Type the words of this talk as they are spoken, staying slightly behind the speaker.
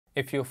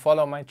If you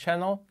follow my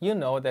channel, you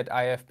know that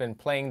I have been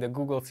playing the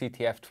Google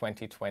CTF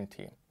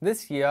 2020.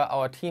 This year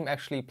our team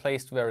actually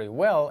placed very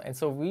well, and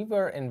so we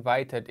were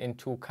invited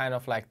into kind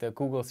of like the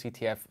Google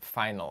CTF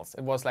finals.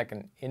 It was like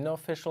an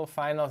unofficial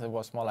finals, it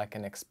was more like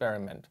an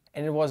experiment.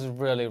 And it was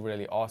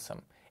really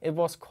awesome. It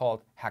was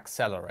called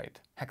Accelerate.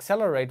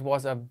 Accelerate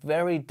was a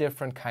very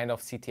different kind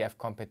of CTF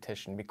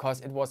competition because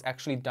it was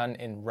actually done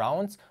in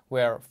rounds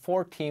where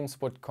 4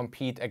 teams would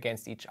compete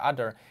against each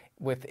other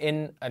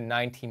within a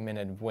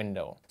 90-minute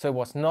window. So it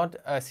was not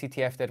a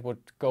CTF that would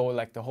go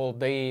like the whole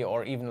day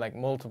or even like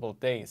multiple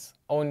days,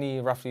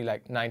 only roughly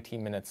like 90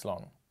 minutes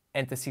long.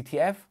 And the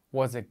CTF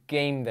was a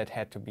game that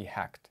had to be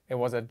hacked. It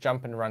was a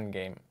jump and run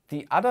game.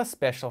 The other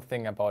special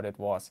thing about it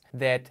was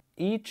that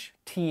each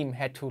team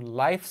had to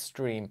live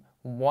stream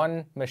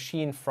one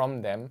machine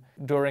from them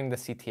during the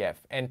CTF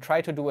and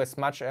try to do as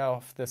much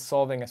of the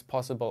solving as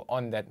possible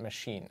on that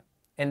machine.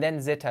 And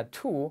then Zeta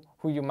 2,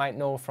 who you might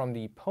know from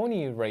the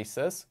pony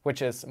races,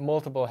 which is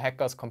multiple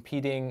hackers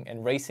competing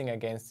and racing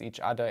against each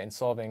other in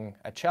solving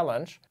a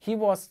challenge, he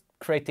was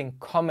creating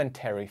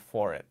commentary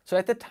for it. So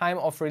at the time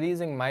of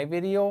releasing my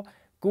video,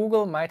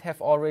 Google might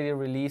have already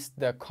released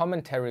the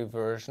commentary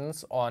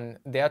versions on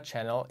their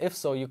channel. If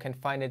so, you can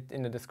find it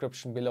in the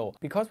description below.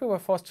 Because we were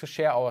forced to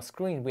share our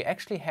screen, we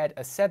actually had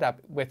a setup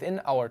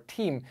within our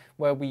team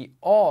where we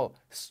all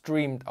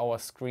streamed our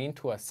screen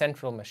to a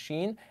central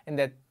machine, and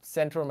that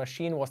central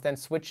machine was then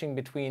switching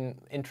between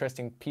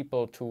interesting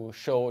people to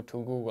show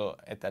to Google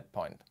at that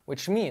point.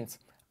 Which means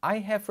I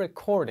have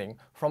recording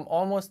from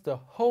almost the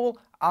whole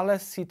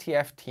ALLES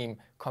CTF team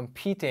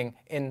competing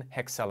in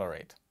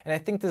Accelerate. And I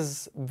think this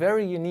is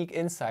very unique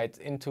insight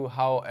into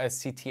how a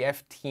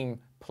CTF team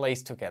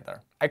plays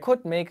together. I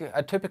could make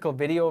a typical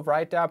video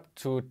write-up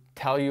to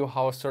tell you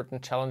how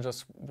certain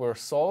challenges were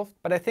solved,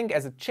 but I think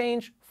as a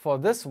change for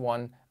this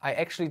one, I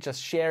actually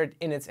just share it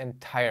in its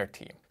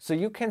entirety. So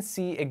you can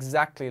see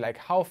exactly like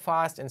how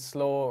fast and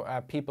slow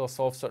people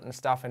solve certain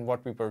stuff and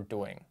what we were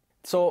doing.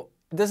 So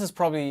this is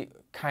probably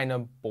kind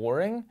of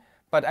boring,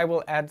 but I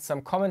will add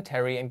some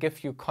commentary and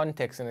give you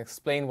context and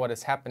explain what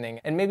is happening.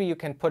 And maybe you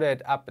can put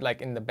it up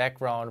like in the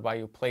background while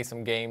you play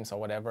some games or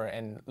whatever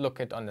and look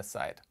it on the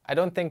side. I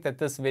don't think that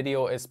this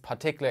video is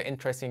particularly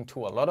interesting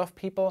to a lot of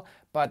people,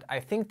 but I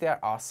think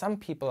there are some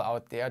people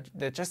out there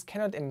that just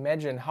cannot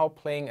imagine how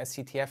playing a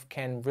CTF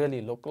can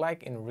really look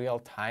like in real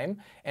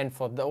time. And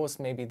for those,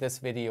 maybe this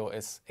video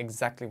is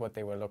exactly what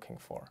they were looking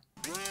for.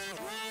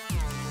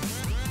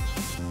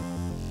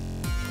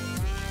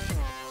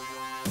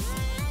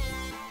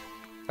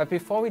 But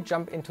before we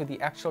jump into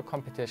the actual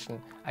competition,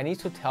 I need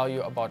to tell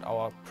you about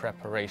our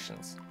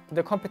preparations.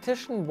 The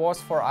competition was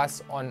for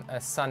us on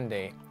a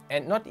Sunday,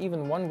 and not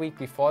even 1 week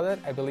before that,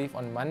 I believe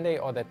on Monday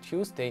or that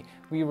Tuesday,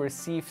 we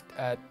received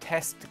a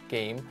test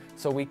game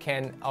so we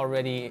can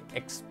already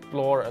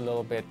explore a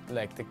little bit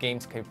like the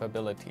game's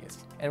capabilities.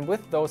 And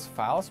with those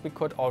files, we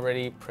could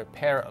already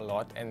prepare a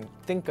lot and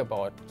think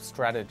about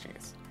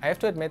strategies. I have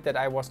to admit that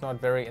I was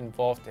not very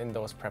involved in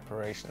those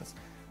preparations.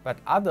 But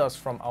others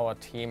from our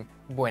team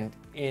went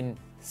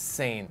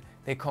insane.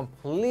 They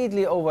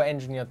completely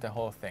over-engineered the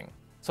whole thing.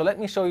 So let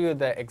me show you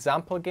the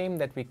example game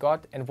that we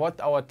got and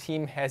what our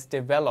team has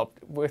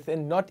developed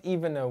within not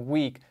even a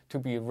week to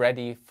be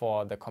ready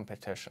for the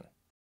competition.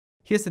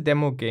 Here's the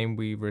demo game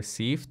we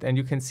received, and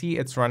you can see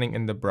it's running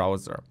in the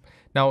browser.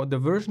 Now, the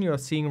version you're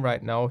seeing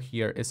right now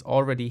here is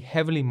already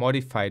heavily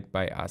modified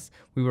by us.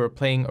 We were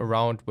playing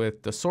around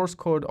with the source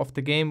code of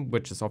the game,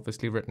 which is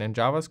obviously written in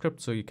JavaScript,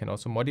 so you can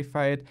also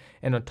modify it.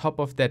 And on top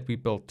of that, we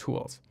built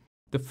tools.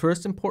 The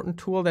first important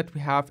tool that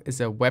we have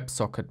is a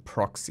WebSocket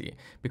proxy,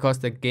 because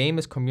the game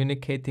is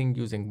communicating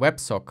using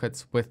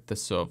WebSockets with the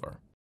server.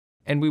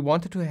 And we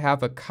wanted to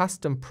have a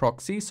custom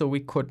proxy so we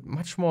could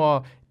much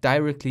more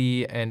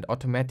directly and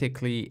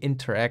automatically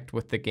interact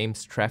with the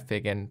game's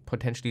traffic and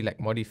potentially like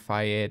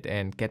modify it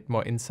and get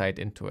more insight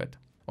into it.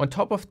 On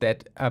top of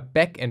that, a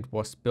backend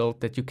was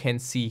built that you can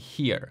see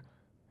here.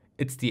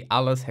 It's the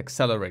ALLES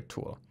Accelerate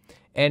tool.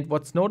 And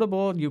what's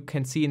notable, you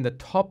can see in the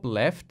top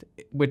left,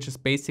 which is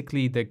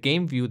basically the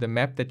game view, the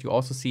map that you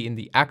also see in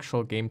the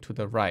actual game to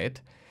the right.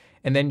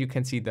 And then you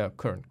can see the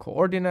current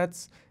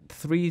coordinates,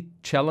 3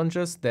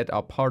 challenges that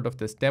are part of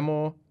this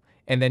demo,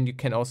 and then you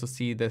can also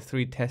see the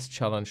 3 test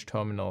challenge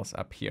terminals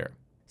up here.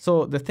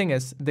 So the thing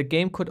is, the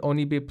game could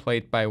only be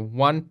played by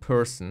one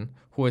person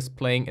who is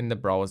playing in the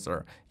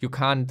browser. You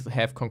can't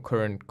have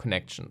concurrent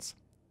connections.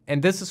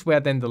 And this is where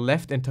then the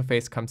left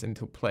interface comes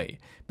into play.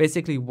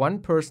 Basically, one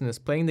person is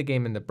playing the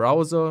game in the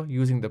browser,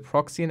 using the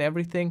proxy and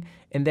everything,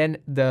 and then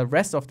the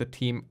rest of the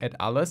team at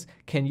ALLES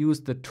can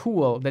use the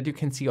tool that you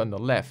can see on the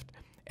left.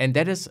 And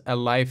that is a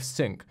live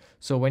sync.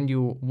 So when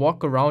you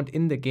walk around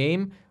in the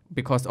game,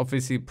 because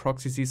obviously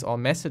proxy sees all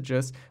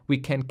messages, we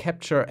can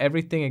capture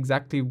everything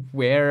exactly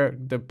where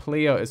the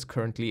player is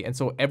currently. And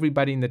so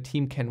everybody in the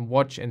team can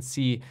watch and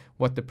see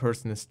what the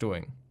person is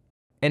doing.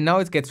 And now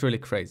it gets really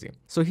crazy.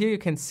 So here you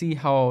can see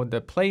how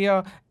the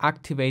player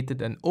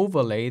activated an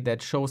overlay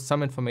that shows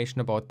some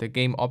information about the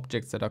game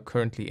objects that are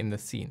currently in the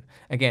scene.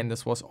 Again,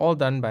 this was all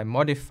done by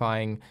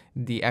modifying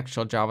the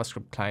actual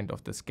JavaScript client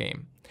of this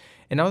game.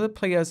 And now the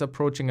player is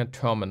approaching a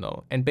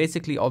terminal, and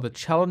basically all the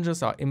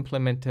challenges are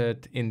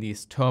implemented in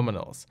these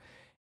terminals.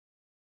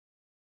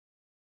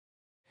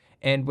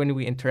 And when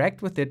we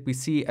interact with it, we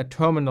see a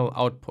terminal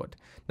output.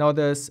 Now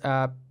this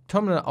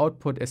terminal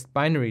output is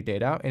binary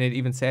data, and it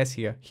even says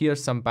here,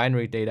 here's some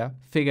binary data,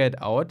 figure it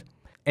out.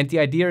 And the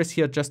idea is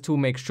here just to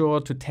make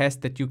sure to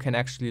test that you can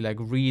actually like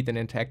read and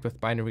interact with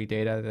binary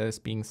data that is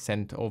being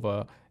sent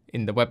over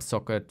in the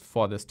WebSocket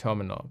for this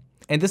terminal.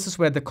 And this is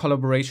where the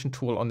collaboration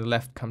tool on the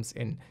left comes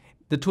in.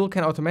 The tool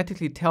can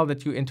automatically tell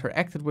that you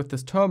interacted with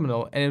this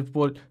terminal, and it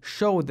will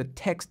show the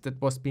text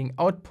that was being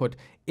output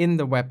in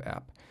the web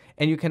app.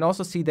 And you can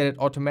also see that it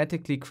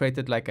automatically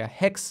created like a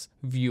hex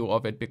view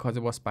of it because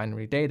it was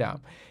binary data.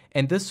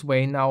 And this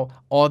way now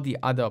all the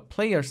other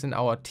players in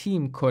our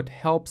team could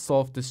help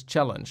solve this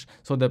challenge.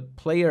 So the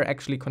player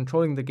actually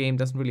controlling the game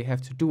doesn't really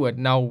have to do it.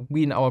 Now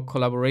we in our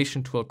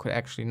collaboration tool could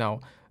actually now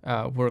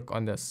work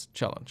on this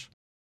challenge.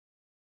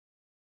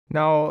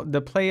 Now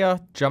the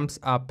player jumps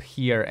up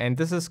here, and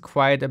this is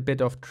quite a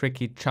bit of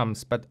tricky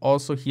jumps, but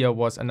also here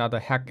was another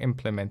hack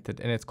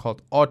implemented, and it's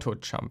called auto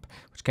jump,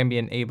 which can be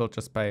enabled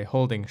just by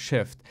holding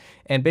shift.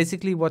 And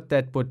basically what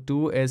that would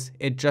do is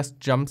it just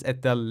jumps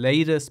at the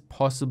latest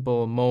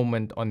possible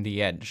moment on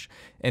the edge.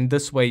 And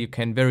this way you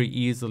can very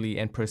easily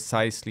and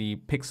precisely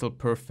pixel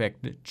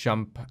perfect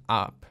jump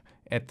up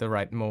at the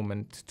right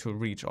moment to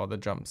reach all the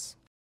jumps.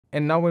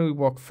 And now when we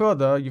walk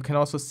further, you can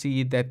also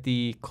see that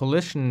the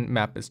collision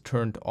map is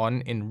turned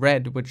on in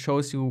red, which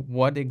shows you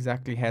what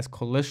exactly has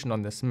collision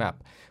on this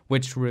map,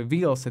 which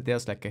reveals that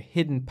there's like a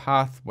hidden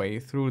pathway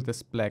through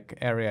this black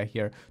area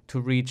here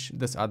to reach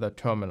this other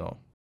terminal.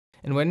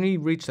 And when we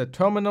reach the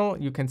terminal,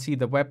 you can see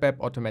the web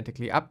app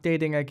automatically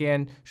updating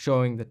again,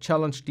 showing the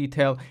challenge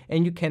detail,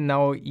 and you can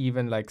now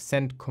even like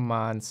send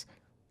commands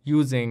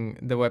using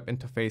the web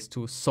interface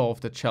to solve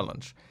the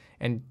challenge.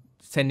 And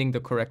sending the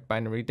correct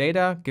binary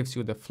data gives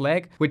you the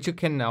flag, which you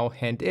can now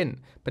hand in.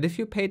 But if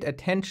you paid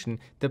attention,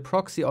 the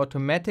proxy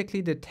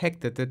automatically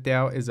detected that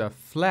there is a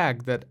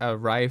flag that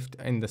arrived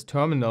in this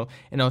terminal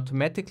and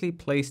automatically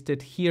placed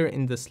it here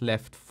in this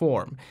left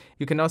form.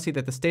 You can now see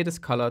that the status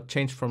color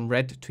changed from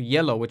red to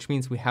yellow, which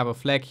means we have a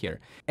flag here.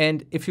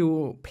 And if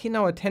you pay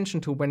now attention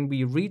to when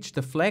we reach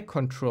the flag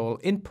control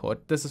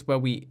input, this is where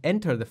we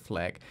enter the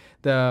flag.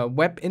 The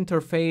web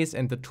interface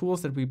and the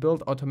tools that we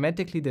build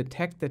automatically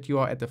detect that you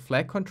are at the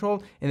flag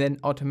control and then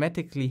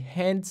automatically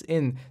hands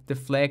in the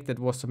flag that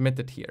was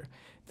submitted here.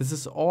 This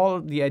is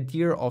all the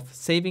idea of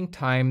saving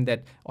time,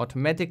 that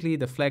automatically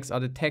the flags are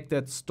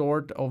detected,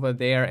 stored over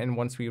there, and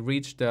once we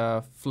reach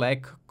the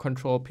flag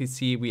control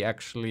PC, we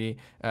actually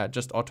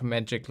just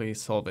automatically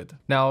solve it.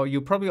 Now,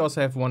 you probably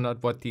also have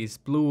wondered what these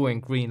blue and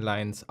green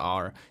lines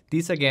are.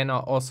 These again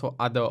are also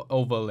other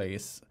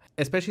overlays.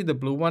 Especially the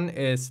blue one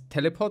is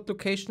teleport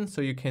location,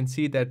 so you can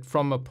see that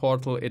from a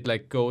portal it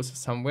like goes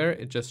somewhere.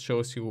 It just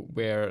shows you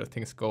where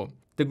things go.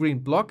 The green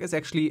block is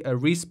actually a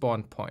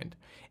respawn point.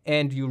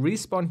 And you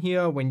respawn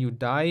here when you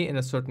die in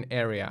a certain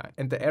area.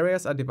 And the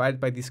areas are divided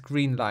by these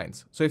green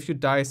lines. So if you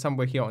die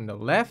somewhere here on the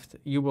left,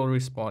 you will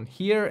respawn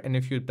here. And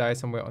if you die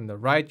somewhere on the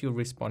right, you'll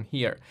respawn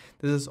here.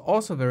 This is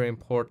also very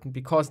important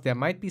because there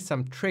might be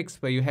some tricks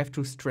where you have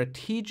to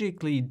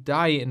strategically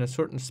die in a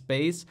certain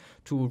space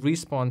to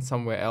respawn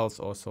somewhere else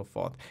or so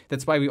forth.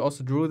 That's why we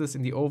also drew this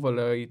in the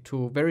overlay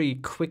to very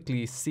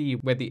quickly see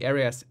where the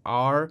areas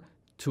are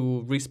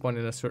to respawn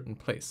in a certain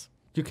place.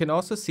 You can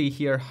also see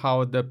here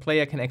how the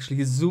player can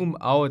actually zoom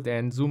out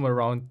and zoom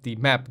around the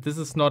map. This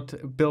is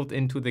not built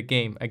into the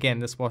game. Again,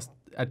 this was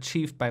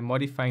achieved by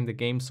modifying the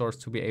game source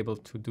to be able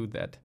to do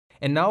that.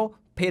 And now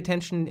pay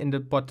attention in the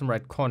bottom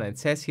right corner. It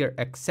says here,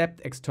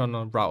 accept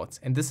external routes.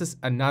 And this is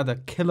another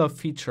killer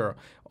feature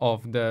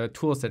of the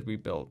tools that we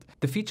built.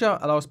 The feature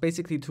allows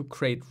basically to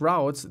create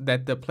routes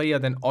that the player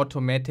then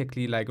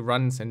automatically like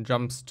runs and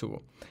jumps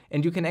to.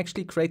 And you can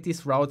actually create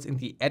these routes in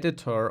the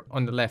editor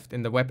on the left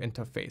in the web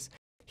interface.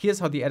 Here's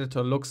how the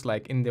editor looks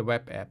like in the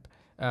web app.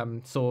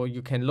 So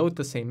you can load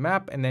the same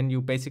map and then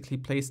you basically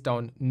place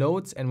down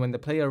nodes, and when the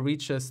player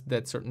reaches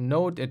that certain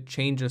node, it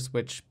changes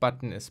which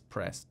button is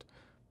pressed.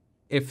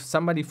 If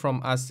somebody from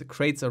us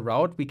creates a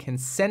route, we can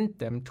send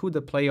them to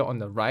the player on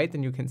the right,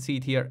 and you can see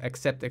it here,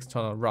 accept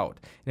external route.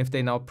 And if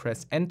they now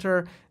press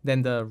enter,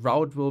 then the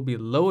route will be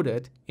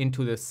loaded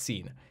into the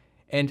scene.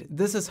 And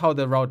this is how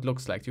the route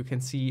looks like. You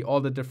can see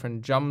all the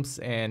different jumps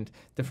and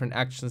different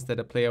actions that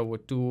a player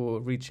would do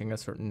reaching a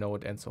certain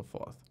node and so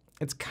forth.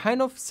 It's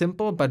kind of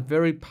simple but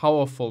very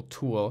powerful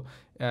tool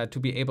to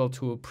be able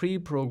to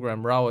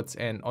pre-program routes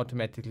and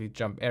automatically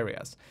jump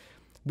areas.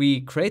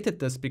 We created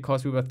this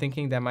because we were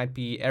thinking there might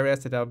be areas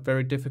that are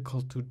very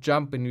difficult to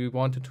jump, and we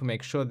wanted to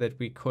make sure that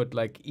we could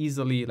like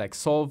easily like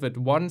solve it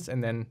once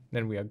and then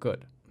we are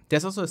good.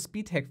 There's also a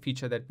speed hack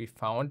feature that we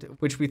found,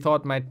 which we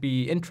thought might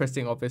be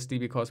interesting, obviously,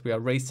 because we are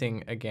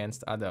racing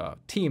against other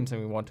teams and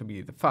we want to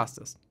be the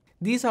fastest.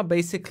 These are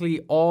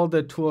basically all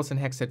the tools and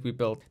hacks that we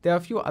built. There are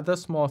a few other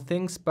small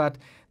things, but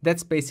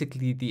that's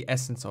basically the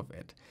essence of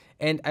it.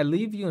 And I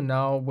leave you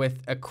now with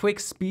a quick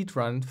speed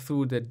run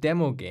through the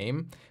demo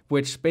game,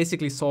 which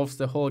basically solves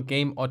the whole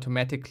game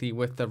automatically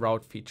with the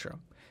route feature.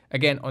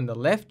 Again, on the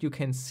left, you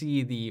can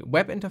see the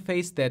web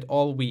interface that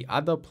all we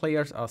other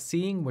players are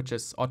seeing, which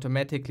is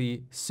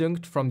automatically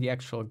synced from the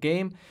actual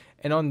game.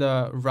 And on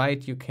the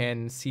right, you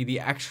can see the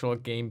actual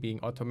game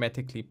being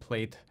automatically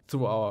played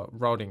through our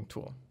routing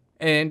tool.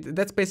 And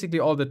that's basically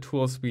all the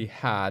tools we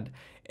had.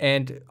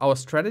 And our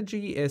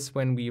strategy is,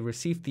 when we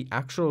receive the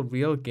actual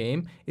real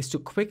game, is to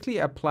quickly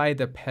apply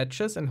the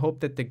patches and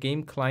hope that the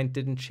game client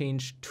didn't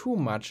change too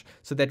much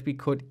so that we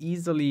could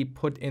easily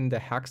put in the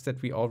hacks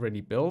that we already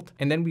built.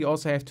 And then we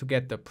also have to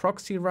get the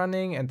proxy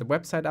running and the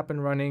website up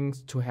and running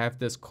to have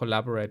this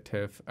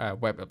collaborative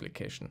web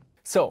application.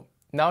 So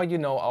now you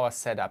know our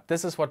setup.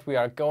 This is what we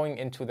are going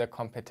into the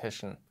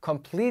competition.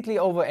 Completely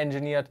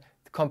over-engineered,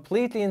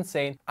 completely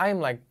insane. I'm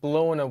like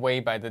blown away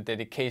by the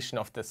dedication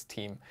of this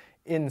team.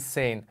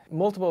 Insane.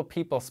 Multiple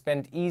people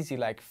spent easy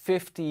like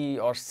 50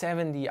 or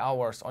 70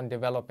 hours on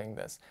developing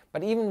this.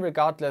 But even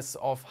regardless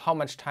of how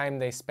much time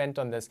they spent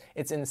on this,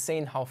 it's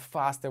insane how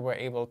fast they were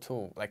able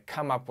to like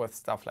come up with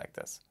stuff like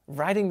this.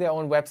 Writing their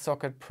own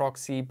WebSocket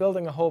proxy,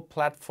 building a whole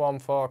platform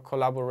for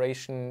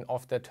collaboration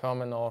of the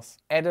terminals,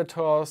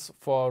 editors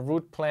for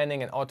route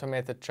planning and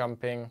automated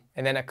jumping,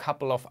 and then a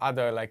couple of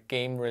other like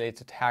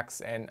game-related hacks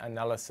and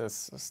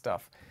analysis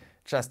stuff.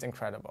 Just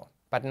incredible.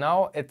 But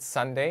now it's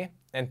Sunday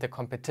and the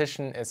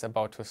competition is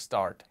about to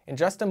start. In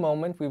just a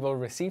moment, we will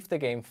receive the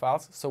game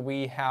files, so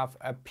we have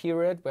a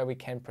period where we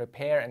can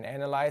prepare and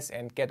analyze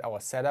and get our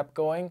setup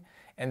going,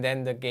 and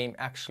then the game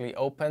actually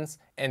opens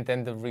and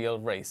then the real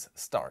race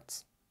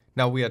starts.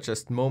 Now we are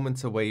just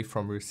moments away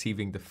from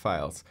receiving the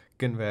files.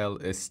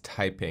 Gunval is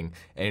typing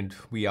and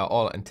we are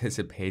all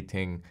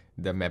anticipating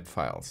the map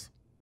files.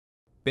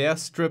 Bare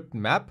stripped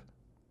map?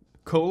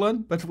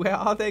 Colon? But where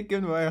are they,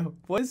 Gunval?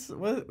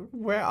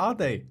 Where are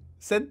they?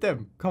 Send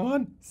them. Come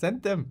on,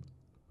 send them.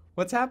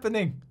 What's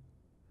happening?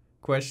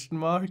 Question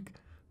mark.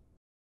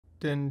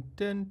 Dun,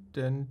 dun,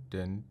 dun,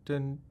 dun,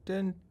 dun,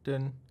 dun,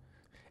 dun.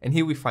 And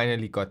here we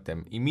finally got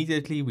them.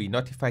 Immediately we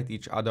notified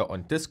each other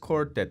on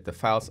Discord that the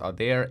files are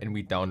there and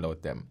we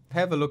download them.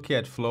 Have a look here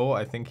at Flo.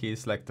 I think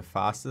he's like the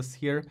fastest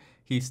here.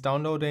 He's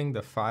downloading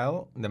the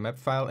file, the map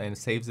file, and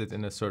saves it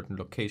in a certain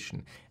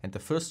location. And the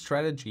first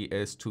strategy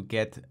is to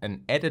get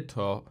an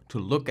editor to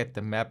look at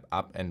the map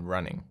up and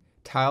running.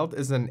 Tiled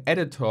is an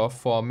editor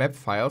for map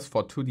files,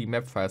 for 2D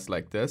map files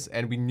like this,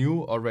 and we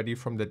knew already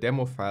from the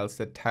demo files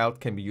that Tiled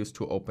can be used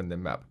to open the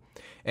map.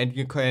 And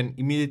you can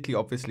immediately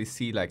obviously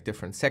see like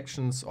different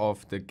sections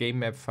of the game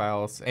map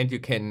files, and you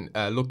can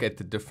look at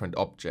the different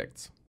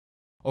objects.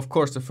 Of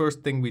course, the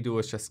first thing we do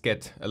is just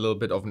get a little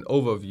bit of an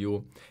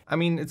overview. I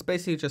mean, it's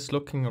basically just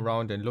looking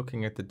around and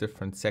looking at the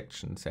different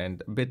sections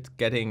and a bit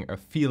getting a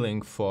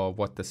feeling for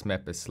what this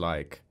map is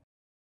like.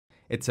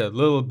 It's a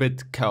little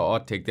bit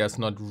chaotic. There's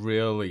not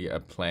really a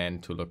plan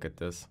to look at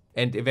this.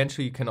 And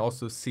eventually you can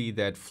also see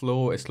that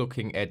Flo is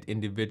looking at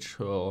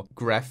individual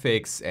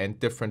graphics and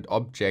different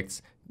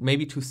objects,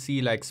 maybe to see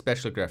like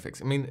special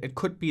graphics. I mean, it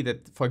could be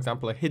that, for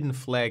example, a hidden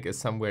flag is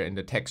somewhere in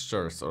the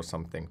textures or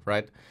something,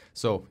 right?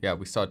 So yeah,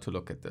 we start to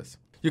look at this.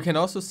 You can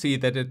also see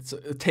that it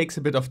takes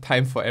a bit of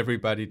time for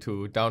everybody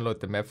to download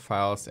the map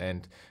files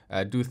and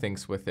do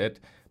things with it.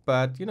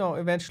 But, you know,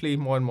 eventually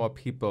more and more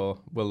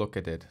people will look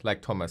at it,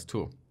 like Thomas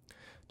too.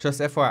 Just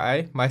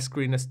FYI, my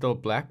screen is still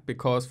black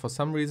because for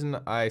some reason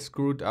I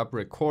screwed up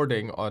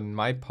recording on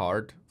my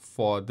part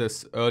for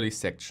this early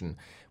section.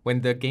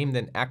 When the game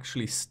then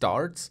actually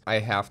starts, I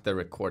have the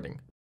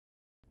recording.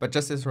 But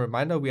just as a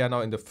reminder, we are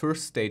now in the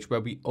first stage where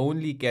we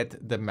only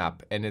get the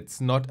map and it's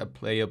not a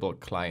playable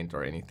client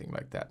or anything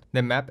like that.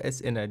 The map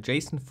is in a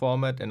JSON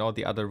format and all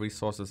the other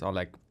resources are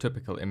like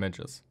typical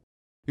images.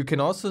 You can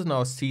also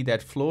now see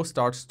that Flo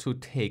starts to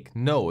take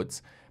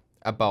notes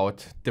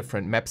about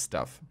different map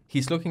stuff.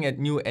 He's looking at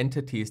new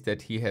entities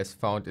that he has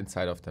found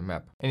inside of the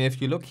map. And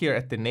if you look here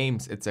at the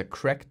names, it's a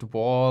cracked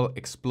wall,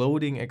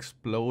 exploding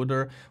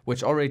exploder,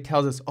 which already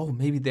tells us, oh,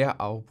 maybe there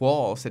are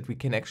walls that we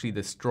can actually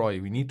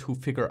destroy. We need to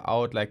figure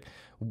out like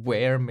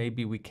where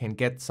maybe we can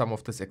get some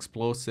of this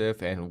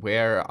explosive and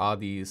where are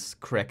these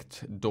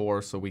cracked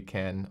doors so we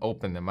can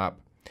open them up.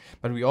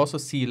 But we also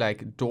see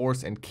like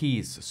doors and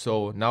keys.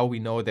 So now we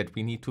know that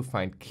we need to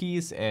find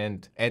keys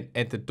and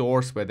the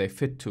doors where they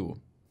fit to.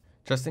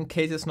 Just in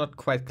case it's not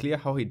quite clear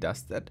how he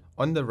does that,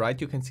 on the right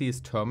you can see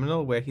his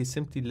terminal where he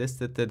simply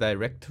listed the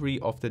directory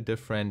of the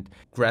different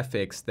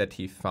graphics that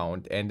he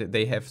found and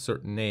they have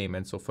certain name.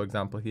 And so for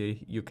example here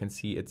you can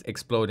see it's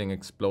exploding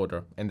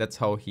exploder, and that's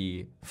how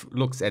he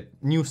looks at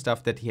new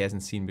stuff that he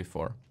hasn't seen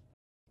before.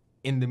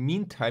 In the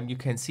meantime, you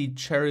can see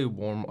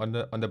Cherryworm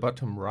on the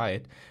bottom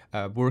right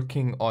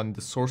working on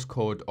the source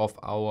code of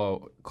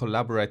our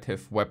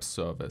collaborative web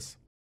service.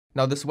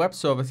 Now this web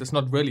service is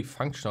not really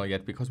functional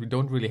yet because we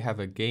don't really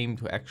have a game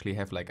to actually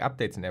have like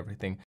updates and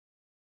everything.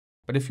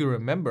 But if you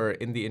remember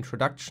in the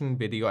introduction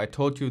video, I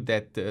told you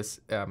that this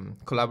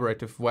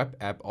collaborative web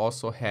app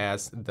also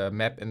has the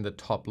map in the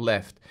top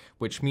left,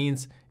 which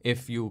means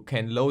if you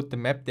can load the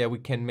map there, we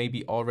can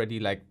maybe already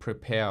like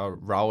prepare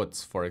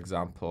routes, for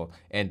example,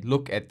 and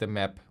look at the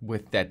map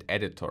with that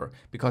editor,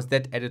 because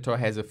that editor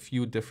has a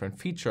few different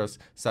features,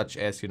 such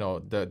as, you know,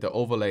 the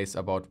overlays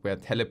about where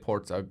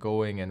teleports are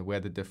going and where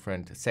the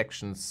different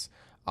sections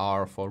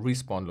are for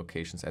respawn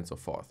locations and so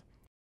forth.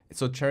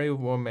 So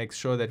Cherryworm makes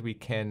sure that we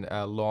can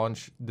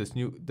launch the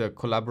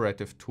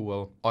collaborative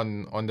tool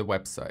on the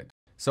website.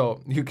 So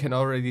you can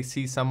already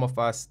see some of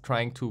us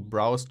trying to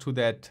browse to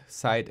that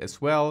site as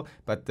well,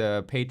 but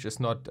the page is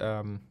not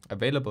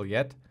available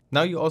yet.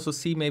 Now you also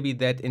see maybe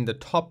that in the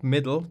top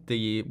middle,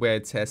 where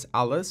it says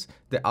ALLES,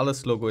 the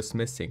ALLES logo is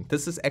missing.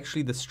 This is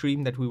actually the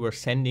stream that we were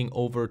sending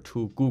over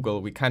to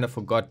Google. We kind of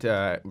forgot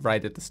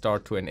right at the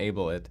start to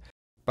enable it.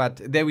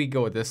 But there we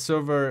go, the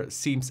server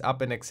seems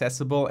up and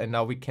accessible, and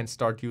now we can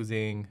start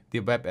using the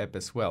web app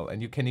as well. And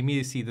you can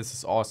immediately see this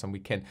is awesome. We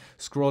can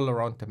scroll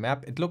around the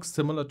map. It looks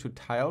similar to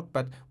tiled,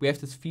 but we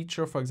have this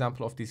feature, for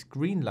example, of these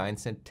green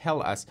lines that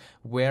tell us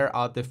where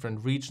are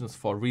different regions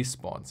for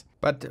respawns.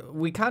 But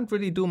we can't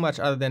really do much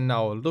other than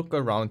now look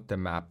around the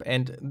map.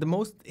 And the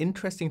most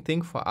interesting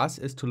thing for us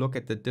is to look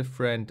at the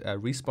different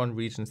respawn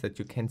regions that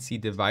you can see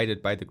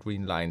divided by the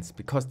green lines,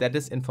 because that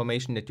is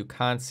information that you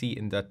can't see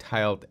in the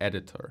tiled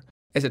editor.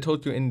 As I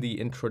told you in the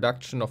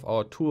introduction of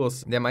our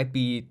tools, there might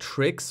be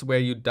tricks where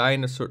you die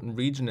in a certain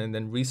region and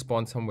then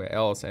respawn somewhere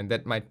else, and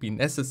that might be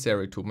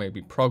necessary to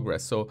maybe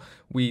progress. So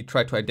we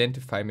try to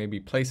identify maybe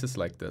places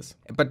like this.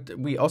 But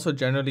we also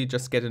generally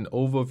just get an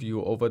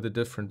overview over the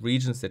different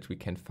regions that we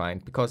can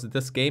find, because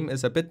this game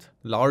is a bit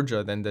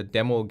larger than the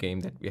demo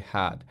game that we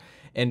had.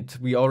 And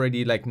we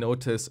already like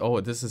notice,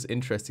 oh, this is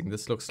interesting.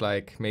 This looks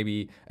like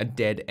maybe a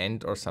dead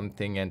end or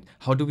something. And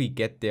how do we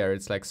get there?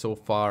 It's like so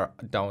far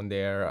down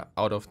there,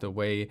 out of the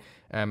way.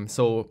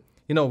 So,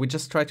 you know, we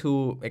just try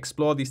to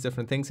explore these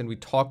different things, and we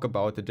talk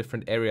about the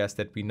different areas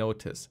that we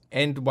notice.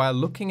 And while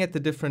looking at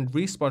the different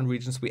respawn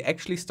regions, we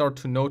actually start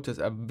to notice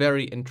a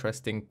very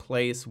interesting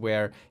place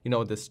where, you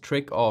know, this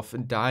trick of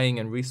dying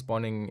and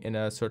respawning in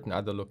a certain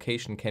other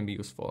location can be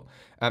useful.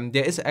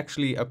 There is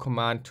actually a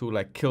command to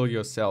like kill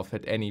yourself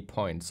at any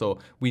point. So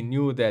we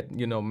knew that,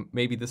 you know,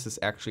 maybe this is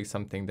actually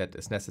something that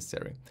is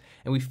necessary.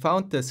 And we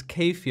found this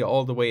cave here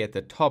all the way at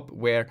the top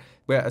where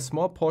a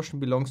small portion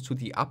belongs to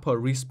the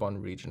upper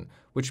respawn region,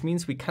 which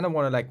means we kind of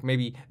want to like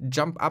maybe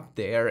jump up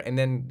there and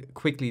then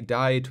quickly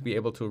die to be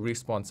able to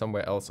respawn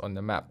somewhere else on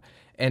the map.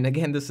 And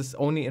again, this is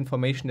only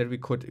information that we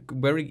could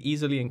very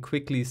easily and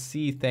quickly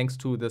see thanks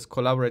to this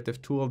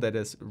collaborative tool that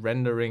is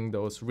rendering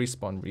those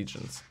respawn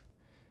regions.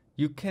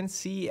 You can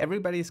see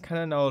everybody's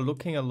kind of now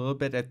looking a little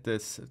bit at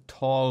this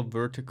tall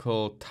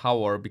vertical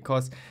tower,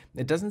 because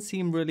it doesn't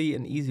seem really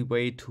an easy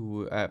way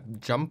to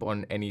jump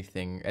on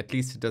anything. At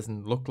least it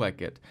doesn't look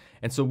like it.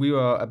 And so we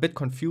were a bit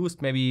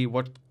confused maybe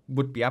what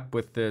would be up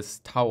with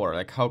this tower,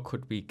 like how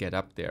could we get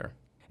up there?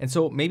 And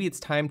so maybe it's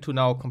time to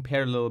now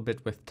compare a little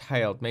bit with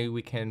tiled. Maybe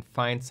we can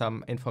find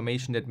some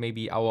information that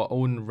maybe our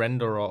own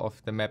renderer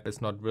of the map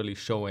is not really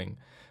showing,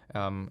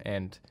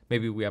 and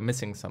maybe we are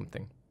missing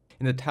something.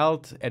 In the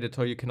tiled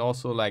editor, you can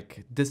also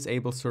like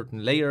disable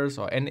certain layers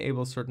or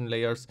enable certain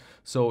layers.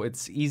 So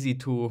it's easy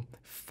to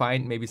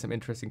find maybe some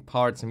interesting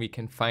parts, and we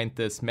can find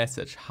this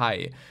message,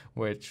 hi,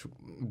 which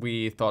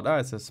we thought, oh,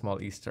 it's a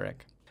small Easter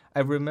egg.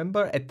 I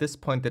remember at this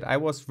point that I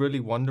was really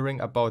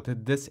wondering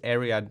about this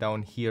area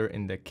down here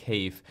in the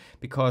cave,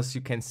 because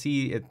you can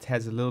see it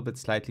has a little bit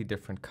slightly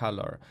different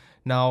color.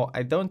 Now,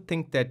 I don't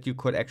think that you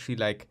could actually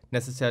like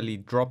necessarily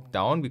drop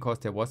down, because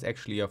there was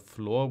actually a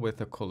floor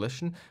with a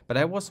collision, but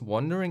I was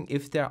wondering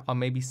if there are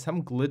maybe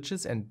some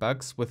glitches and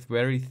bugs with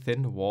very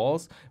thin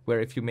walls,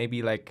 where if you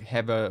maybe like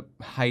have a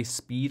high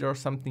speed or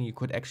something, you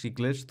could actually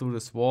glitch through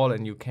this wall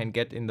and you can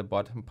get in the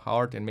bottom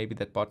part, and maybe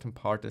that bottom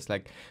part is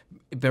like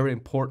very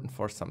important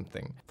for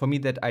something. For me,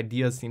 that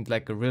idea seemed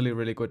like a really,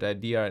 really good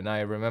idea, and I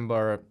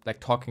remember like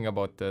talking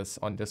about this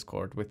on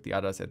Discord with the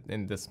others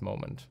in this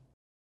moment.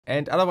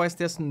 And otherwise,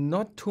 there's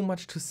not too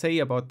much to say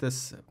about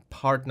this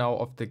part now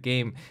of the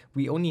game.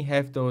 We only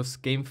have those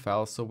game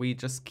files, so we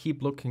just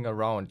keep looking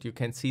around. You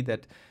can see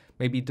that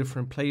maybe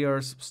different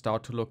players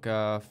start to look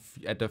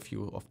at a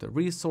few of the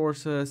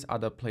resources.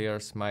 Other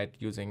players might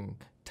using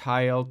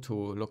tile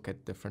to look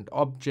at different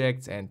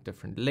objects and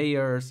different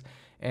layers,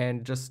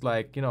 and just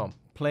like, you know,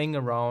 playing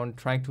around,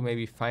 trying to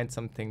maybe find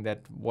something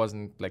that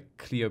wasn't like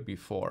clear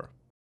before.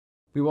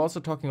 We were also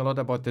talking a lot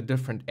about the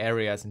different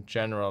areas in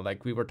general,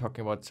 like we were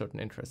talking about certain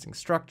interesting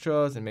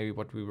structures and maybe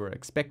what we were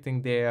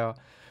expecting there.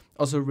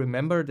 Also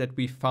remember that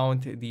we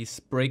found these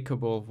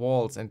breakable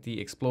walls and the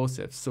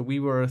explosives. So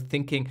we were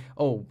thinking,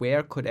 oh,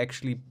 where could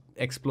actually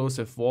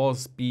explosive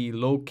walls be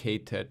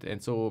located?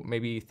 And so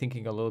maybe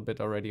thinking a little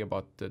bit already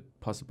about the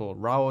possible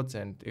routes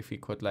and if we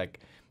could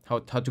like how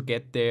to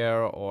get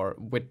there or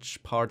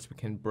which parts we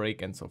can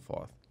break and so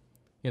forth.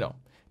 You know.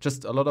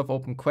 Just a lot of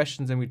open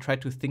questions, and we try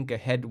to think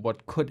ahead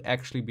what could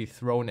actually be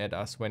thrown at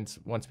us once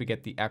we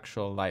get the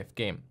actual live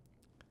game.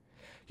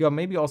 You're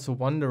maybe also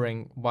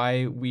wondering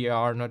why we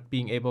are not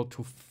being able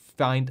to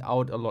find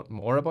out a lot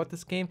more about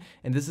this game.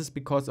 And this is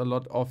because a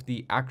lot of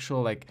the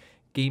actual like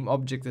game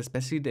objects,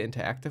 especially the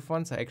interactive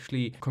ones, are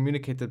actually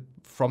communicated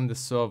from the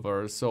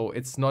server. So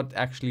it's not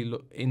actually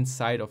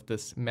inside of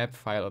this map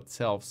file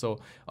itself. So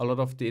a lot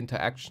of the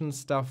interaction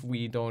stuff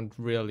we don't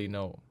really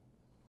know.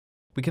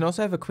 We can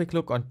also have a quick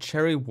look on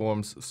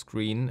Cherryworm's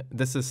screen.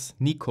 This is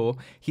Nico.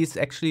 He's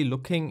actually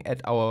looking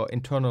at our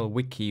internal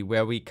wiki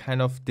where we kind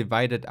of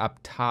divided up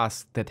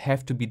tasks that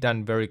have to be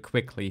done very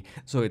quickly.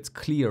 So it's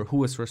clear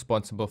who is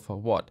responsible for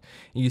what.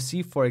 And you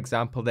see, for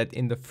example, that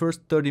in the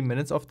first 30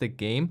 minutes of the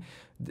game,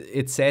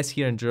 it says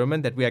here in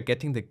German that we are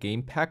getting the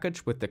game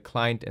package with the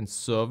client and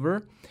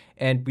server.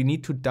 And we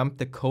need to dump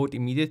the code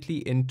immediately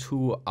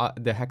into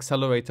the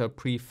Accelerator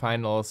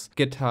Pre-Finals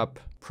GitHub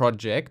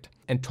project.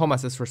 And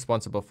Thomas is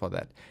responsible for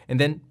that. And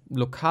then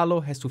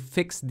Localo has to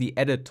fix the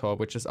editor,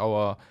 which is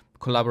our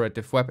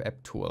collaborative web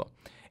app tool.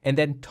 And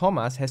then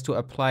Thomas has to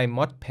apply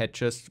mod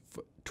patches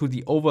to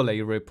the overlay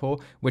repo,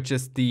 which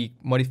is the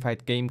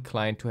modified game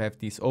client to have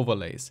these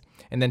overlays.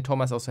 And then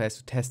Thomas also has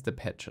to test the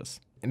patches.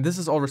 And this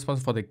is all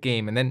responsible for the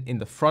game. And then in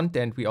the front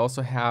end, we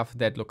also have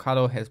that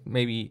Localo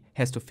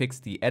has to fix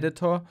the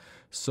editor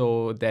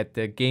so that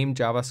the game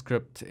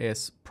JavaScript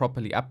is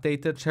properly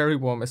updated.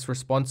 Cherryworm is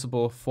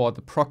responsible for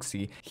the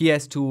proxy. He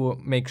has to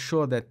make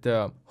sure that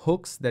the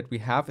hooks that we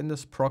have in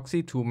this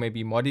proxy to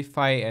maybe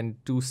modify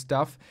and do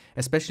stuff,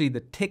 especially the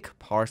tick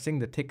parsing.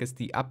 The tick is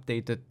the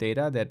updated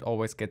data that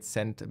always gets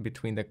sent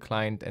between the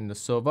client and the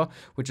server,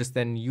 which is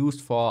then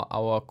used for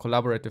our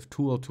collaborative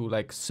tool to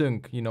like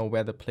sync, you know,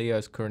 where the player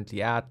is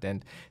currently at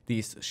and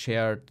these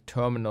shared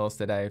terminals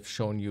that I've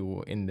shown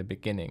you in the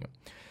beginning.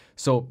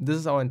 So this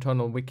is our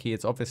internal wiki.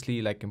 It's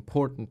obviously like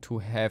important to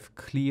have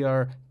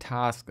clear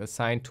tasks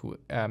assigned to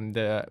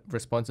the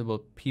responsible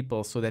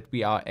people so that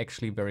we are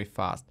actually very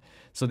fast.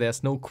 So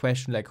there's no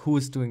question like who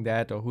is doing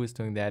that or who is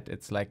doing that.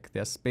 It's like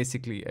there's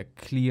basically a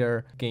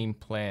clear game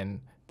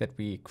plan that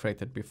we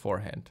created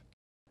beforehand.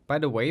 By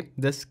the way,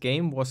 this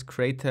game was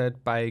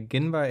created by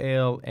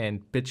Ginvael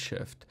and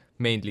BitShift,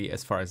 mainly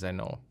as far as I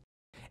know.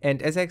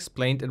 And as I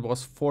explained, it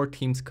was 4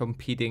 teams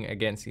competing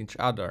against each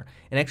other.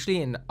 And actually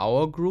in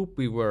our group,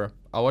 we were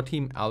our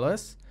team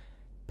ALLES,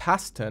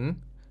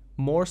 Paston,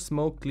 More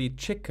Smokedly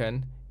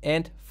Chicken,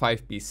 and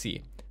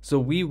 5BC. So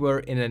we were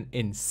in an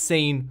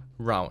insane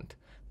round.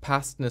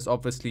 Paston is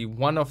obviously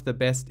one of the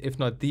best, if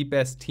not the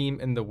best team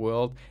in the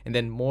world. And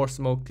then More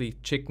Smokedly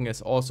Chicken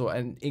is also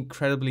an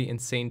incredibly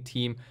insane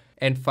team.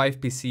 And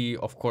 5BC,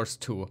 of course,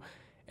 too.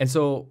 And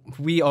so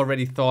we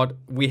already thought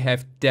we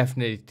have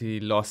definitely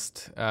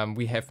lost.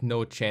 We have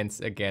no chance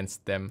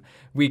against them.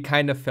 We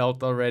kind of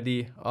felt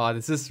already, oh,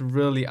 this is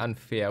really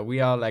unfair. We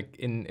are like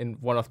in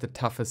one of the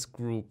toughest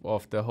group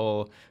of the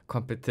whole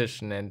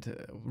competition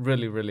and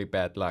really, really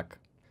bad luck.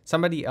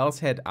 Somebody else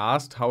had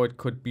asked how it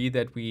could be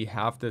that we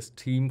have this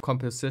team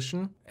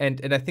composition.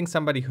 And I think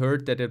somebody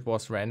heard that it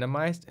was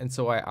randomized. And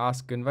so I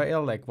asked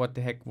Ginvael, like, what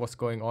the heck was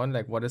going on?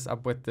 Like, what is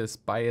up with this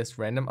biased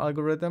random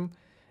algorithm?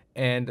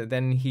 And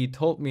then he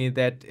told me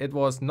that it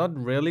was not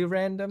really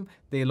random.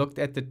 They looked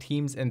at the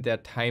teams and their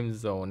time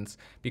zones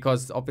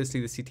because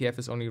obviously the CTF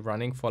is only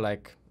running for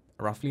like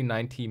roughly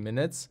 90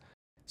 minutes.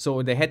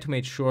 So they had to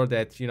make sure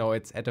that, you know,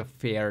 it's at a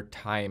fair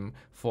time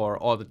for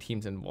all the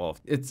teams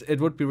involved.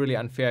 It would be really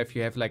unfair if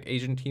you have like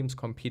Asian teams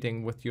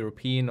competing with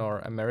European or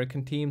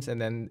American teams, and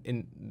then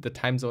in the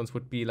time zones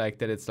would be like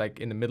that it's like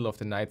in the middle of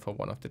the night for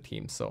one of the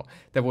teams. So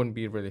that wouldn't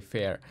be really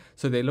fair.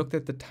 So they looked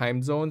at the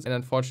time zones, and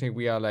unfortunately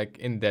we are like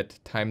in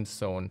that time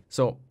zone.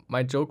 So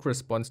my joke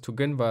response to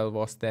Ginvael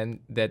was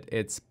then that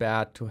it's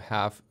bad to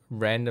have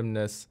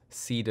randomness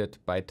seeded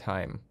by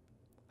time.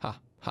 Ha,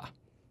 ha.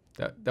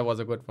 That was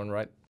a good one,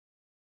 right?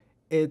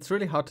 It's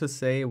really hard to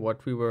say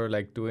what we were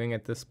like doing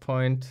at this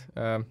point.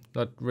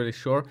 Not really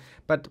sure.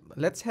 But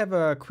let's have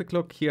a quick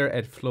look here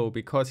at Flo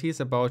because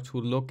he's about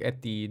to look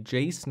at the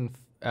JSON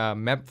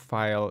map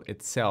file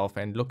itself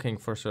and looking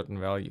for certain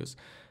values.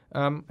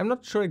 I'm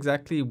not sure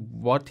exactly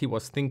what he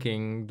was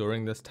thinking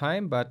during this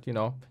time, but you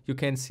know, you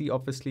can see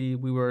obviously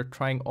we were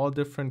trying all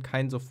different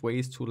kinds of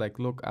ways to like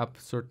look up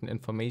certain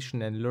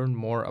information and learn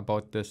more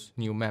about this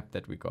new map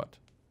that we got.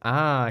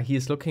 Ah,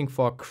 he's looking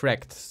for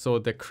cracked, so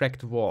the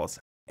cracked walls.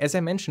 As I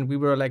mentioned, we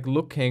were like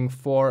looking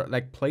for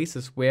like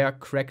places where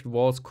cracked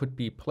walls could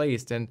be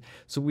placed. And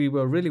so we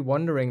were really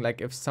wondering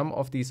like if some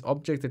of these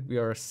objects that we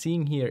are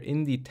seeing here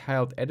in the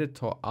tiled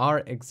editor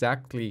are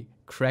exactly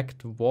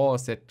cracked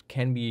walls that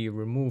can be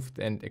removed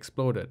and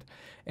exploded.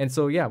 And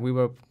so, yeah, we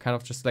were kind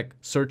of just like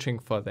searching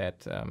for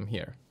that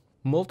here.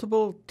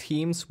 Multiple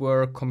teams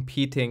were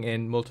competing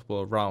in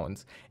multiple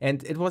rounds,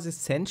 and it was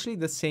essentially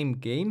the same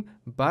game,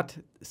 but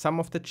some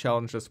of the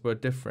challenges were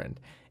different.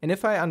 And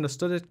if I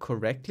understood it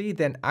correctly,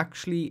 then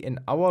actually in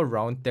our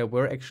round there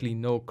were actually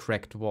no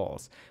cracked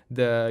walls.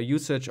 The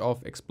usage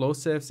of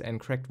explosives and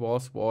cracked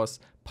walls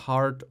was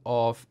part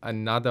of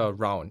another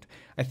round.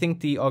 I think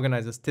the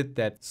organizers did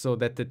that so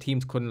that the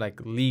teams couldn't like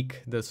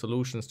leak the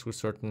solutions to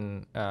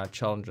certain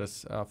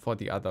challenges for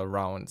the other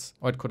rounds,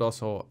 or it could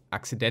also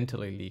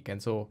accidentally leak.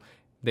 And so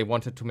they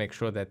wanted to make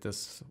sure that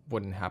this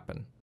wouldn't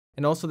happen.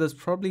 And also this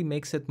probably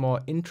makes it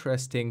more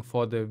interesting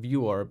for the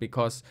viewer,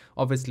 because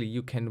obviously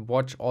you can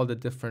watch all the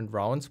different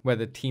rounds where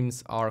the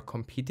teams are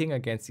competing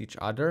against each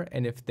other.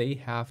 And if they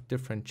have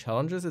different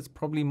challenges, it's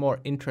probably more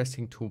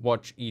interesting to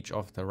watch each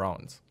of the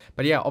rounds.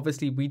 But yeah,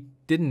 obviously we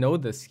didn't know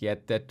this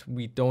yet, that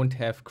we don't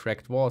have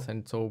cracked walls.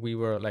 And so we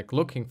were like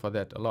looking for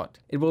that a lot.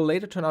 It will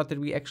later turn out that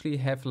we actually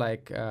have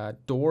like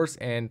doors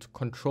and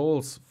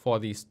controls for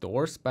these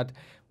doors, but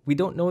we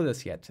don't know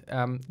this yet.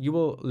 You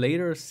will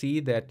later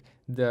see that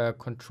the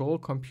control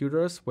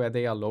computers where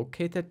they are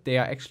located, they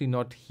are actually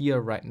not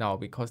here right now,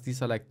 because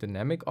these are like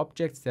dynamic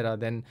objects that are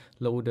then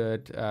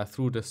loaded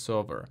through the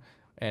server.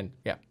 And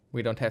yeah,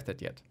 we don't have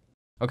that yet.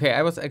 Okay,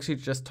 I was actually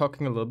just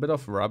talking a little bit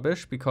of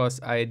rubbish,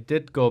 because I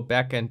did go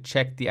back and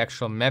check the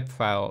actual map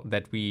file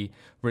that we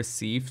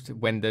received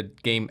when the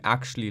game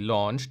actually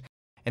launched.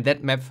 And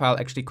that map file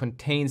actually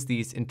contains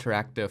these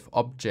interactive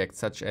objects,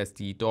 such as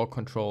the door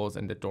controls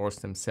and the doors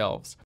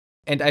themselves.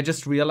 And I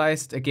just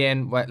realized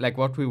again,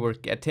 what we were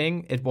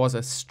getting, it was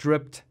a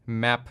stripped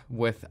map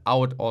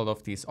without all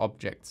of these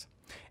objects.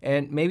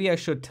 And maybe I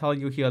should tell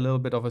you here a little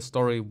bit of a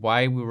story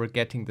why we were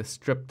getting the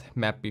stripped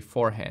map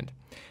beforehand.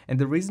 And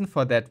the reason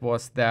for that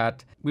was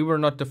that we were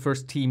not the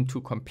first team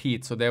to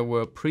compete. So there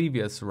were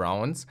previous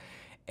rounds.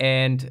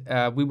 And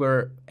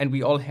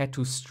we all had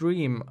to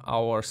stream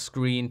our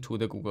screen to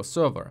the Google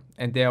server.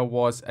 And there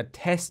was a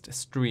test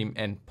stream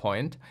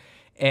endpoint.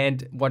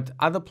 And what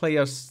other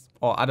players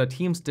or other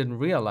teams didn't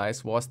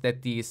realize was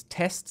that these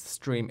test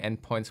stream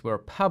endpoints were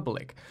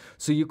public.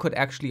 So you could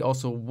actually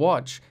also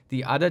watch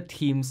the other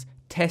team's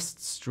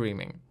test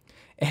streaming.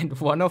 And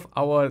one of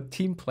our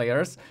team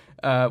players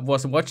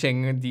was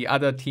watching the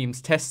other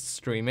team's test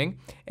streaming,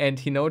 and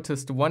he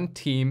noticed one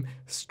team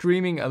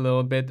streaming a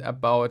little bit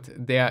about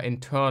their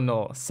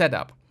internal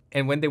setup.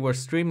 And when they were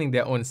streaming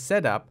their own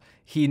setup,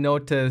 he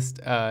noticed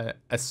a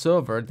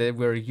server they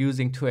were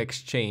using to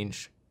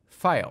exchange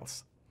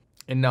files.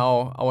 And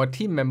now our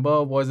team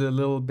member was a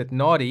little bit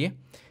naughty.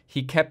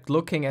 He kept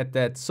looking at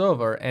that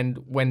server, and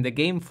when the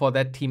game for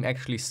that team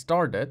actually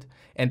started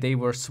and they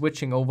were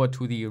switching over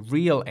to the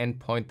real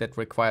endpoint that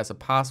requires a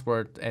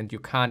password and you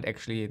can't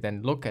actually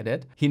then look at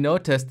it, he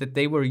noticed that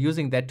they were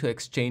using that to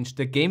exchange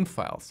the game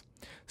files.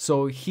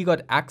 So he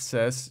got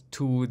access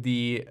to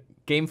the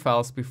game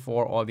files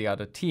before all the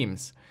other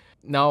teams.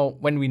 Now,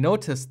 when we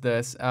noticed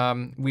this,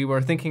 we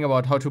were thinking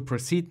about how to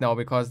proceed now,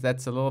 because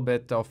that's a little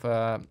bit of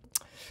a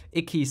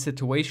icky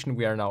situation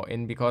we are now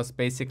in, because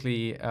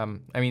basically,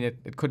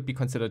 it could be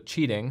considered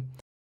cheating.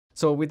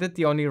 So we did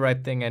the only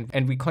right thing,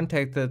 and we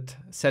contacted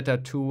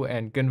Zeta2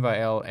 and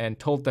Gunvael and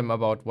told them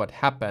about what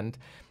happened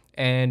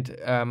and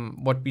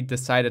what we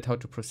decided how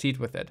to proceed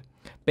with it.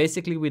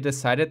 Basically, we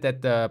decided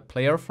that the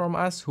player from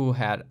us who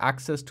had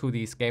access to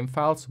these game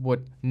files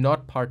would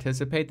not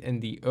participate in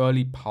the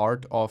early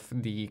part of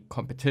the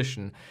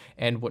competition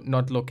and would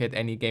not look at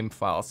any game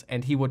files.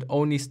 And he would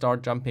only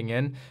start jumping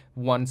in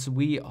once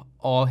we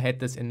all had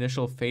this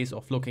initial phase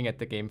of looking at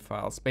the game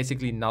files,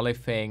 basically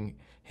nullifying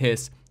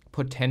his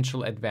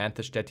potential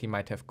advantage that he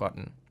might have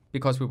gotten.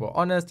 Because we were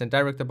honest and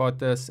direct about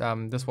this,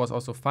 this was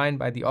also fine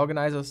by the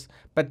organizers.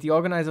 But the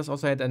organizers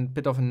also had a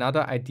bit of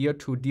another idea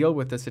to deal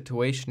with the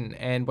situation.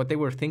 And what they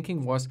were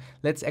thinking was,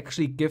 let's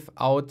actually give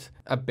out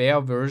a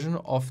bare version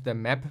of the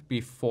map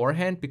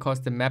beforehand, because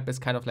the map is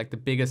kind of like the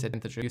biggest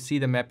advantage. You see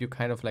the map, you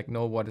kind of like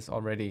know what is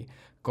already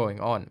going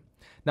on.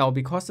 Now,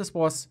 because this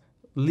was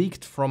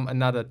leaked from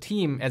another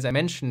team, as I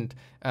mentioned,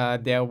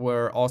 there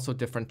were also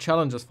different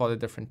challenges for the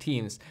different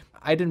teams.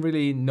 I didn't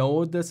really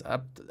know this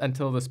up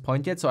until this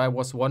point yet, so I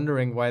was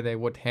wondering why they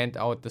would hand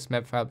out this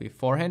map file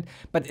beforehand.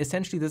 But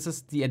essentially, this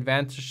is the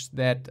advantage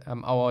that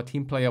our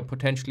team player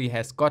potentially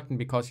has gotten,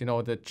 because, you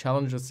know, the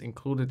challenges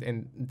included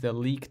in the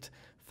leaked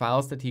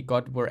files that he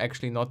got were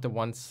actually not the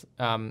ones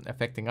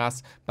affecting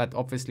us, but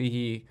obviously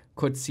he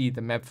could see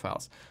the map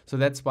files. So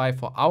that's why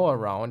for our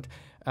round,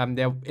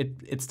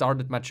 it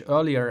started much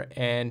earlier,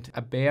 and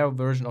a bare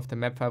version of the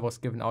map file was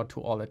given out to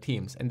all the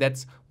teams. And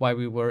that's why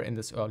we were in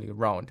this early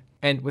round.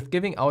 And with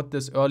giving out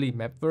this early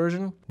map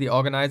version, the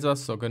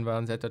organizers, so Gunvar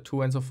and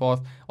Zeta2 and so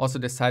forth, also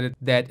decided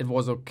that it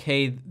was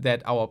okay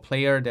that our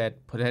player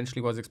that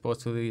potentially was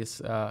exposed to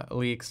these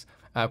leaks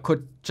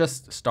could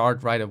just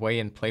start right away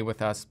and play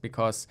with us,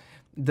 because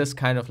this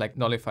kind of like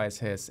nullifies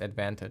his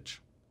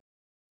advantage.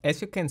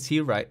 As you can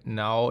see right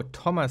now,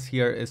 Thomas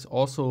here is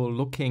also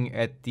looking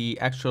at the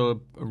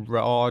actual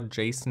raw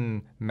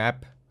JSON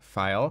map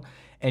file,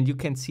 and you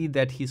can see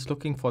that he's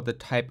looking for the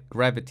type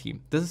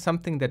gravity. This is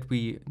something that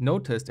we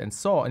noticed and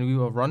saw, and we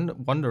were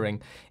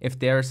wondering if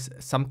there's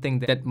something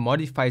that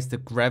modifies the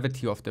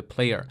gravity of the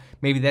player.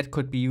 Maybe that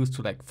could be used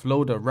to like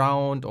float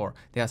around, or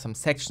there are some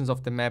sections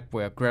of the map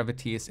where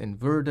gravity is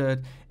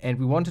inverted, and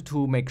we wanted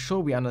to make sure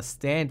we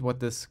understand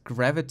what this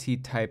gravity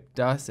type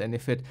does and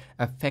if it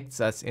affects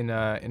us in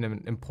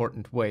an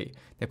important way.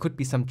 There could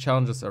be some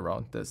challenges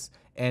around this.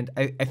 And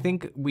I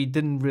think we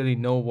didn't really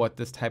know what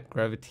this type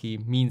gravity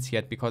means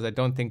yet, because I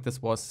don't think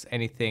this was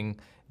anything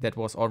that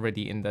was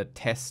already in the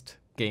test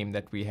game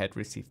that we had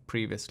received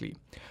previously.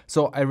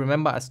 So I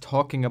remember us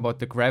talking about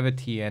the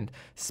gravity and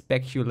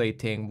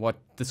speculating what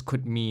this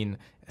could mean,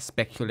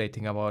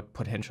 speculating about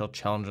potential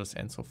challenges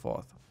and so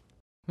forth.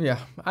 Yeah,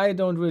 I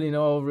don't really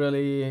know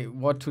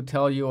what to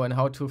tell you and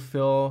how to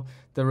fill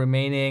the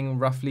remaining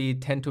roughly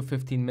 10 to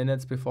 15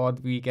 minutes before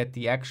we get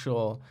the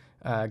actual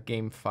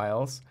game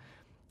files.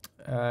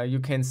 You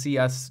can see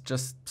us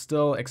just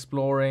still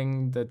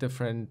exploring the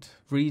different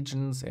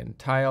regions in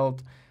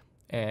Tiled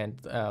and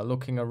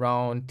looking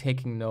around,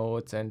 taking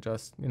notes, and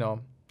just,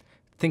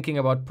 thinking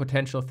about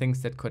potential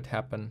things that could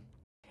happen.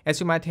 As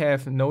you might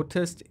have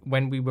noticed,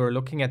 when we were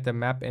looking at the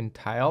map in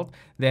Tiled,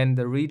 then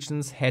the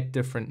regions had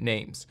different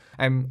names.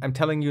 I'm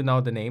telling you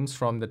now the names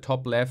from the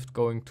top left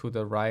going to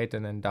the right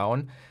and then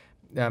down.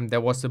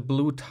 There was the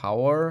Blue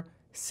Tower,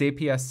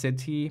 Sepia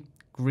City,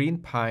 Green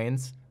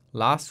Pines,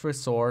 Last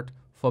Resort,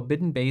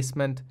 Forbidden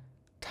Basement,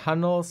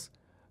 Tunnels,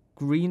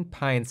 Green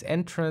Pines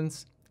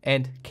Entrance,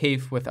 and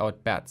Cave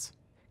Without Bats.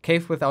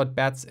 Cave Without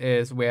Bats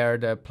is where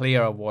the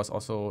player was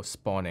also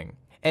spawning.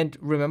 And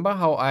remember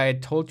how I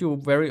told you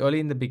very early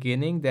in the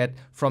beginning that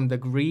from the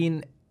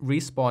green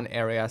respawn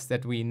areas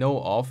that we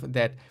know of,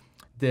 that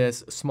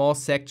this small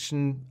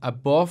section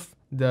above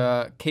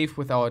the Cave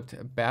Without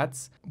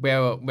Bats,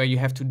 where you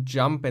have to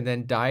jump and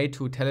then die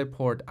to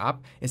teleport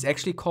up, is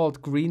actually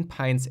called Green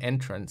Pines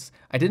Entrance.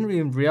 I didn't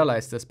even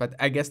realize this, but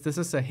I guess this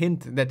is a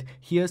hint that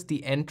here's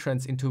the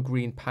entrance into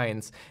Green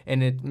Pines,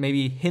 and it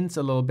maybe hints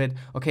a little bit,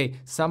 okay,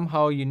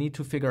 somehow you need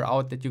to figure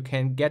out that you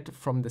can get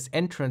from this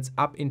entrance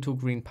up into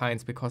Green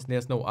Pines because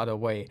there's no other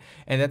way.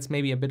 And that's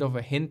maybe a bit of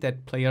a hint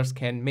that players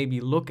can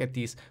maybe look at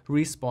these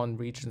respawn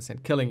regions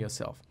and killing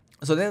yourself.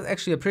 So that's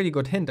actually a pretty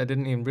good hint. I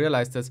didn't even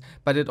realize this,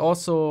 but it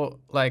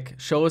also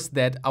shows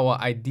that our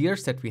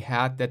ideas that we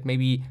had, that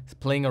maybe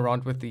playing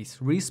around with these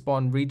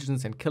respawn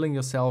regions and killing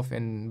yourself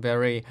in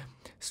very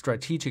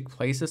strategic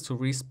places to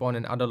respawn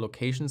in other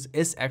locations,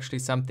 is actually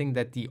something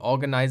that the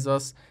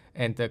organizers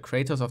and the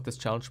creators of this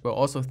challenge were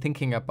also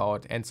thinking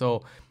about. And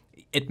so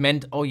it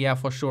meant, oh yeah,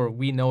 for sure,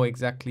 we know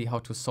exactly how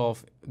to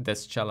solve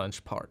this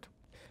challenge part.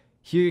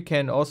 Here you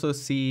can also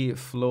see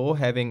Flow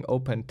having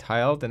open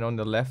Tiled, and on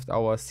the left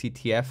our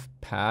CTF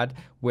pad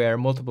where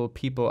multiple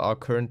people are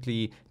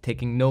currently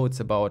taking notes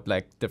about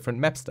different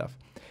map stuff.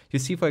 You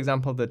see, for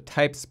example, the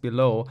types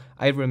below.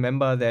 I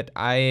remember that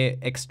I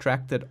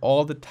extracted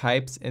all the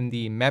types in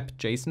the map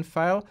JSON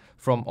file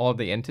from all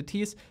the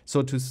entities,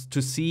 so to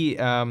see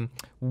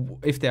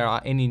if there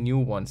are any new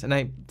ones. And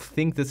I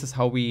think this is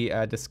how we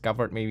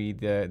discovered maybe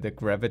the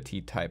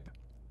gravity type.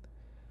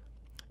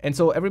 And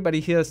so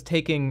everybody here is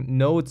taking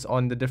notes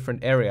on the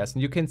different areas.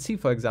 And you can see,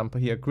 for example,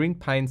 here, Green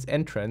Pines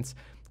Entrance,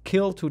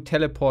 kill to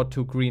teleport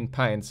to Green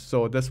Pines.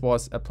 So this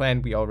was a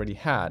plan we already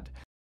had.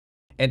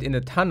 And in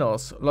the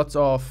tunnels, lots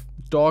of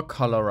door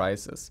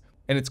colorizes.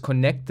 And it's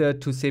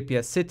connected to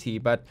Sepia City,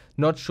 but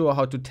not sure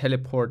how to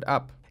teleport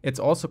up. It's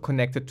also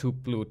connected to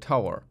Blue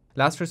Tower.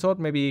 Last Resort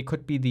maybe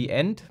could be the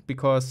end,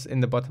 because in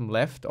the bottom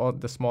left, or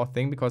the small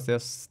thing, because there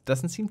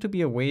doesn't seem to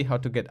be a way how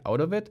to get out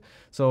of it.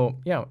 So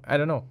yeah, I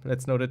don't know,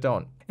 let's note it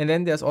down. And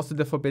then there's also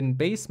the Forbidden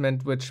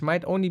Basement, which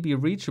might only be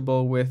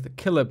reachable with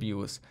kill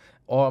abuse.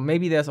 Or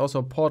maybe there's also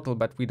a portal,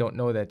 but we don't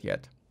know that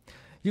yet.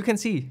 You can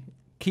see,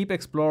 keep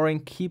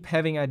exploring, keep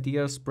having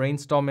ideas,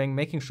 brainstorming,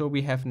 making sure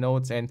we have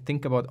notes and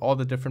think about all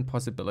the different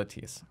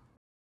possibilities.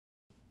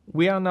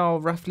 We are now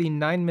roughly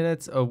 9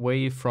 minutes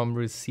away from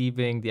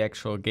receiving the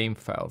actual game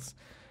files.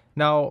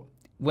 Now,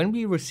 when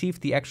we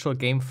receive the actual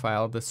game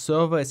file, the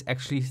server is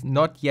actually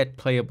not yet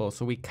playable,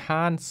 so we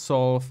can't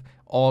solve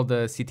all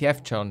the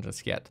CTF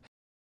challenges yet.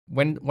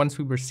 Once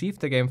we receive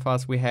the game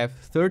files, we have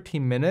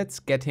 13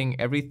 minutes getting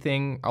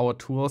everything, our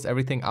tools,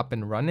 everything up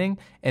and running,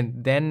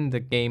 and then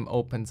the game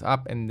opens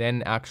up, and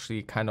then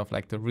actually kind of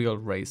the real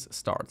race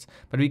starts.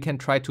 But we can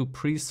try to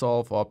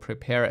pre-solve or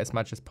prepare as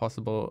much as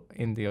possible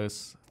in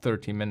those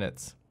 30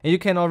 minutes. And you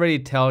can already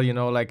tell,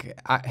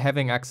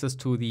 having access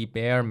to the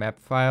bare map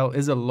file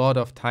is a lot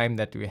of time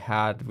that we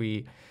had.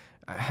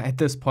 At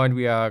this point,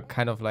 we are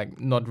kind of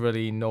not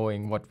really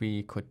knowing what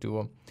we could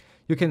do.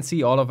 You can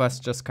see all of us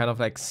just kind of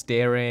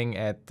staring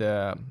at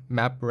the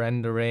map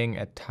rendering,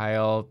 at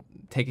Tile,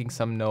 taking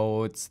some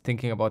notes,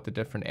 thinking about the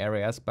different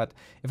areas. But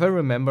if I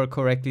remember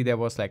correctly, there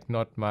was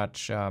not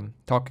much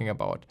talking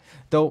about.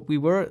 Though we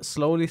were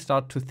slowly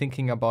start to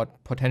thinking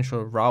about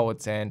potential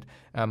routes and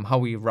how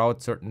we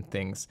route certain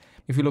things.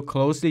 If you look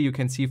closely, you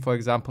can see, for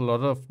example, a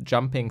lot of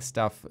jumping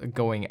stuff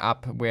going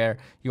up where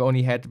you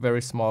only had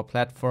very small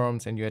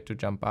platforms and you had to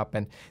jump up.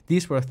 And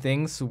these were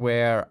things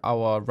where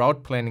our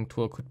route planning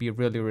tool could be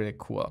really, really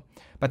cool.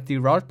 But the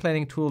route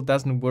planning tool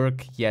doesn't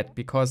work yet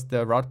because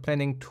the route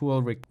planning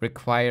tool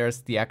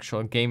requires the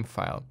actual game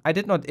file. I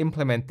did not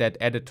implement that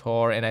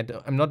editor, and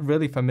I'm not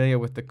really familiar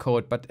with the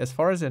code, but as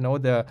far as I know,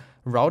 the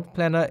route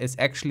planner is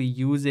actually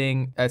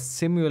using a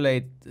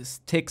simulate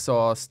ticks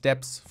or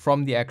steps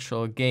from the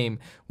actual game,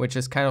 which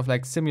is kind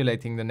of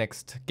simulating the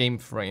next game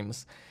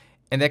frames.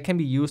 And that can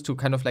be used to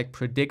kind of like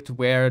predict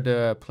where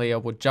the player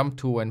would jump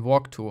to and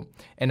walk to.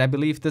 And I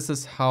believe this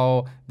is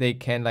how they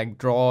can like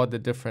draw the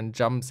different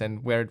jumps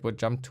and where it would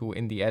jump to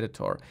in the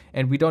editor.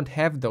 And we don't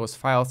have those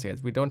files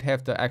yet. We don't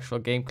have the actual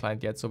game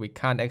client yet, so we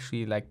can't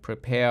actually like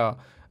prepare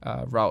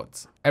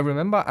routes. I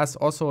remember us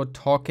also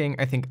talking,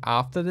 I think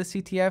after the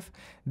CTF,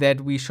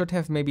 that we should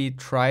have maybe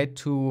tried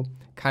to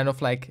kind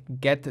of like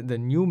get the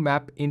new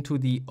map into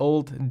the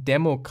old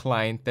demo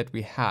client that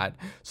we had,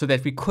 so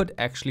that we could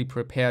actually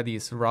prepare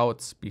these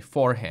routes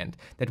beforehand,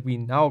 that we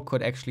now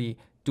could actually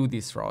do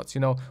these routes. You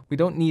know, we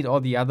don't need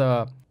all the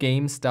other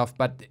game stuff,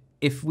 but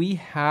if we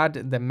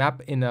had the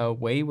map in a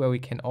way where we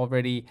can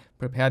already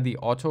prepare the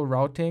auto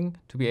routing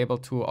to be able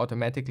to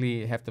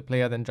automatically have the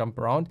player then jump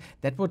around,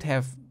 that would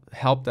have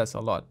helped us a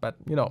lot. But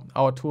you know,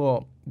 our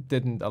tool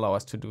didn't allow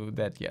us to do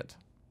that yet.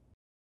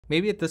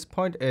 Maybe at this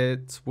point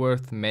it's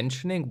worth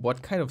mentioning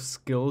what kind of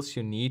skills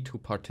you need to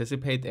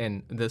participate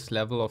in this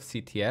level of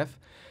CTF.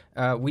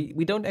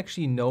 We don't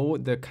actually know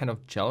the kind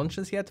of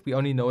challenges yet. We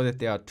only know that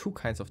there are two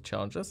kinds of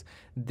challenges.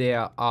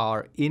 There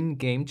are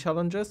in-game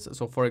challenges.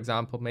 So for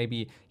example,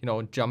 maybe, you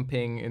know,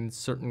 jumping in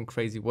certain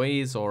crazy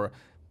ways, or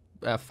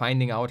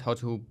finding out how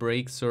to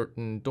break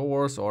certain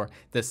doors, or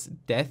this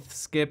death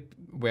skip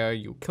where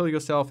you kill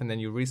yourself and then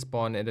you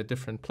respawn at a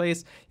different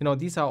place. You know,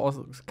 these are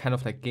also kind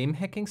of like game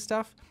hacking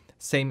stuff.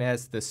 Same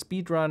as the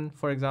speedrun,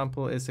 for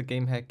example, is a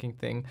game hacking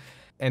thing.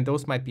 And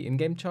those might be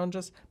in-game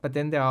challenges, but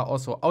then there are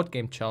also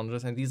out-game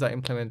challenges, and these are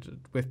implemented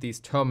with these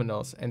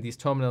terminals. And these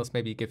terminals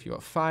maybe give you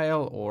a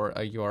file or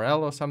a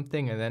URL or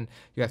something, and then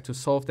you have to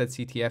solve that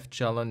CTF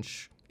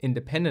challenge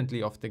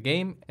independently of the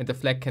game, and the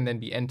flag can then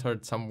be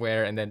entered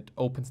somewhere and then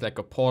opens like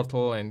a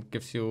portal and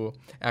gives you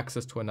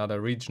access to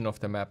another region of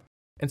the map.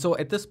 And so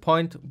at this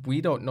point, we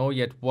don't know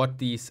yet what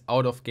these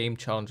out-of-game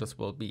challenges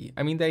will be.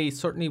 I mean, they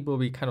certainly will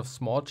be kind of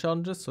small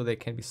challenges, so they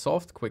can be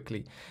solved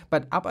quickly.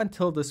 But up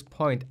until this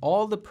point,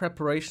 all the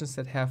preparations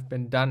that have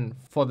been done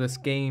for this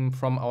game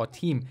from our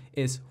team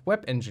is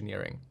web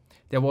engineering.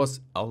 There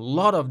was a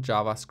lot of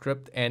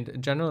JavaScript and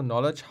general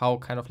knowledge how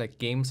kind of like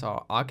games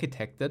are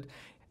architected.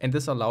 And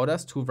this allowed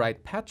us to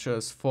write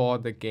patches for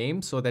the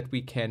game so that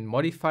we can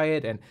modify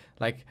it and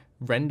like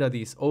render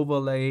these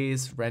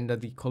overlays, render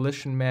the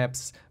collision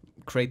maps,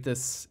 create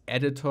this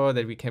editor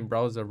that we can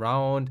browse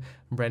around,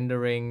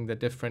 rendering the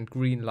different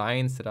green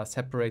lines that are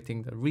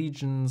separating the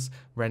regions,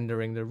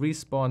 rendering the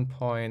respawn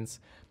points,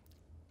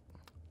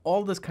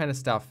 all this kind of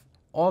stuff.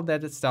 All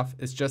that stuff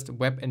is just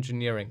web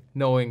engineering,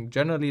 knowing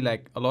generally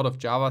like a lot of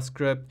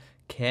JavaScript,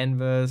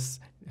 Canvas,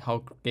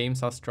 how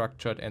games are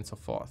structured, and so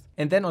forth.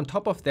 And then on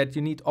top of that,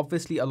 you need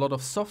obviously a lot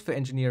of software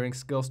engineering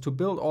skills to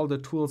build all the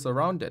tools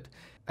around it.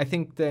 I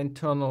think the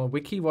internal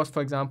wiki was,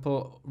 for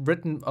example,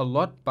 written a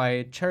lot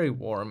by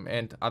Cherryworm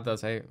and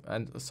others.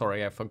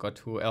 Sorry, I forgot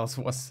who else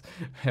was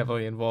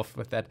heavily involved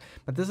with that.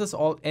 But this is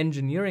all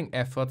engineering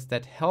efforts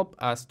that help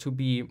us to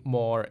be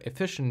more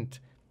efficient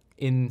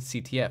in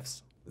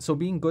CTFs. So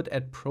being good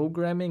at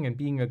programming and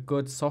being a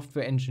good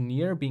software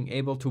engineer, being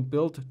able to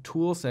build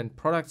tools and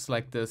products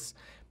like this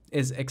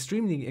is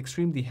extremely,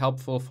 extremely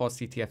helpful for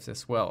CTFs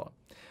as well.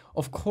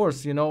 Of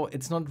course, you know,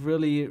 it's not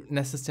really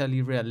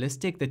necessarily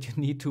realistic that you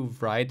need to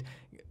write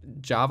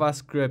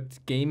JavaScript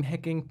game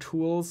hacking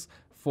tools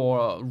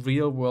for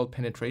real-world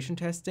penetration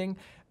testing,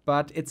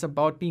 but it's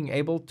about being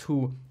able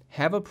to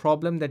have a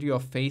problem that you are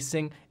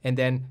facing and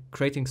then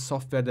creating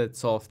software that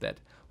solves that.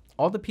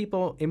 All the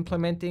people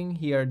implementing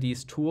here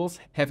these tools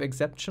have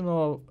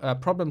exceptional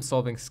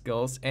problem-solving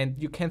skills, and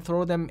you can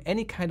throw them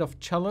any kind of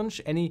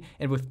challenge, and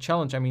with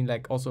challenge I mean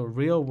like also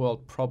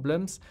real-world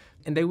problems,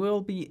 and they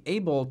will be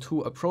able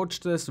to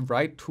approach this,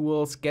 write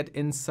tools, get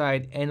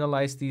insight,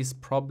 analyze these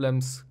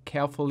problems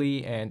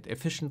carefully and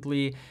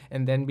efficiently,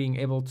 and then being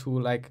able to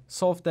like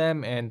solve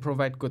them and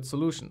provide good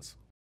solutions.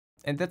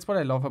 And that's what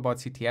I love about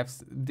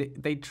CTFs.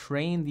 They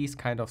train these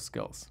kind of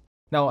skills.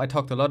 Now, I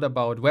talked a lot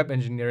about web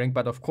engineering,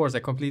 but of course I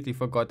completely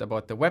forgot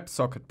about the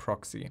WebSocket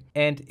proxy.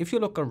 And if you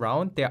look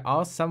around, there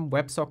are some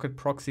WebSocket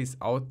proxies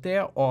out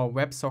there, or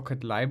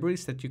WebSocket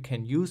libraries that you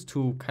can use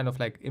to kind of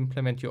like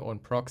implement your own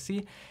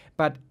proxy.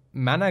 But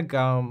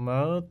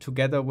Managarmer,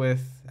 together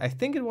with, I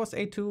think it was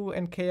A2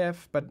 and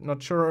KF, but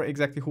not sure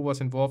exactly who was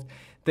involved,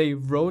 they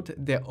wrote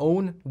their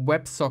own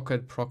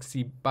WebSocket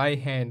proxy by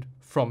hand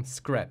from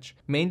scratch.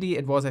 Mainly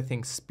it was, I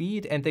think,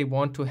 speed, and they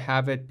wanted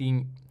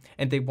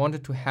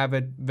to have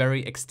it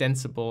very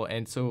extensible,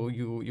 and so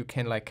you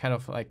can like kind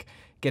of like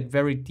get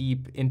very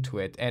deep into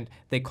it, and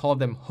they call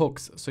them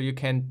hooks. So you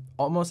can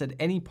almost at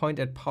any point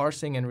at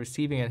parsing and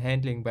receiving and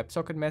handling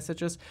WebSocket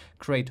messages,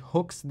 create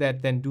hooks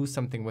that then do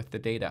something with the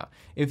data.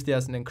 If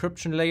there's an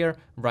encryption layer,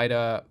 write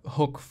a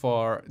hook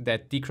for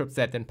that decrypts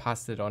that, then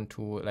pass it on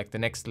to like the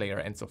next layer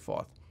and so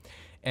forth.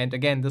 And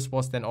again, this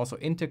was then also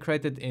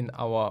integrated in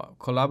our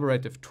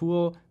collaborative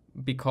tool,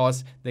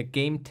 because the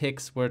game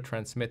ticks were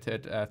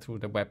transmitted through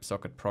the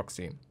WebSocket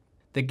proxy.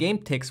 The game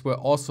ticks were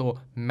also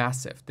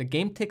massive. The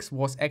game ticks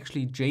was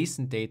actually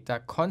JSON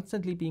data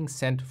constantly being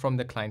sent from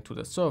the client to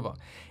the server.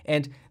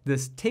 And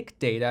this tick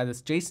data,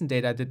 this JSON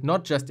data, did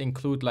not just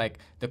include like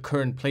the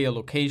current player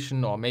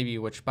location or maybe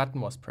which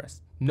button was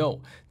pressed.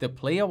 No, the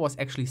player was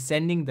actually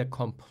sending the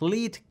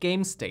complete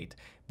game state,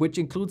 which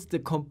includes the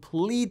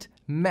complete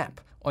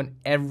map on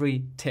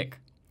every tick.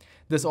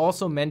 This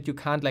also meant you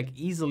can't like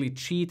easily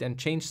cheat and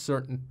change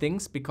certain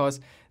things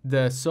because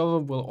the server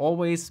will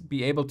always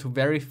be able to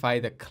verify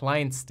the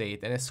client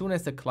state. And as soon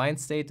as the client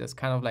state is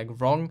kind of like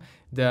wrong,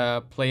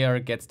 the player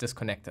gets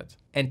disconnected.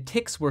 And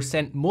ticks were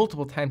sent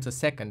multiple times a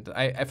second.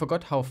 I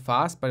forgot how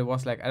fast, but it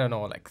was like, I don't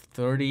know, like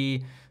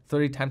 30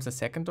 times a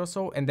second or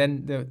so. And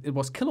then it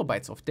was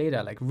kilobytes of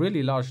data, like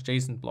really large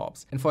JSON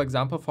blobs. And for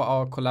example, for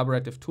our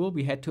collaborative tool,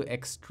 we had to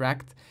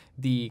extract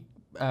the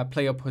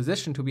player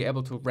position to be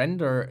able to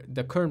render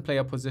the current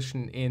player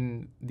position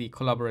in the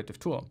collaborative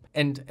tool.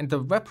 And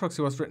the web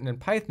proxy was written in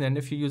Python, and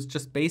if you use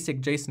just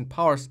basic JSON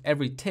parse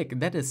every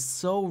tick, that is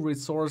so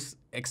resource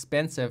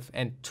expensive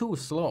and too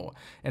slow.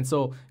 And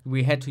so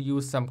we had to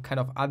use some kind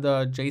of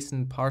other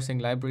JSON parsing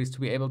libraries to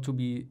be able to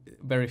be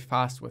very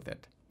fast with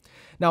it.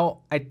 Now,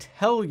 I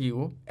tell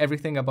you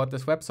everything about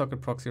this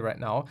WebSocket proxy right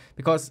now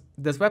because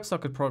this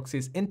WebSocket proxy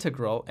is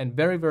integral and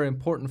very, very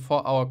important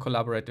for our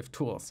collaborative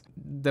tools.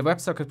 The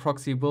WebSocket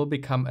proxy will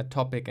become a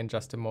topic in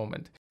just a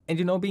moment. And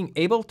you know, being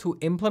able to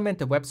implement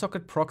the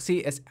WebSocket proxy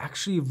is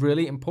actually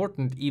really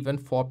important even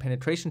for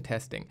penetration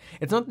testing.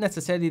 It's not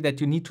necessarily that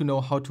you need to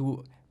know how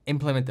to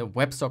implement a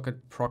WebSocket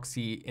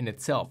proxy in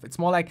itself. It's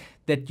more like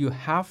that you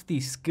have the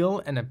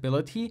skill and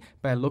ability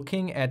by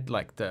looking at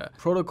like the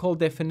protocol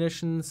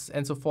definitions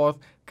and so forth,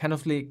 kind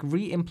of like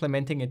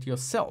re-implementing it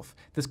yourself.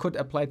 This could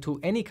apply to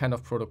any kind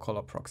of protocol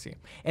or proxy.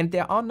 And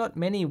there are not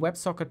many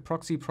WebSocket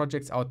proxy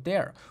projects out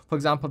there. For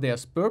example,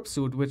 there's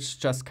Burpsuit, which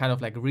just kind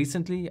of like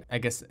recently, I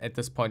guess at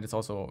this point it's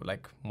also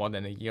like more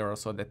than a year or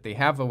so that they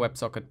have a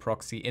WebSocket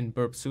proxy in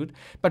Burpsuit.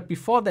 But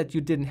before that,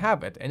 you didn't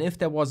have it. And if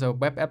there was a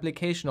web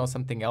application or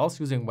something else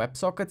using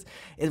WebSockets,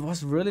 it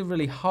was really,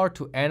 really hard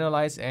to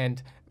analyze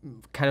and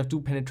kind of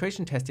do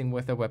penetration testing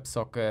with a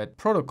WebSocket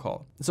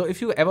protocol. So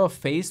if you ever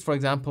faced, for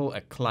example,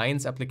 a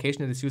client's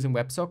application that is using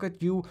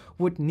WebSocket, you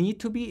would need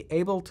to be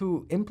able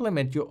to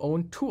implement your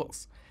own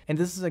tools. And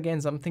this is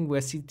again something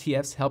where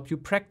CTFs help you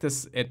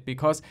practice it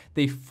because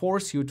they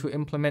force you to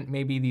implement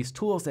maybe these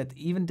tools that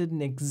even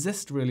didn't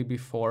exist really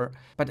before,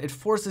 but it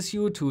forces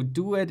you to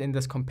do it in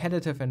this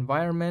competitive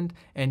environment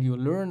and you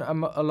learn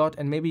a lot,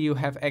 and maybe you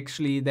have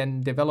actually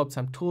then developed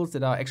some tools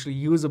that are actually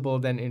usable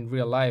then in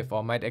real life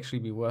or might actually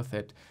be worth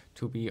it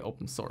to be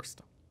open sourced.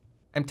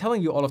 I'm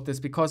telling you all of this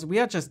because we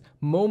are just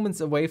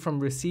moments away from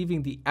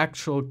receiving the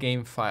actual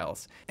game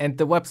files, and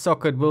the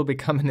WebSocket will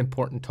become an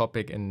important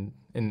topic in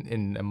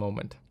a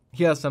moment.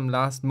 Here are some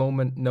last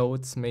moment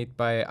notes made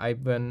by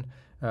Ivan,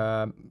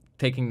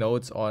 taking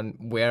notes on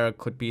where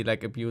could be like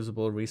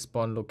abusable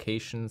respawn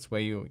locations where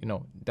you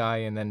die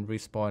and then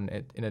respawn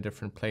it in a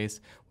different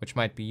place, which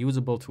might be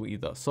usable to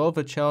either solve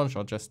a challenge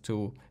or just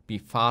to be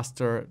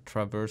faster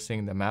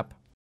traversing the map.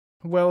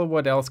 Well,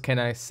 what else can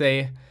I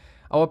say?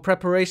 Our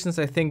preparations,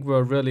 I think,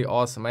 were really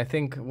awesome. I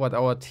think what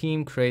our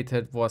team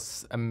created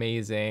was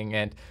amazing,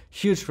 and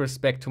huge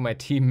respect to my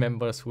team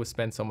members who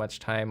spent so much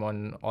time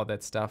on all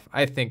that stuff.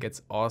 I think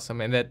it's awesome,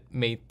 and that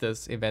made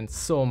this event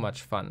so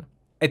much fun.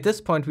 At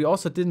this point, we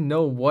also didn't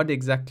know what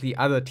exactly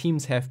other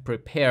teams have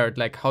prepared,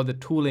 like how the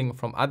tooling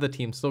from other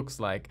teams looks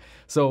like.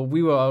 So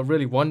we were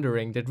really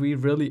wondering, did we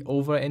really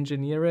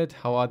over-engineer it?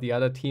 How are the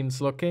other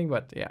teams looking?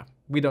 But yeah,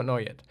 we don't know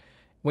yet.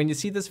 When you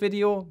see this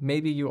video,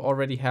 maybe you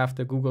already have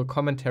the Google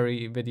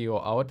commentary video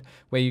out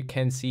where you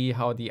can see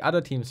how the other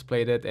teams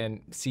played it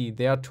and see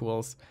their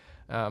tools.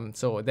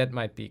 So that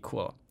might be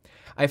cool.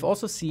 I've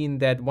also seen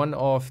that one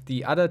of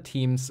the other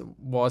teams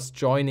was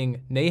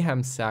joining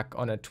Nahemsack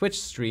on a Twitch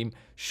stream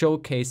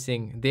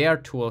showcasing their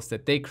tools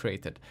that they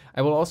created.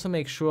 I will also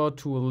make sure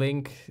to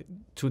link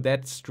to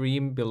that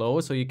stream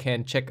below so you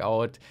can check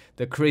out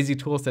the crazy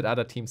tools that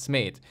other teams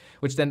made,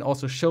 which then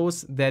also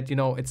shows that,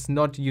 it's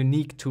not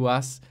unique to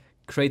us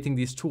creating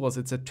these tools.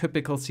 It's a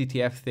typical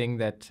CTF thing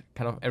that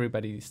kind of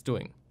everybody is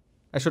doing.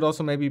 I should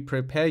also maybe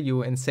prepare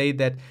you and say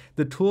that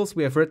the tools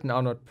we have written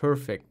are not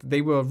perfect.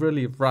 They were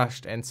really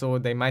rushed, and so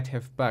they might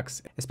have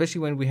bugs,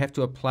 especially when we have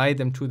to apply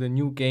them to the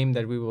new game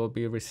that we will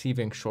be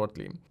receiving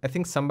shortly. I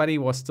think somebody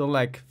was still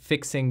like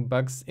fixing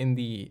bugs in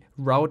the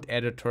route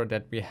editor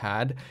that we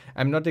had.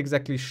 I'm not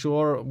exactly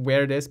sure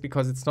where it is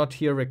because it's not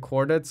here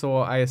recorded, so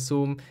I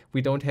assume we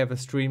don't have a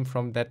stream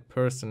from that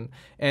person.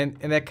 And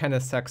that kind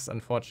of sucks,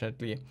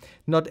 unfortunately.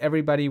 Not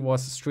everybody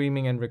was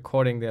streaming and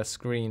recording their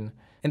screen.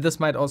 And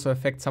this might also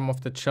affect some of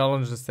the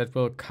challenges that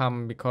will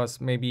come because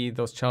maybe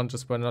those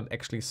challenges were not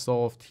actually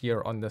solved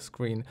here on the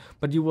screen.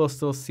 But you will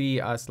still see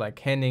us like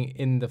handing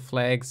in the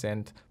flags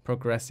and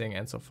progressing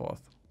and so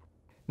forth.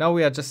 Now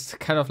we are just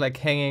kind of like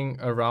hanging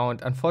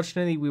around.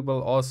 Unfortunately, we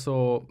will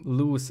also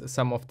lose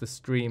some of the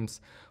streams.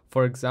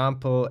 For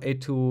example,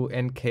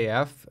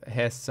 A2NKF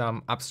has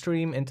some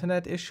upstream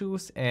internet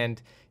issues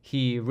and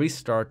he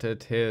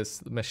restarted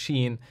his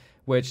machine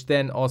which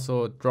then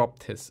also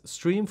dropped his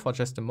stream for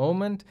just a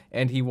moment,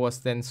 and he was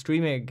then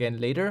streaming again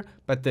later.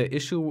 But the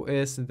issue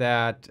is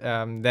that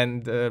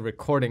then the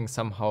recording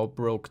somehow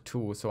broke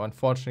too. So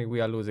unfortunately,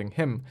 we are losing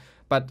him.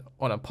 But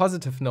on a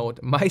positive note,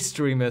 my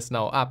stream is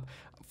now up.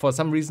 For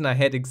some reason, I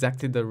had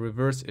exactly the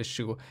reverse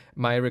issue.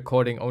 My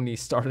recording only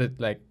started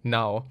like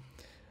now.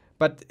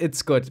 But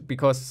it's good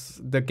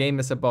because the game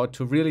is about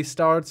to really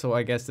start. So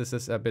I guess this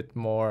is a bit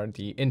more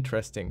the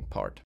interesting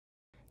part.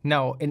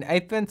 Now, in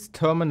Advent's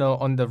terminal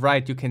on the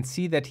right, you can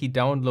see that he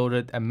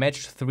downloaded a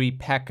match3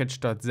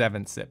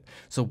 package.7-zip.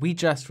 So we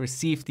just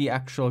received the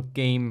actual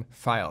game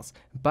files,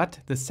 but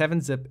the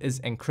 7-zip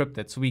is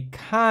encrypted, so we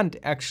can't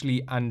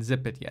actually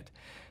unzip it yet.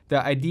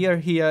 The idea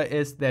here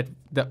is that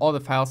all the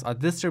files are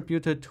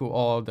distributed to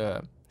all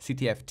the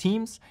CTF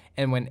teams,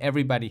 and when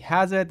everybody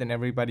has it and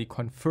everybody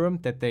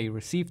confirmed that they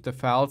received the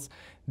files,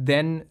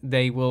 then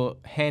they will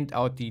hand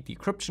out the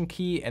decryption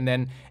key, and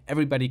then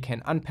everybody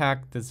can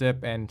unpack the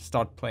zip and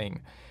start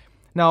playing.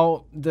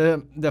 Now,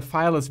 the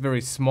file is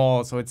very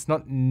small, so it's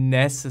not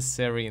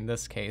necessary in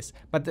this case,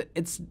 but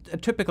it's a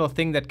typical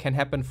thing that can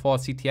happen for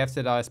CTFs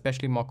that are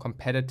especially more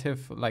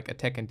competitive, like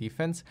attack and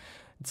defense.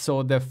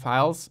 So the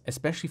files,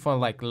 especially for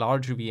like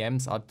large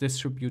VMs, are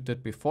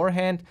distributed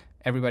beforehand.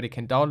 Everybody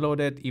can download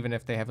it, even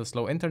if they have a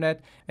slow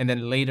internet, and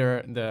then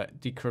later the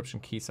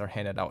decryption keys are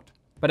handed out.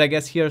 But I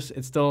guess here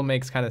it still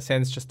makes kind of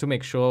sense just to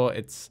make sure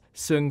it's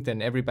synced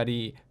and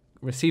everybody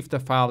received the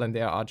file and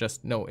there are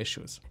just no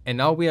issues. And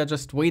now we are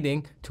just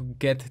waiting to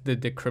get the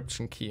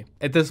decryption key.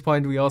 At this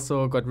point, we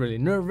also got really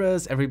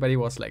nervous. Everybody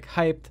was like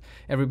hyped.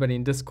 Everybody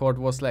in Discord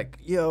was like,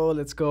 yo,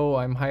 let's go,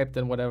 I'm hyped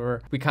and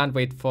whatever. We can't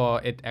wait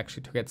for it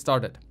actually to get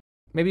started.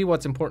 Maybe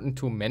what's important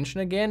to mention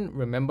again,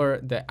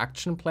 remember the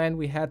action plan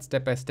we had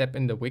step by step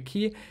in the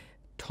wiki.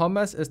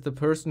 Thomas is the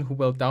person who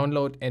will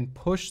download and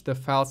push the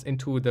files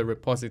into the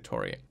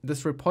repository.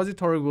 This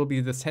repository will be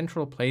the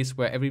central place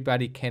where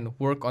everybody can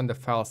work on the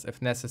files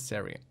if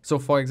necessary. So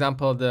for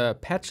example, the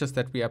patches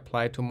that we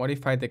apply to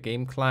modify the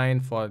game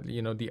client for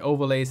the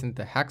overlays and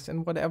the hacks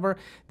and whatever,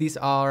 these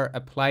are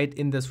applied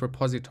in this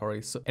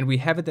repository. And we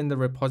have it in the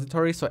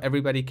repository so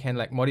everybody can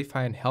like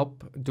modify and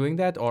help doing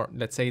that, or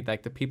let's say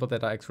like the people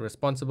that are actually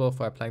responsible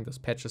for applying those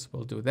patches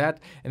will do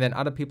that, and then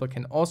other people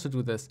can also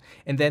do this.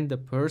 And then the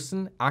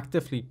person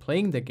actively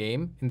playing the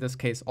game, in this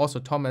case also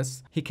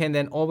Thomas, he can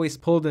then always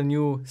pull the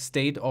new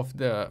state of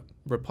the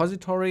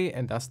repository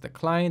and thus the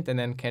client, and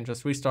then can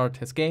just restart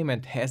his game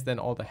and has then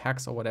all the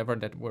hacks or whatever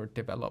that were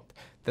developed.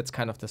 That's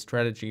kind of the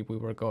strategy we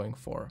were going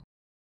for.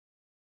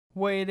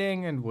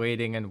 Waiting and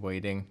waiting and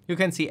waiting. You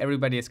can see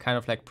everybody is kind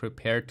of like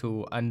prepared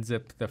to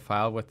unzip the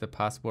file with the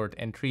password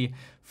entry.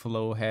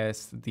 Flo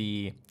has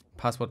the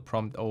password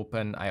prompt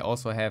open. I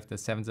also have the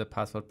 7-zip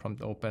password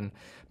prompt open,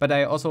 but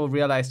I also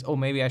realized, oh,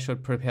 maybe I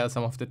should prepare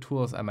some of the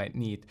tools I might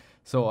need.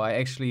 So I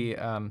actually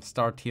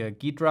start here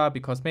Ghidra,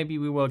 because maybe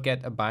we will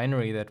get a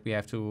binary that we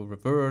have to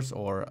reverse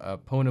or a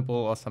pwnable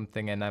or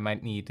something, and I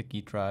might need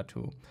Ghidra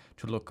to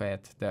look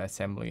at the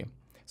assembly.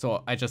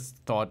 So I just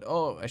thought,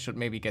 oh, I should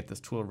maybe get this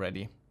tool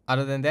ready.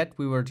 Other than that,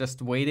 we were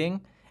just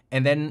waiting.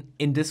 And then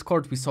in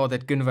Discord, we saw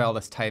that Gunval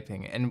is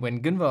typing. And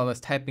when Gunval is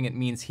typing, it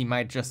means he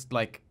might just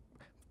like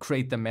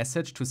create the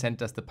message to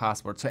send us the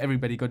password. So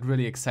everybody got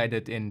really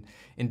excited in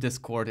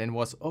Discord and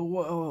was,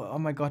 oh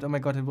my god,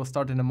 it will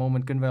start in a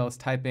moment. Gunval is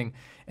typing.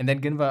 And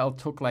then Gunval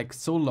took like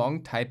so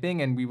long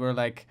typing, and we were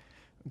like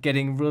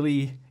getting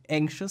really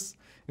anxious.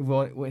 It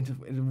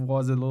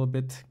was a little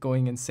bit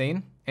going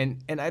insane.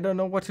 And I don't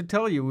know what to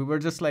tell you. We were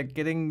just like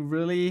getting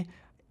really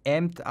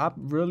amped up,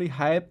 really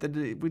hyped,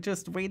 and we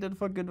just waited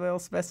for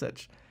Gunval's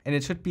message. And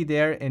it should be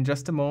there in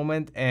just a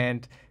moment,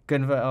 and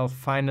Gunval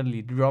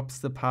finally drops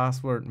the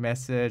password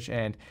message,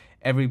 and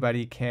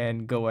everybody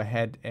can go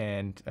ahead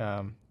and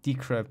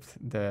decrypt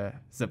the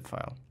zip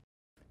file.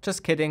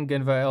 Just kidding,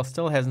 Gunval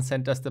still hasn't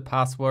sent us the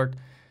password.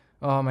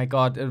 Oh my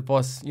god, it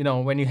was,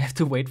 when you have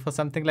to wait for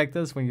something like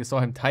this, when you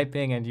saw him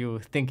typing and you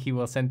think he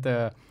will send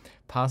the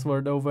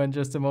password over in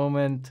just a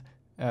moment,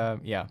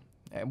 yeah.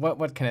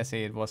 What can I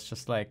say? It was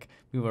just like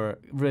we were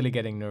really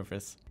getting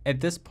nervous.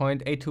 At this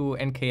point,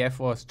 A2NKF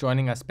was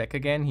joining us back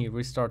again. He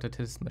restarted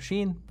his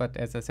machine, but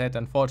as I said,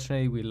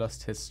 unfortunately, we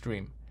lost his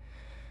stream.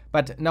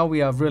 But now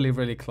we are really,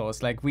 really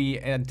close. Like, we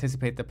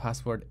anticipate the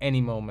password any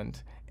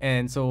moment.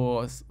 And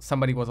so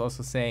somebody was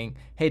also saying,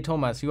 hey,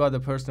 Thomas, you are the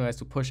person who has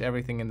to push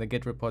everything in the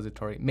Git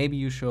repository. Maybe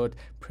you should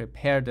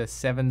prepare the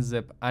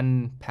 7-zip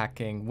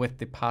unpacking with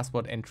the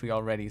password entry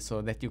already,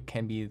 so that you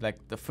can be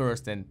like the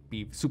first and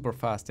be super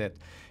fast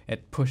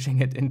at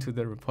pushing it into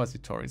the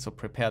repository. So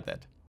prepare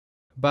that.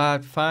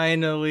 But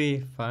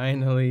finally,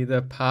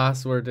 the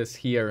password is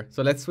here.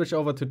 So let's switch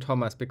over to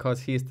Thomas,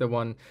 because he's the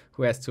one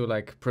who has to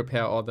like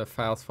prepare all the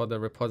files for the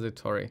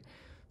repository.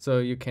 So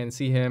you can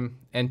see him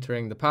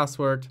entering the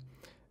password,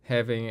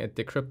 having it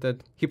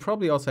decrypted. He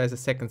probably also has a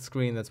second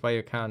screen. That's why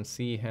you can't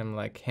see him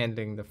like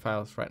handling the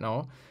files right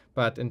now.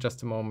 But in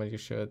just a moment, you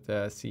should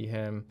see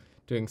him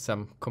doing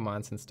some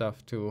commands and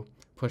stuff to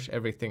push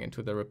everything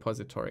into the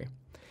repository.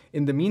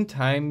 In the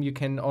meantime, you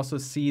can also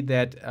see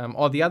that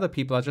all the other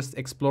people are just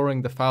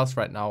exploring the files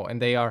right now,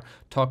 and they are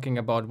talking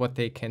about what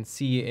they can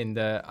see in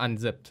the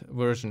unzipped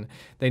version.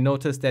 They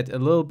notice that a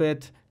little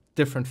bit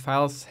different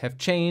files have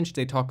changed.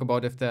 They talk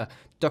about if the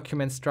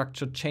document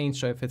structure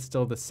changed or if it's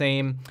still the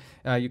same.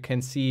 You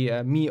can see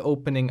me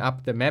opening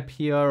up the map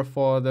here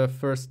for the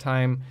first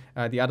time.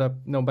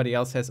 Nobody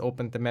else has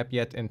opened the map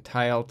yet and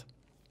tiled.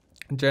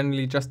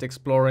 Generally just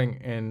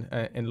exploring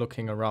and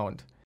looking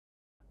around.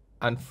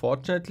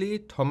 Unfortunately,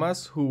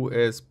 Thomas, who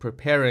is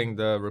preparing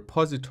the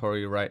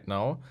repository right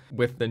now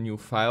with the new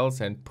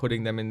files and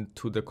putting them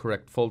into the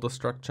correct folder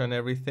structure and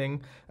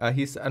everything,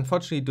 he's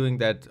unfortunately doing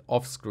that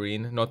off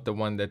screen, not the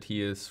one that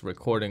he is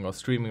recording or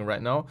streaming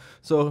right now.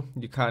 So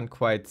you can't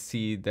quite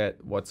see that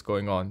what's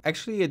going on.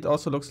 Actually, it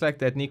also looks like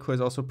that Nico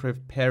is also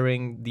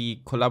preparing the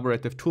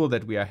collaborative tool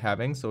that we are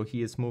having. So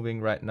he is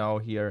moving right now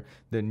here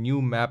the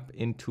new map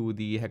into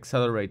the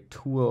Accelerate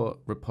tool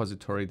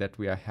repository that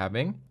we are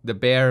having. The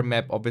bare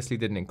map obviously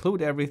didn't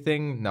include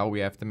everything. Now we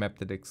have the map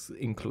that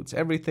includes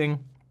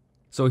everything.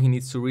 So he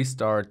needs to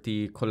restart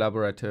the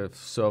collaborative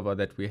server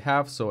that we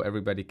have so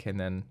everybody can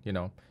then,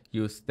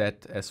 use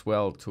that as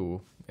well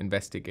to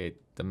investigate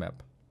the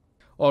map.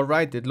 All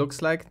right, it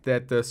looks like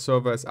that the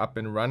server is up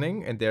and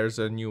running and there's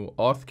a new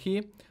auth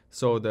key.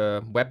 So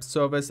the web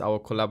service, our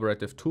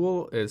collaborative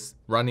tool, is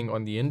running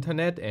on the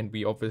internet, and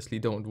we obviously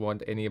don't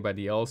want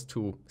anybody else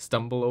to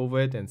stumble over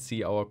it and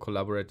see our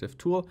collaborative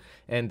tool.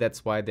 And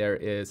that's why there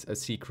is a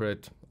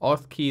secret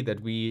auth key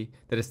that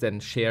is then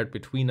shared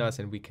between us,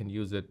 and we can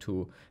use it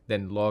to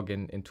then log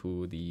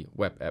into the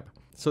web app.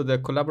 So the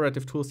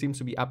collaborative tool seems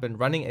to be up and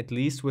running, at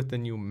least with the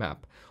new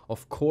map.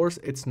 Of course,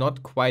 it's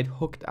not quite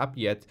hooked up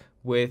yet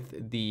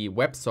with the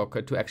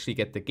WebSocket to actually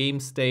get the game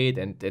state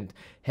and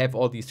have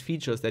all these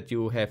features that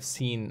you have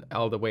seen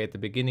all the way at the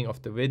beginning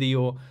of the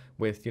video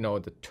with,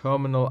 the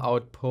terminal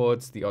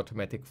outputs, the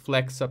automatic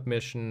flag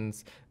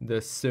submissions, the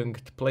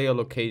synced player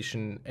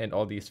location, and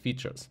all these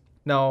features.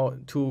 Now,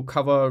 to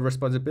cover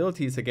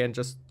responsibilities again,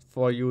 just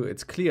for you,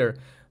 it's clear.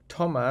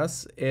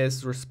 Thomas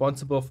is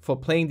responsible for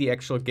playing the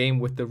actual game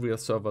with the real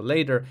server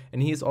later,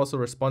 and he is also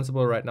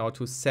responsible right now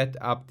to set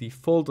up the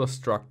folder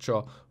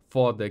structure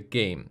for the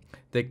game.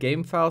 The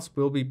game files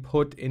will be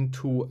put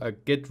into a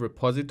Git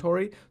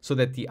repository so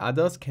that the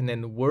others can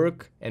then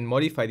work and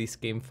modify these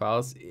game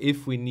files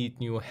if we need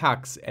new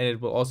hacks, and it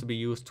will also be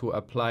used to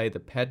apply the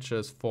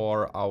patches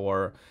for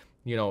our,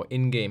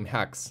 in-game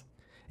hacks.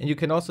 And you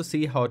can also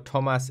see how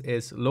Thomas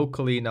is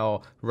locally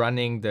now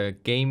running the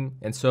game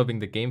and serving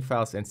the game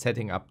files and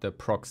setting up the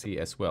proxy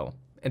as well.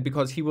 And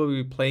because he will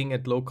be playing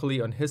it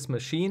locally on his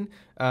machine,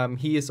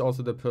 he is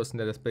also the person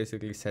that is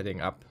basically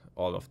setting up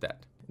all of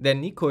that.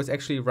 Then Nico is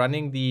actually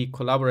running the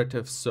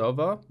collaborative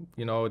server,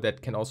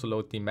 that can also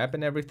load the map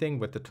and everything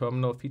with the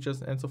terminal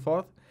features and so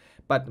forth.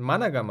 But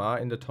Managama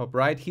in the top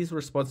right, he's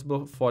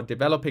responsible for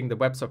developing the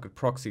WebSocket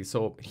proxy.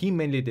 So he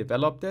mainly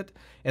developed it.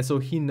 And so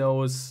he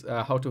knows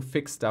how to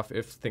fix stuff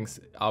if things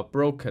are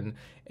broken.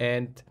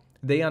 And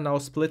they are now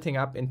splitting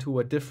up into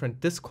a different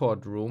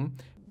Discord room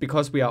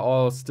because we are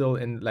all still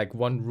in like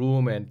one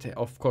room. And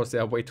of course,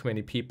 there are way too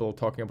many people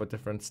talking about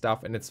different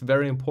stuff. And it's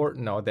very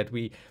important now that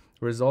we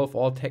resolve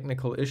all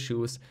technical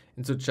issues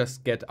and to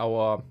just get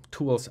our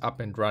tools up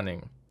and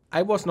running.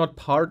 I was not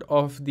part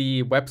of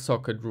the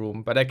WebSocket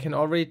room, but I can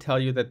already tell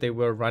you that they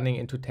were running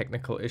into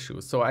technical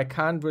issues. So I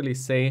can't really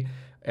say,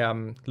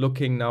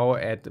 looking now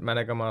at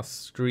Managama's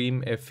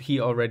stream, if he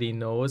already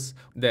knows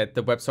that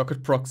the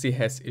WebSocket proxy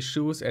has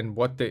issues and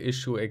what the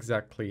issue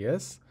exactly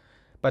is.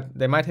 But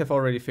they might have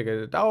already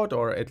figured it out,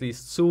 or at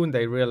least soon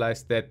they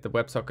realized that the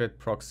WebSocket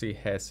proxy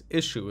has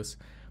issues.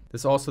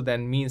 This also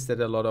then means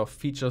that a lot of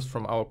features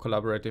from our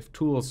collaborative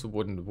tools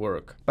wouldn't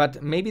work.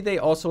 But maybe they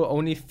also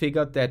only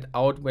figured that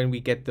out when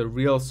we get the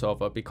real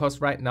server,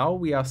 because right now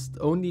we are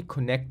only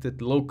connected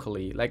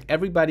locally. Like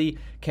everybody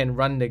can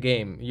run the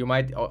game. You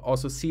might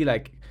also see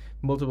like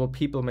multiple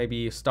people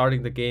maybe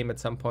starting the game at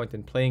some point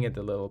and playing it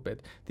a little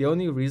bit. The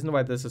only reason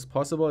why this is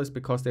possible is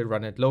because they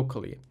run it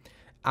locally.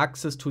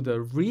 Access to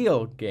the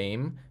real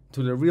game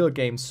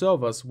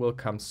servers will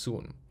come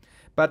soon.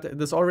 But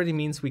this already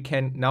means we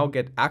can now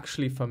get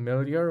actually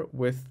familiar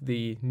with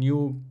the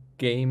new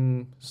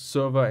game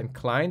server and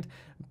client,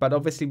 but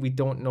obviously we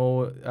don't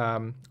know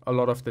a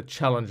lot of the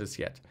challenges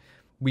yet.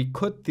 We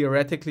could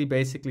theoretically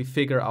basically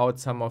figure out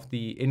some of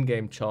the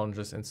in-game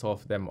challenges and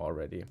solve them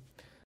already.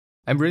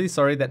 I'm really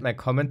sorry that my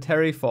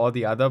commentary for all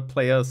the other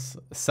players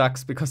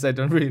sucks because I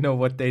don't really know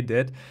what they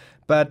did.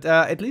 But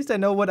at least I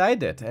know what I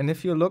did. And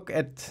if you look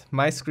at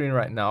my screen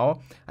right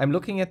now, I'm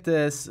looking at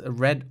this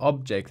red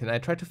object and I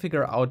try to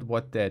figure out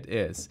what that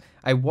is.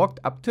 I walked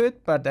up to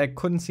it, but I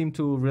couldn't seem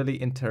to really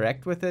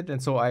interact with it.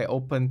 And so I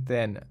opened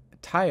then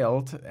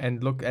tiled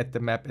and looked at the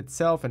map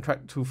itself and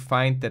tried to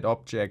find that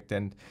object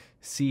and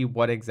see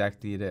what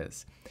exactly it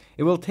is.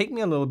 It will take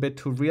me a little bit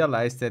to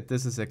realize that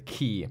this is a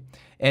key.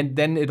 And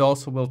then it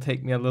also will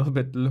take me a little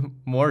bit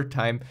more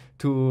time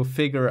to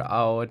figure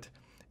out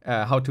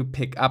how to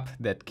pick up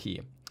that key.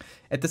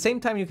 At the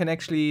same time, you can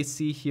actually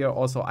see here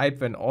also I've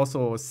been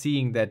also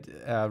seeing that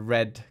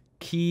red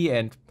key,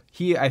 and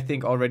he, I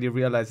think, already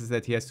realizes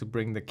that he has to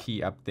bring the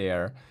key up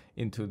there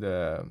into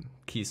the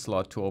key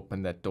slot to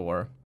open that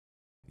door.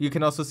 You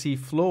can also see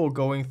Flo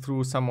going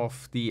through some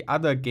of the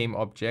other game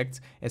objects,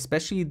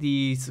 especially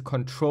these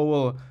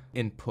control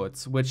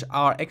inputs, which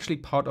are actually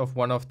part of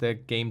one of the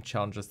game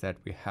challenges that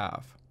we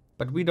have.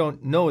 But we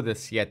don't know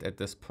this yet at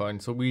this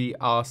point, so we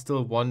are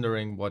still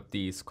wondering what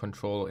these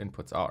control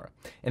inputs are.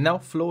 And now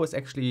Flo is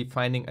actually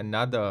finding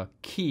another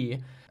key,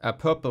 a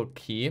purple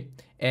key,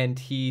 and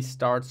he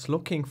starts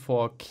looking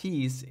for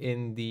keys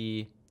in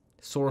the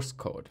source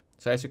code.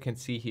 So as you can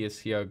see, he is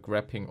here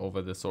grabbing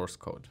over the source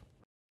code.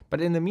 But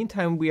in the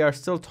meantime, we are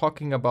still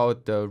talking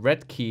about the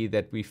red key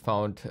that we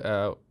found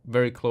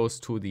very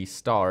close to the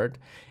start,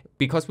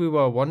 because we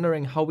were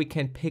wondering how we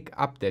can pick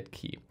up that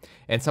key.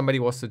 And somebody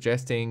was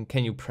suggesting,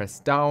 can you press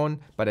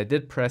down? But I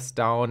did press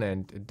down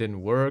and it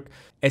didn't work.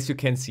 As you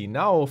can see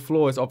now,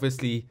 Flo is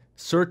obviously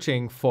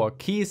searching for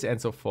keys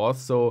and so forth.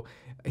 So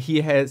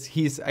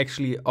he's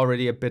actually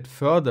already a bit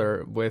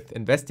further with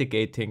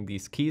investigating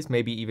these keys,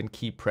 maybe even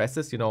key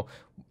presses. You know,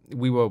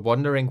 we were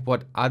wondering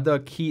what other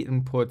key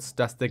inputs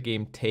does the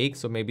game take.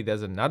 So maybe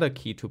there's another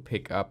key to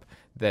pick up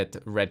that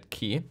red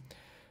key.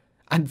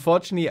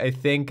 Unfortunately, I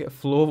think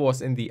Flo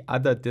was in the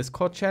other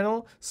Discord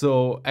channel,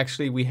 so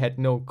actually we had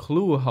no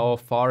clue how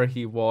far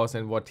he was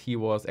and what he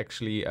was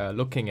actually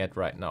looking at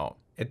right now.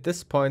 At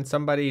this point,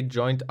 somebody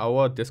joined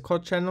our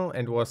Discord channel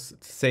and was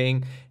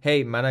saying,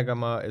 hey,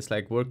 Managama is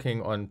like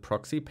working on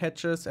proxy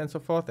patches and so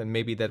forth, and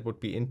maybe that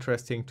would be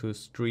interesting to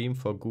stream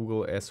for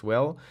Google as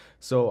well.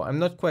 So I'm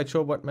not quite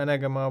sure what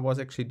Managama was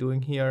actually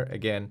doing here.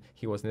 Again,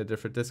 he was in a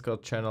different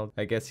Discord channel.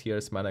 I guess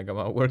here's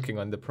Managama working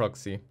on the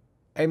proxy.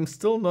 I'm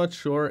still not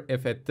sure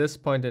if at this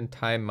point in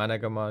time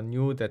Managama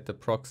knew that the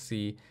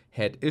proxy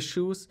had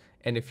issues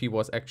and if he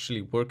was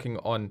actually working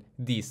on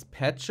these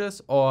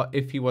patches, or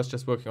if he was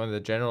just working on the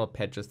general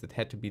patches that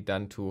had to be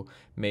done to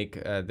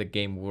make the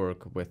game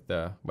work with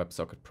the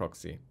WebSocket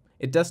proxy.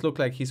 It does look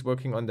like he's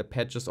working on the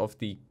patches of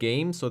the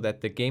game so that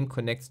the game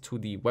connects to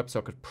the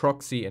WebSocket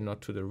proxy and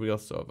not to the real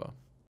server.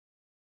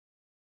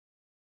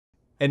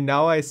 And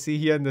now I see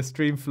here in the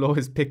stream Flo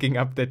is picking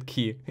up that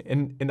key.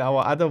 In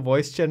our other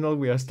voice channel,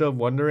 we are still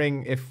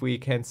wondering if we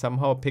can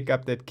somehow pick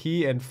up that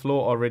key, and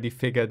Flo already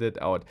figured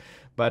it out.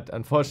 But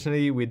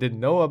unfortunately, we didn't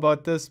know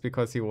about this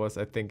because he was,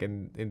 I think,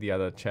 in the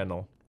other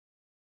channel.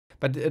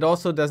 But it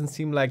also doesn't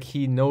seem like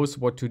he knows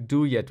what to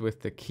do yet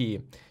with the key.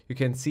 You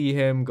can see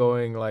him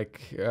going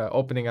like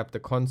opening up the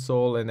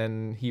console, and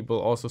then he will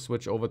also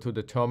switch over to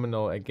the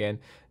terminal again,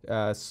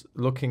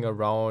 looking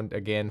around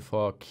again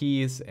for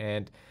keys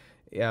and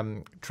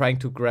trying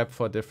to grab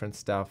for different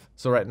stuff.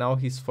 So right now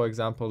he's, for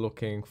example,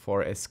 looking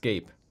for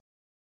escape.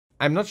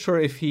 I'm not sure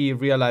if he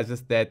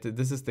realizes that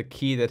this is the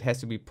key that has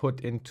to be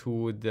put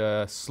into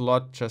the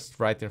slot just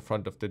right in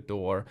front of the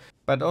door.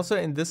 But also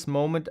in this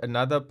moment,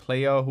 another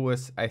player who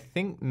is, I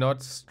think,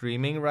 not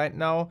streaming right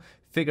now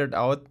figured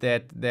out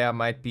that there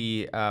might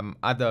be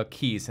other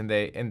keys, and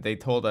they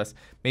told us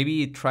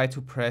maybe try to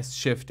press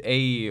Shift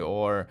A,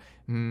 or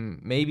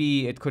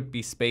maybe it could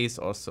be space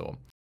or so.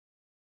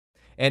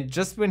 And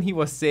just when he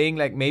was saying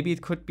like maybe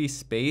it could be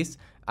space,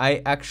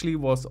 I actually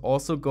was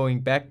also going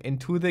back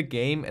into the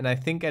game, and I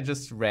think I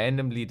just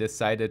randomly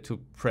decided to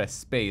press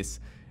space,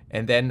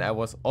 and then I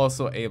was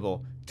also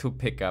able to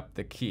pick up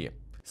the key.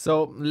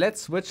 So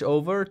let's switch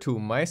over to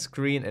my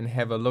screen and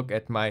have a look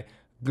at my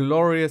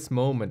glorious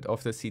moment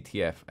of the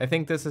CTF. I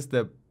think this is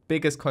the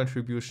biggest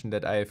contribution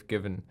that I have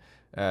given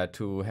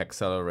to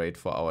Hackcelerate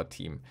for our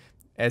team.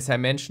 As I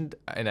mentioned,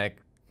 and I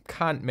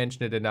can't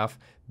mention it enough,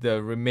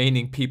 the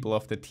remaining people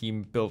of the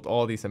team built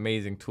all these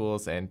amazing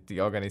tools and the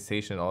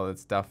organization, all that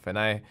stuff,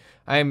 and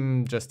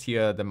I'm just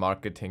here the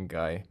marketing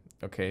guy,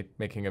 okay,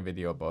 making a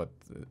video about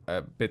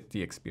a bit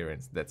the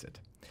experience. That's it.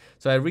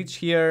 So I reach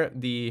here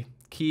the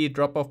key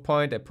drop-off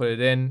point, I put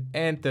it in,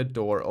 and the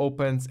door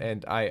opens,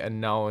 and I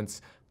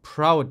announce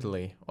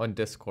proudly on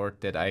Discord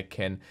that I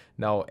can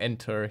now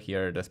enter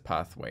here this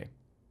pathway.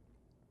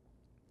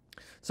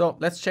 So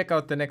let's check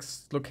out the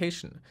next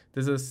location.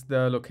 This is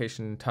the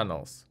location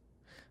tunnels.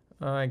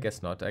 I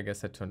guess not. I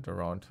guess I turned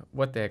around.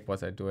 What the heck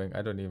was I doing?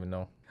 I don't even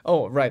know.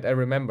 Oh, right. I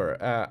remember.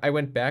 I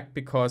went back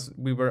because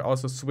we were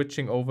also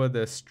switching over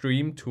the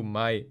stream to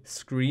my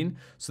screen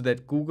so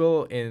that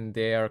Google in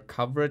their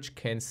coverage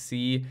can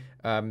see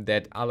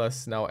that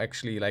ALLES now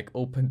actually like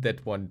opened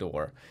that one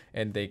door,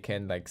 and they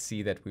can like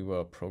see that we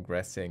were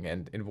progressing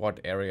and in what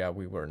area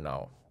we were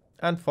now.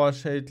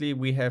 Unfortunately,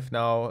 we have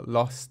now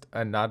lost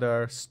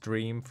another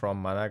stream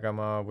from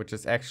Managama, which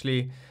is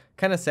actually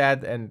kind of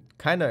sad and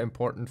kind of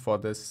important for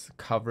this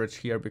coverage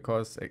here,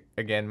 because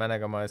again,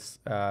 Managama is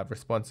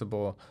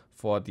responsible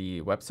for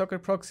the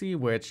WebSocket proxy,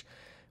 which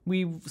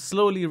we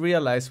slowly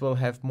realize will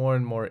have more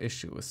and more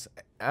issues.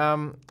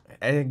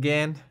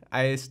 Again,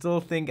 I still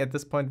think at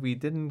this point we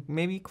didn't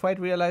maybe quite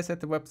realize that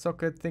the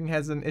WebSocket thing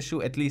has an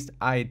issue. At least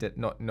I did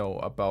not know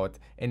about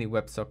any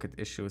WebSocket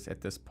issues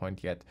at this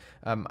point yet.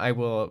 I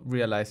will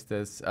realize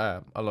this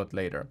a lot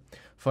later.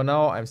 For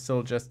now, I'm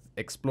still just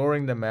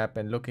exploring the map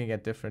and looking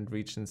at different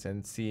regions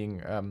and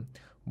seeing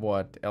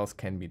what else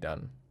can be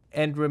done.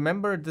 And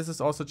remember, this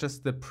is also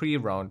just the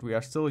pre-round. We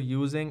are still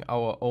using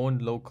our own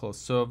local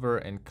server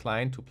and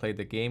client to play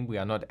the game. We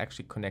are not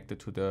actually connected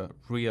to the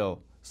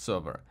real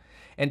server.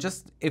 And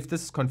just if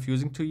this is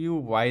confusing to you,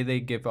 why they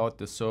give out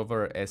the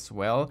server as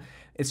well,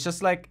 it's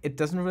just like it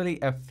doesn't really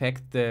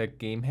affect the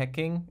game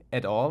hacking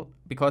at all,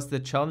 because the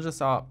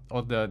challenges are,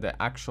 or the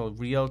actual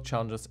real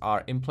challenges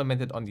are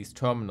implemented on these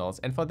terminals.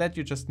 And for that,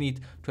 you just need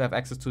to have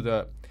access to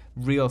the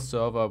real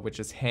server, which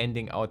is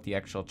handing out the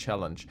actual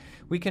challenge.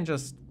 We can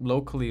just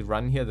locally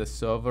run here the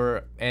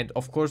server, and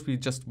of course we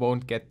just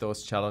won't get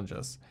those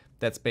challenges.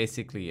 That's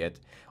basically it.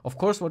 Of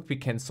course, what we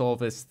can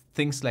solve is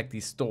things like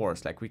these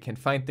doors, like we can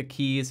find the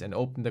keys and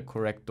open the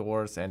correct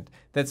doors, and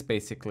that's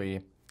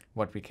basically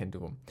what we can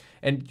do.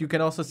 And you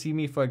can also see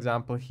me, for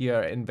example,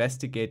 here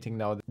investigating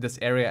now this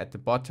area at the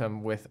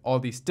bottom with all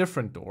these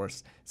different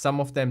doors. Some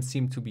of them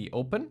seem to be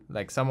open,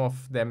 like some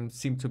of them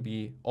seem to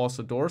be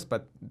also doors,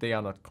 but they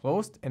are not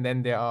closed. And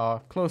then there are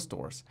closed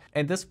doors.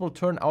 And this will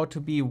turn out to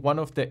be one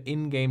of the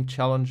in-game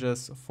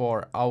challenges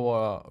for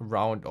our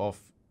round of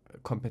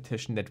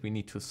competition that we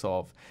need to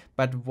solve.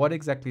 But what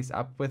exactly is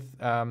up with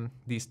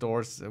these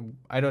doors,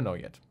 I don't know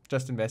yet.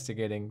 Just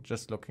investigating,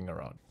 just looking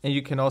around. And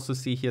you can also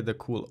see here the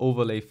cool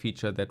overlay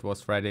feature that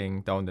was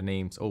writing down the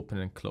names open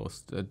and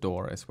closed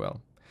door as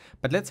well.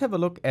 But let's have a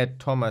look at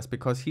Thomas,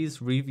 because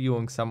he's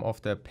reviewing some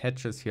of the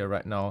patches here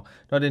right now.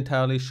 Not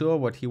entirely sure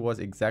what he was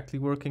exactly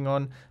working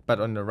on, but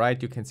on the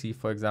right you can see,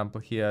 for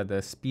example, here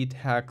the speed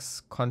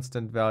hacks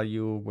constant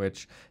value,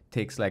 which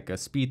takes like a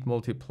speed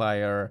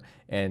multiplier.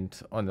 And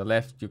on the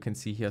left you can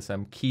see here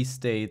some key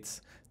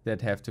states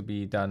that have to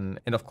be done.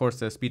 And of course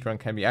the speedrun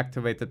can be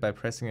activated by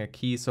pressing a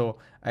key. So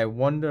I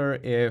wonder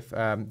if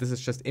this is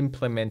just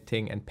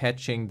implementing and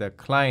patching the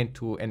client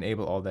to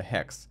enable all the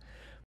hacks.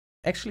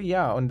 Actually,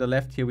 yeah, on the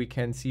left here we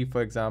can see,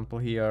 for example,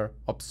 here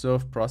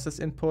observe process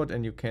input,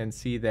 and you can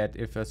see that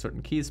if a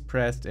certain key is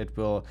pressed, it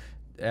will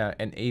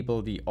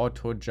enable the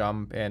auto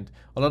jump and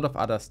a lot of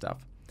other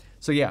stuff.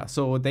 So yeah,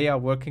 so they are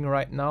working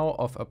right now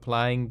of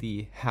applying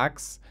the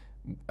hacks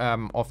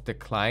of the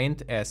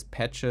client as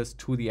patches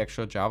to the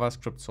actual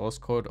JavaScript source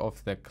code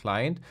of the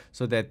client,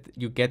 so that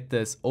you get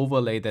this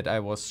overlay that I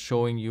was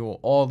showing you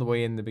all the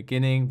way in the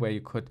beginning, where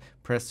you could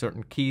press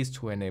certain keys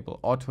to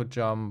enable auto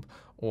jump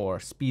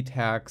or speed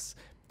hacks,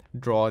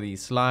 draw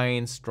these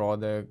lines, draw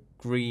the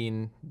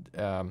green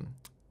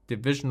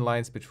division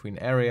lines between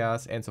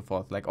areas and so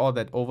forth, like all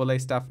that overlay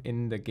stuff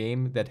in the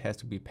game that has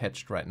to be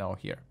patched right now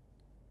here.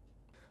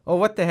 Oh,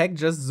 what the heck,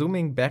 just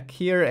zooming back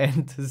here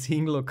and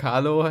seeing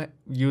Localo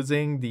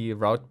using the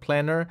route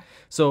planner.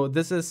 So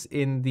this is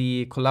in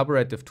the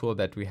collaborative tool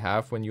that we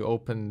have when you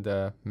open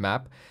the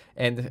map.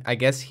 And I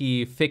guess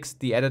he fixed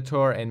the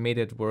editor and made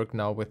it work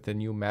now with the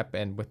new map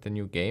and with the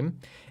new game.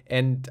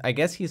 And I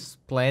guess he's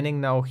planning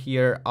now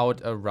here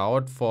out a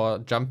route for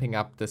jumping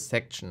up the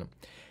section.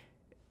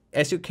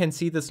 As you can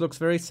see, this looks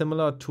very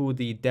similar to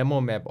the demo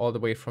map all the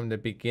way from the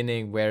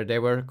beginning, where there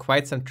were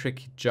quite some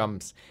tricky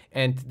jumps.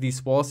 And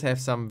these walls have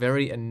some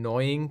very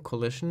annoying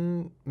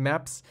collision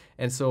maps.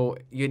 And so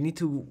you need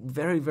to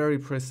very, very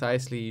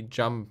precisely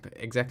jump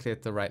exactly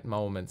at the right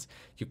moments.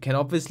 You can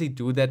obviously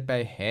do that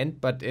by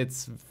hand, but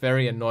it's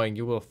very annoying.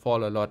 You will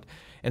fall a lot.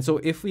 And so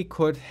if we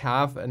could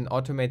have an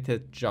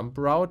automated jump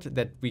route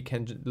that we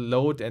can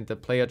load and the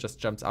player just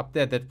jumps up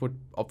there, that would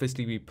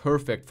obviously be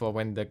perfect for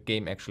when the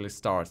game actually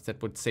starts.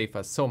 That would save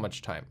us so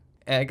much time.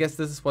 And I guess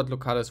this is what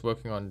Localo is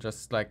working on,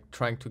 just like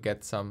trying to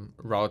get some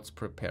routes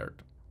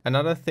prepared.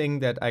 Another thing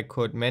that I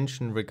could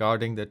mention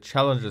regarding the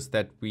challenges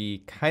that we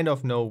kind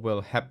of know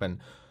will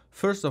happen.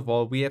 First of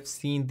all, we have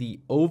seen the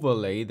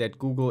overlay that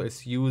Google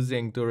is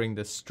using during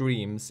the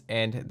streams,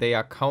 and they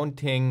are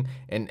counting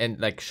and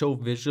like show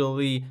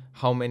visually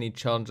how many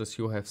challenges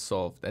you have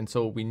solved. And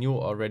so we knew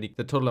already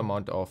the total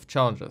amount of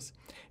challenges.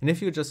 And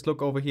if you just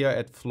look over here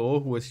at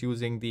Flo, who is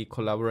using the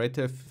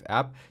collaborative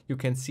app, you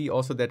can see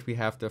also that we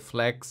have the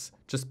flags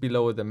just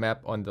below the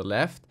map on the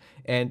left,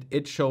 and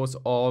it shows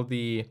all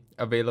the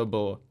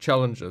available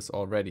challenges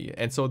already.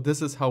 And so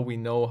this is how we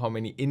know how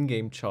many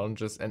in-game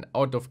challenges and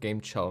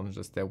out-of-game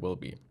challenges there will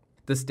be.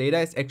 This data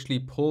is actually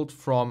pulled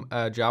from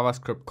a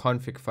JavaScript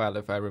config file,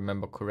 if I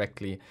remember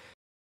correctly.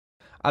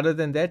 Other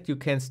than that, you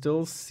can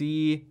still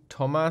see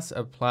Thomas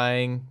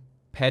applying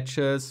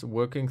patches,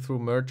 working through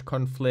merge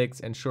conflicts,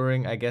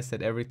 ensuring, I guess,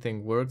 that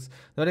everything works.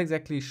 Not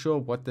exactly sure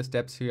what the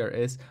steps here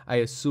is. I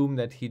assume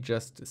that he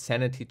just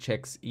sanity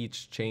checks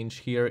each change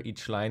here,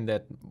 each line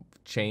that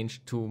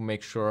changed, to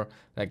make sure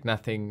like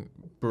nothing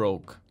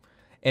broke.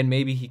 And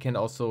maybe he can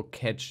also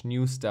catch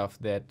new stuff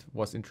that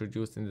was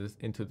introduced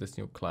into this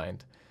new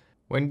client.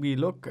 When we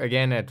look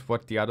again at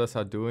what the others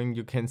are doing,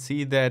 you can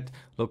see that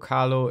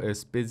Localo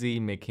is busy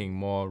making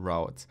more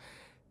routes.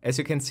 As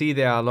you can see,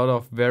 there are a lot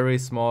of very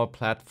small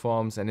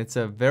platforms, and it's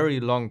a very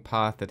long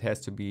path that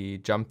has to be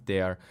jumped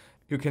there.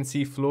 You can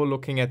see Flo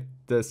looking at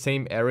the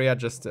same area,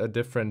 just a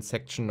different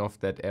section of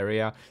that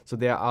area. So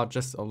there are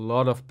just a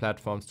lot of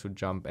platforms to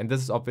jump. And this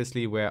is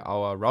obviously where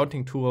our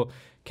routing tool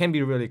can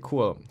be really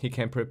cool. He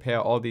can prepare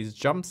all these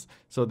jumps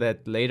so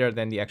that later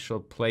then the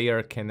actual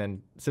player can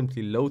then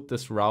simply load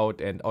this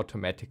route and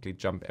automatically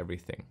jump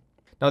everything.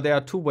 Now there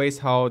are two ways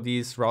how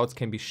these routes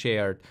can be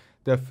shared.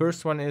 The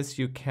first one is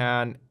you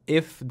can,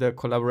 if the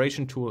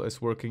collaboration tool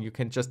is working, you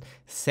can just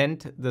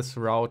send this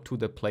route to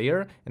the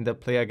player and the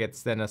player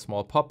gets then a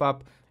small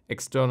pop-up,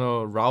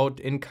 external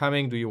route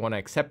incoming, do you want to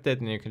accept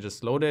it? And you can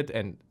just load it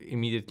and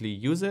immediately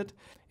use it.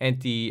 And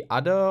the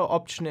other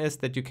option is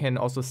that you can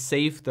also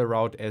save the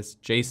route as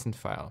JSON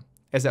file.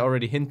 As I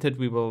already hinted,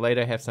 we will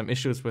later have some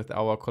issues with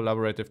our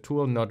collaborative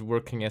tool not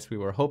working as we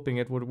were hoping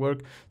it would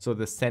work. So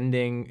the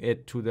sending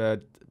it to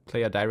the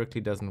player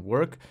directly doesn't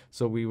work.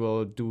 So we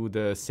will do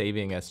the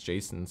saving as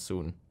JSON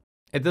soon.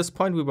 At this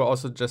point, we were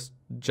also just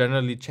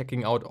generally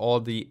checking out all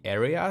the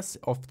areas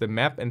of the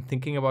map and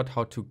thinking about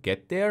how to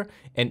get there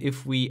and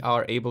if we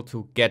are able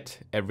to get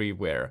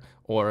everywhere,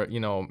 or,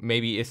 you know,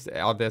 maybe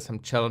are there some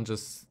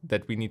challenges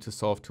that we need to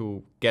solve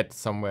to get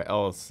somewhere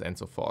else and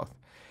so forth.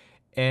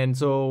 And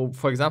so,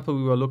 for example,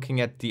 we were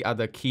looking at the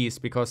other keys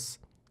because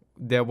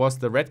there was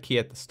the red key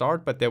at the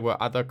start, but there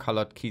were other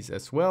colored keys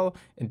as well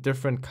in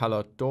different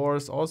colored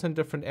doors, also in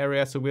different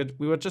areas. So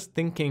we were just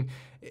thinking,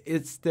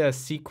 is there a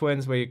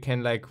sequence where you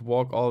can like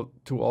walk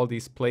to all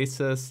these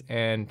places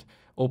and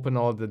open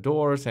all the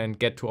doors and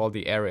get to all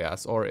the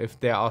areas, or if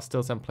there are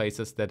still some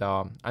places that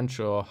are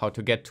unsure how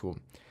to get to.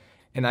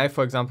 And I,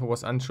 for example,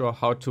 was unsure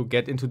how to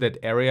get into that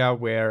area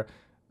where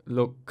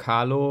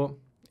Localo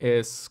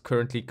is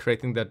currently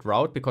creating that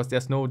route because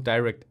there's no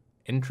direct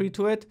entry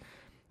to it.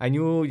 I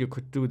knew you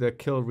could do the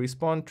kill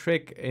respawn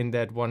trick in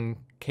that one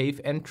cave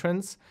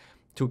entrance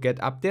to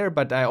get up there,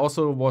 but I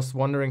also was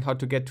wondering how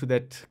to get to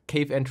that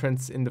cave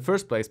entrance in the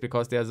first place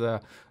because there's a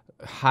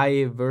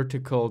high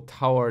vertical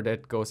tower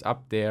that goes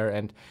up there.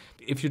 And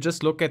if you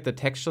just look at the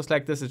textures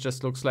like this, it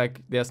just looks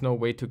like there's no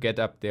way to get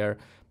up there.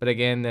 But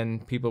again, then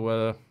people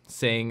were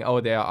saying,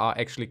 oh, there are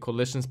actually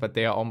collisions, but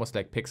they are almost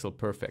like pixel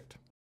perfect.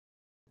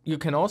 You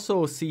can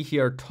also see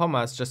here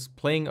Thomas just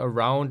playing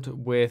around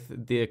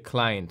with the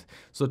client.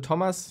 So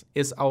Thomas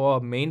is our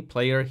main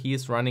player. He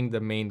is running the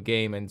main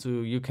game. And so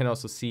you can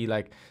also see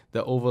like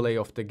the overlay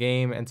of the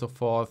game and so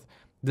forth.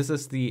 This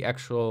is the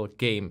actual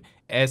game.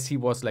 As he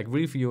was like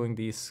reviewing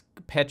these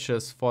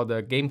patches for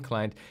the game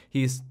client,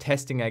 he's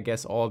testing, I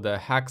guess, all the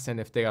hacks and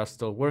if they are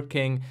still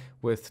working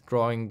with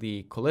drawing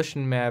the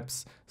collision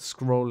maps,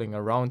 scrolling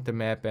around the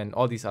map and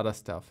all these other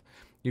stuff.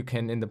 You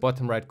can, in the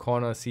bottom right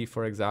corner, see,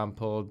 for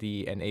example,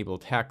 the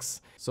enabled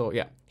hacks. So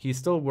yeah, he's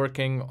still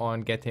working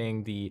on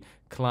getting the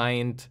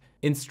client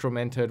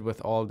instrumented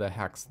with all the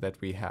hacks that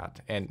we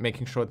had and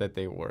making sure that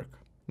they work.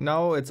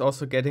 Now it's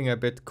also getting a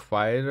bit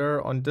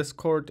quieter on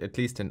Discord, at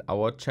least in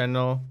our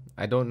channel.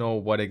 I don't know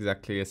what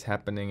exactly is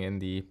happening in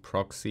the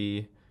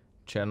Proxy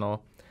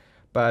channel,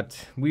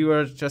 but we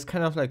were just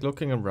kind of like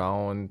looking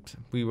around.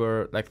 We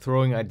were like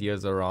throwing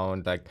ideas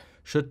around, like,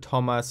 should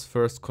Thomas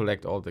first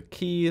collect all the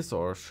keys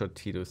or should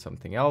he do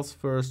something else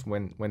first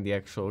when the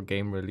actual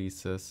game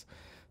releases?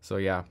 So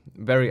yeah,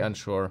 very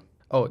unsure.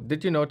 Oh,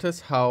 did you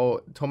notice how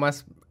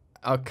Thomas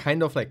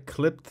kind of like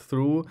clipped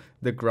through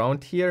the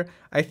ground here?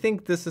 I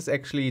think this is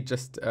actually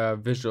just a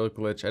visual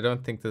glitch. I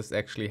don't think this is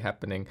actually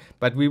happening,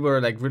 but we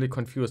were like really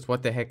confused.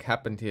 What the heck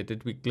happened here?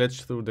 Did we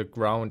glitch through the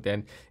ground?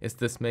 And is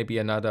this maybe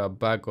another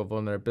bug or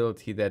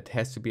vulnerability that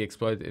has to be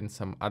exploited in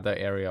some other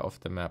area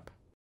of the map?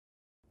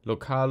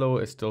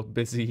 Localo is still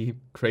busy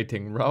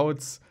creating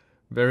routes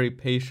very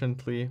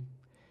patiently.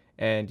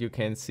 And you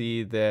can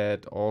see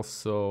that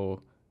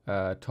also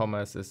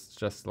Thomas is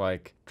just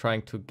like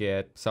trying to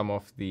get some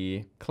of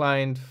the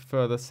client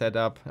further set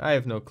up. I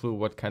have no clue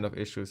what kind of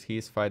issues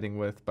he's fighting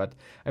with, but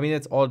I mean,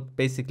 it's all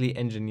basically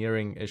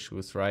engineering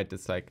issues, right?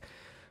 It's like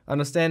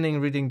understanding,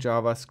 reading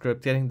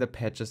JavaScript, getting the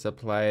patches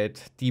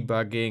applied,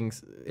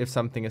 debugging if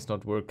something is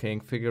not working,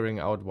 figuring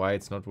out why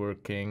it's not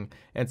working,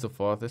 and so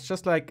forth. It's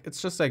just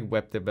like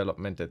web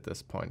development at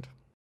this point.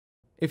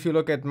 If you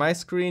look at my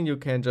screen, you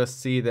can just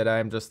see that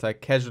I'm just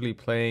like casually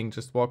playing,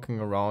 just walking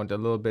around a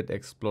little bit,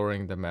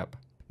 exploring the map.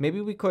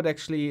 Maybe we could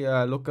actually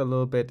look a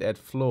little bit at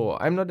Flo.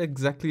 I'm not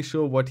exactly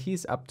sure what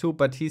he's up to,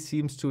 but he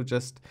seems to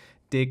just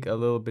dig a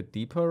little bit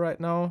deeper right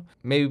now.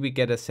 Maybe we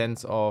get a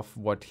sense of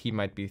what he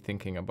might be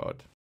thinking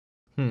about.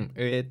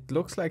 It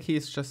looks like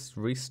he's just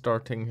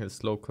restarting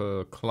his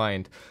local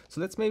client.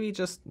 So let's maybe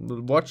just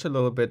watch a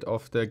little bit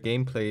of the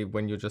gameplay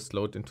when you just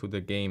load into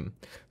the game.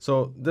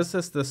 So this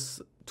is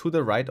this to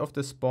the right of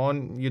the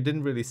spawn. You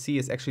didn't really see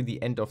is actually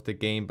the end of the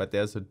game, but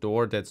there's a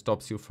door that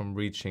stops you from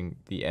reaching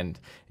the end.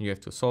 And you have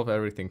to solve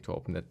everything to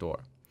open that door.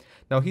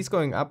 Now he's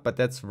going up, but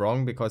that's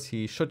wrong because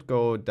he should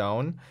go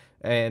down.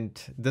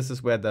 And this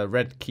is where the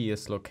red key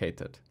is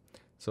located.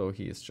 So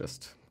he is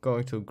just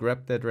going to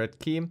grab that red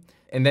key,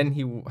 and then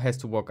he has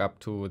to walk up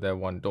to the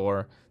one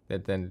door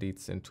that then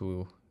leads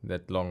into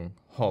that long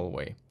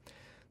hallway.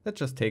 That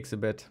just takes a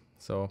bit,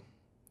 so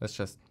let's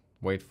just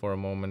wait for a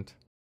moment.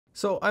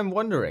 So I'm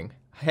wondering,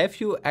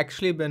 Have you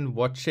actually been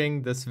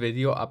watching this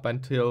video up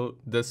until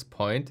this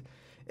point?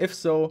 If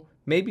so,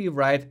 maybe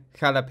write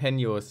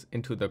jalapenos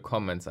into the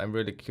comments. I'm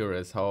really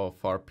curious how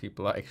far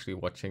people are actually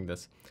watching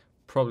this.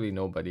 Probably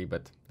nobody,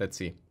 but let's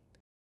see.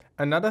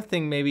 Another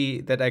thing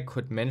maybe that I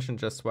could mention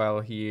just while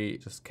he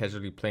just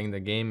casually playing the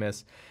game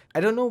is, I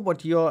don't know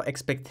what your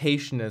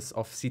expectation is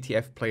of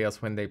CTF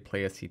players when they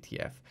play a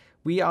CTF.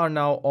 We are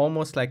now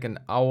almost like an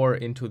hour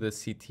into the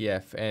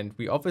CTF, and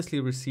we obviously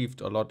received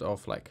a lot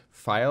of like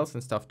files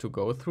and stuff to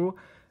go through.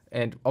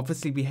 And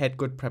obviously we had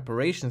good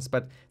preparations,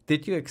 but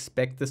did you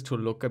expect this to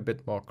look a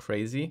bit more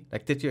crazy?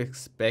 Like, did you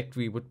expect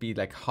we would be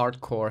like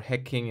hardcore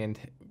hacking and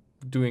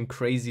doing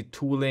crazy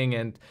tooling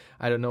and,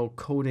 I don't know,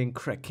 coding,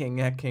 cracking,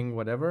 hacking,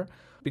 whatever?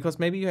 Because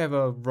maybe you have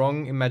a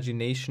wrong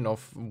imagination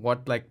of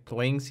what like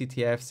playing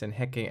CTFs and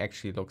hacking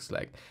actually looks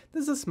like.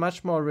 This is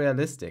much more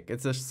realistic.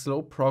 It's a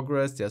slow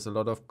progress. There's a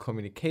lot of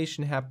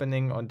communication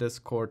happening on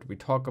Discord. We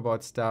talk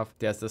about stuff.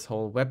 There's this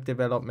whole web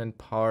development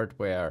part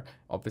where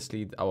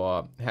obviously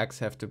our hacks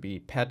have to be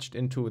patched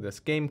into this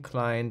game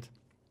client.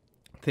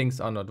 Things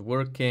are not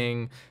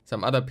working,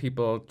 some other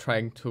people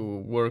trying to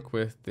work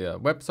with the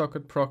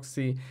WebSocket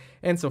proxy,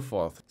 and so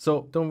forth.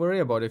 So don't worry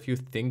about if you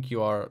think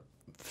you are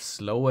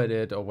slow at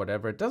it or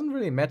whatever. It doesn't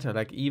really matter.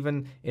 Like,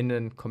 even in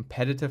a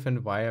competitive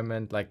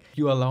environment, like,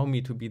 you allow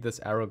me to be this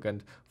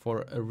arrogant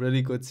for a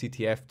really good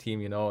CTF team,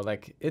 you know,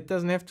 like, it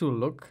doesn't have to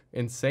look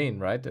insane,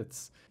 right?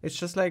 It's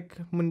just like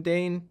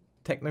mundane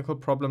technical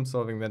problem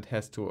solving that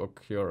has to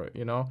occur,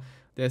 you know.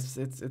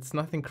 It's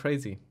nothing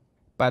crazy.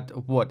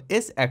 But what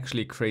is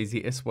actually crazy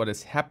is what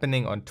is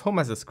happening on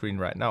Thomas's screen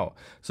right now.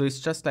 So it's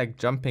just like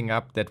jumping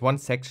up that one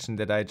section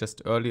that I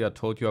just earlier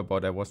told you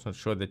about. I was not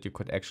sure that you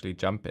could actually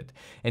jump it.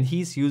 And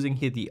he's using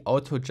here the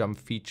auto jump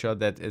feature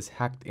that is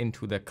hacked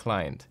into the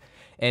client.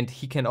 And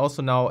he can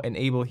also now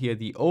enable here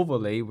the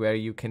overlay where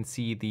you can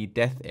see the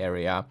death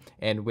area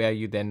and where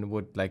you then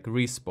would like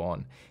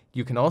respawn.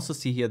 You can also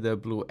see here the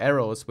blue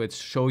arrows which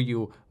show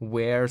you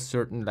where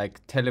certain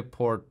like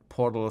teleport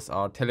portals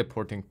are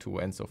teleporting to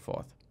and so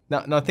forth.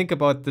 Now think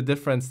about the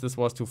difference this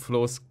was to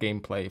Flo's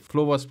gameplay.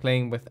 Flo was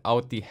playing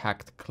without the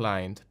hacked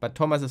client, but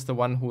Thomas is the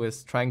one who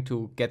is trying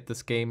to get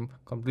this game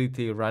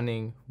completely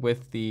running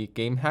with the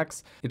game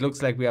hacks. It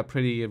looks like we are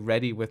pretty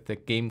ready with the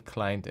game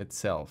client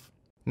itself.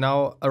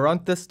 Now,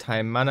 around this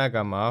time,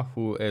 Managama,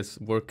 who is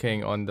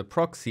working on the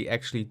proxy,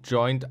 actually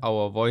joined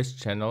our voice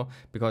channel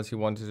because he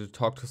wanted to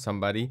talk to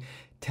somebody,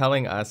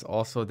 telling us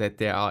also that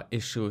there are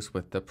issues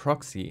with the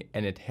proxy,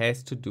 and it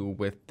has to do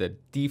with the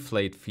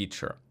deflate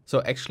feature.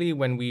 So actually,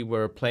 when we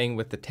were playing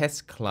with the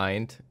test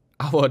client,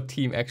 our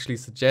team actually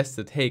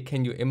suggested, hey,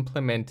 can you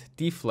implement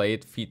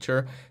deflate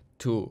feature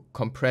to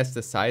compress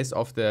the size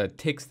of the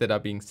ticks that are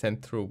being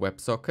sent through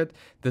WebSocket.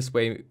 This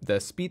way the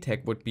speed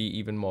hack would be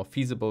even more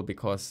feasible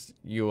because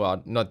you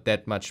are not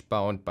that much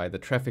bound by the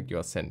traffic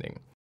you're sending.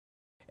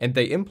 And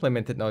they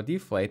implemented now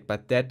deflate,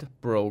 but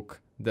that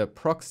broke the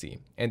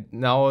proxy. And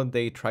now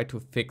they try to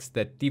fix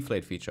that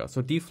deflate feature.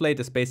 So deflate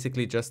is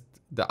basically just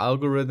the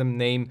algorithm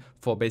name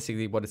for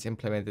basically what is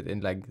implemented in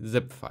like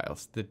zip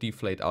files, the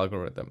deflate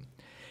algorithm.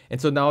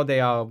 And so now they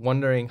are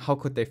wondering how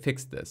could they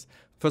fix this.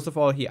 First of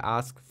all, he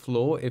asked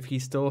Flo if he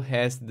still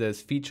has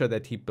this feature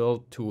that he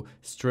built to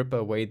strip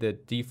away the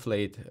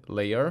deflate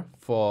layer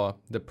for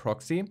the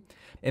proxy.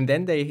 And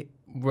then they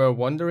were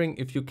wondering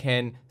if you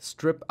can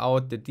strip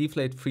out the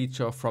deflate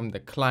feature from the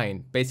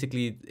client.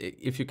 Basically,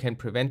 if you can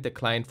prevent the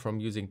client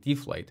from using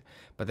deflate.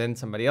 But then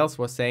somebody else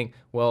was saying,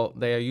 well,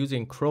 they are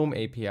using Chrome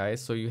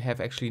APIs, so you have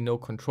actually no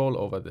control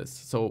over this.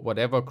 So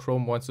whatever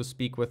Chrome wants to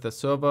speak with the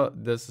server,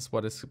 this is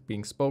what is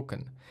being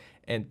spoken.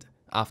 And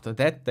after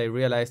that, they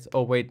realized,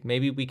 oh wait,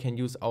 maybe we can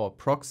use our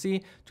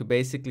proxy to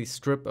basically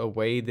strip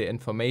away the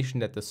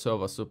information that the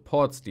server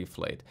supports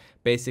deflate.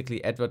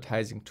 Basically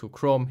advertising to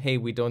Chrome, hey,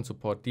 we don't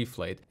support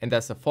deflate. And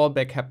thus a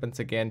fallback happens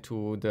again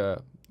to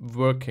the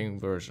working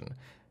version.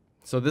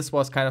 So this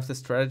was kind of the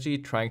strategy,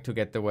 trying to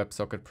get the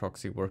WebSocket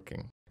proxy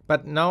working.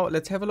 But now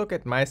let's have a look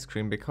at my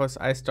screen because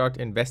I start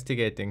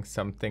investigating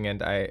something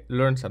and I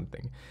learned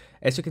something.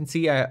 As you can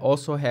see, I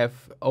also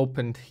have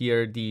opened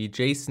here the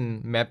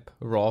JSON map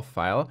raw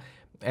file,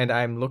 and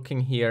I'm looking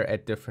here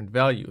at different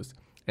values.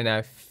 And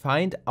I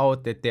find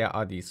out that there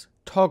are these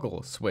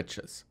toggle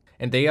switches.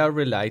 And they are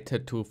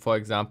related to, for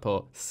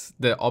example,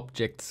 the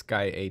object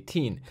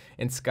Sky18.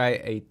 And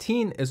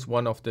Sky18 is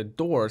one of the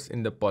doors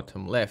in the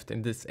bottom left,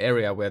 in this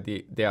area where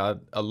there are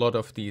a lot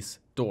of these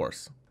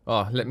doors.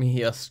 Oh, let me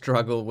here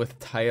struggle with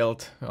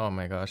tiled. Oh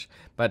my gosh.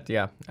 But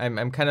yeah,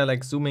 I'm kind of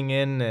like zooming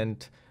in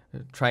and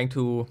trying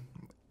to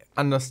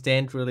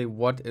understand really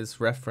what is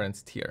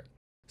referenced here.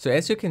 So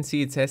as you can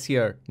see, it says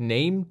here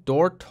name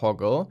door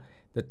toggle,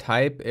 the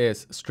type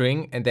is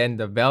string, and then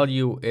the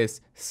value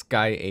is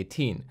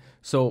Sky18.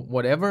 So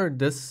whatever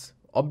this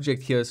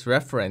object here is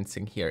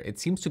referencing here, it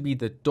seems to be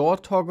the door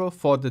toggle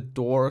for the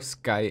door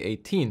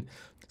Sky18.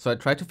 So I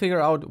try to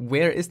figure out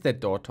where is that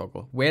door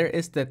toggle? Where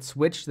is that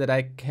switch that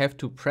I have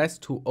to press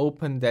to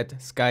open that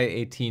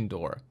Sky18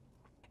 door?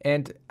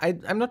 And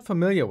I'm not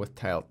familiar with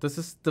tiled. This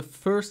is the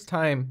first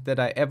time that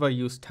I ever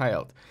use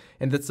tiled.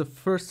 And that's the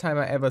first time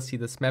I ever see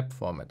this map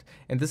format.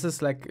 And this is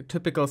like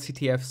typical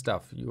CTF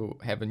stuff. You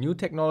have a new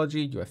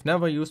technology you have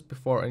never used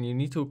before, and you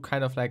need to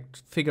kind of like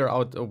figure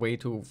out a way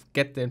to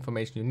get the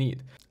information you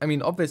need. I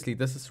mean, obviously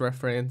this is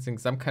referencing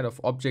some kind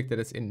of object that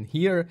is in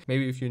here.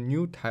 Maybe if you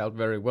knew tiled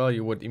very well,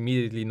 you would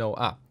immediately know,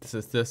 this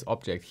is this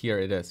object, here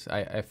it is,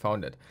 I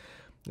found it.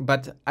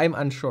 But I'm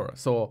unsure.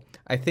 So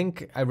I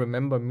think I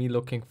remember me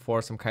looking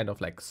for some kind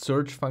of like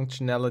search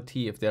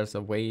functionality, if there's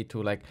a way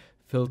to like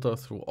filter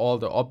through all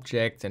the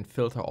objects and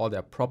filter all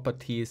their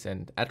properties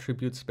and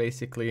attributes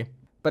basically.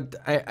 But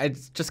I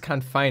just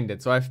can't find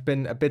it. So I've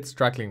been a bit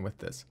struggling with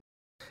this.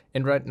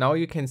 And right now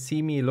you can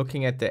see me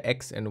looking at the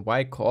X and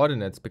Y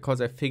coordinates,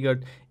 because I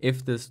figured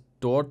if this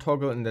door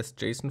toggle in this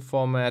JSON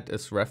format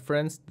is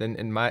referenced, then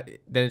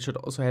it should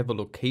also have a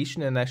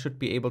location, and I should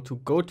be able to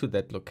go to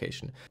that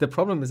location. The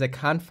problem is I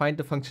can't find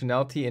the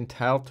functionality in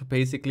tiled to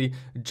basically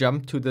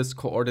jump to this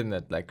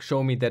coordinate, like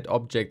show me that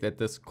object at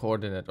this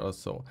coordinate or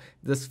so.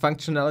 This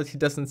functionality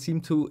doesn't seem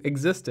to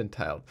exist in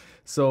tiled,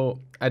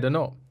 so I don't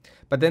know.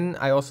 But then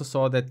I also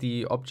saw that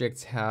the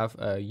objects have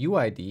a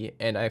UID,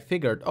 and I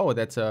figured, oh,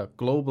 that's a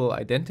global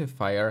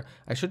identifier.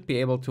 I should be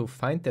able to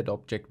find that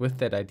object with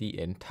that ID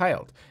in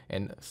tiled.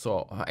 And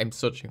so I'm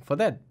searching for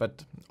that,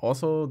 but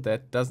also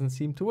that doesn't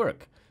seem to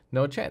work.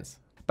 No chance.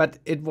 But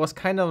it was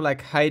kind of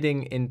like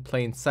hiding in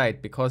plain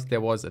sight, because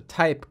there was a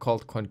type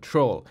called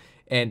control.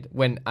 And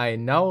when I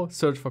now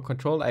search for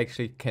control, I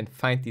actually can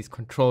find these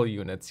control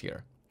units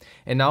here.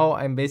 And now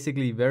I'm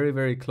basically very,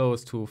 very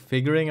close to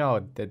figuring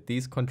out that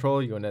these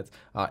control units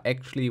are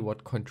actually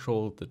what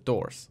control the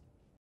doors.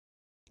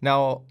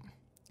 Now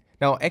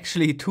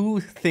actually two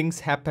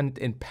things happened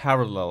in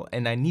parallel,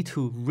 and I need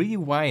to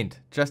rewind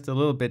just a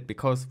little bit,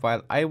 because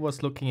while I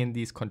was looking in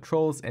these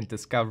controls and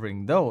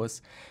discovering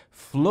those,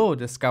 Flo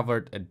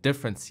discovered a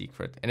different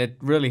secret, and it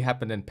really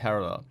happened in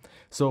parallel.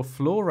 So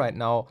Flo right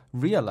now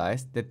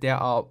realized that there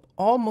are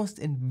almost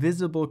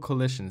invisible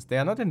collisions. They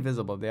are not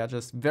invisible, they are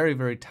just very,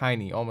 very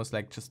tiny, almost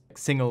like just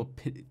single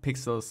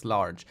pixels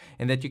large,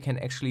 and that you can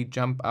actually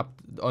jump up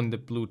on the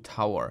blue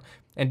tower.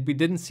 And we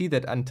didn't see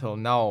that until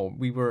now.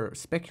 We were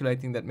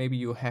speculating that maybe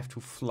you have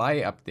to fly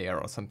up there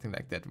or something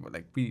like that.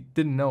 Like, we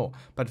didn't know.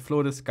 But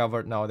Flo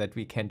discovered now that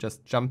we can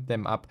just jump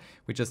them up.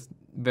 We just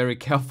very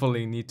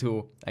carefully need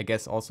to, I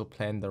guess, also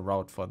plan the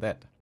route for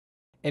that.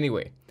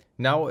 Anyway,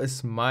 now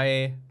is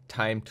my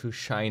time to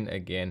shine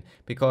again,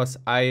 because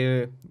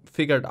I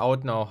figured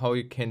out now how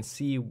you can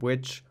see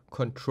which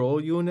control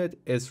unit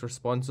is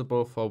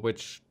responsible for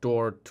which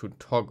door to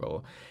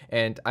toggle,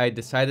 and I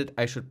decided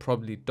I should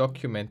probably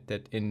document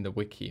that in the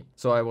wiki.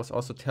 So I was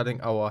also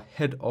telling our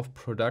head of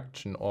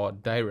production or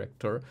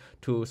director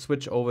to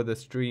switch over the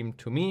stream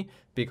to me,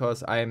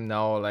 because I am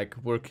now like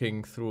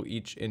working through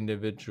each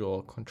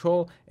individual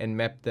control and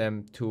map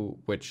them to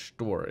which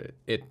door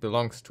it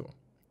belongs to.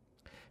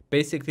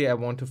 Basically, I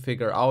want to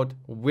figure out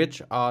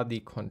which are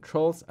the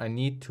controls I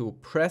need to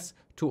press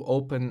to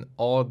open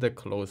all the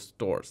closed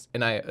doors.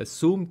 And I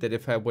assumed that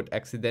if I would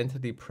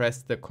accidentally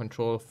press the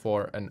control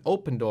for an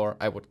open door,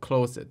 I would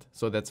close it.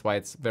 So that's why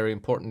it's very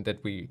important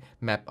that we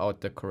map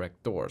out the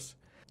correct doors.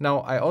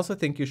 Now, I also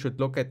think you should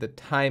look at the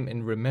time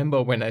and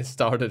remember when I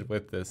started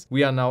with this.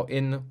 We are now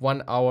in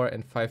 1 hour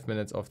and 5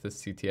 minutes of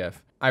this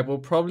CTF. I will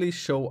probably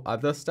show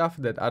other stuff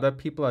that other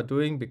people are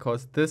doing,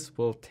 because this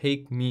will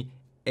take me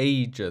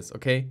ages,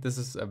 okay? This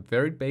is a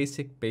very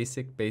basic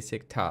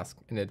task,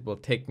 and it will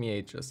take me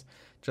ages.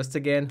 Just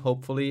again,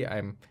 hopefully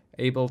I'm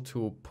able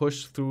to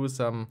push through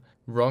some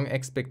wrong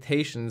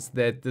expectations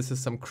that this is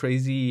some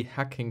crazy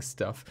hacking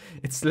stuff.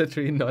 It's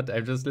literally not.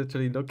 I'm just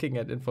literally looking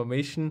at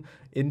information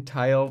in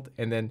tiled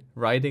and then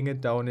writing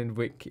it down in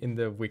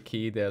the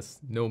wiki. There's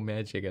no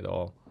magic at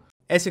all.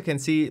 As you can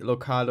see,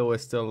 Localo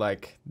is still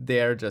like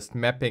there, just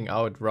mapping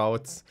out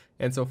routes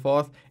and so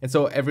forth. And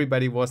so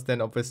everybody was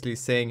then obviously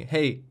saying,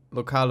 hey,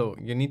 Localo,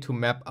 you need to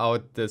map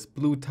out this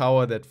blue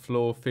tower that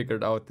Flo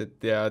figured out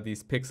that there are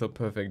these pixel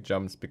perfect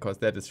jumps, because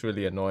that is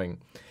really annoying.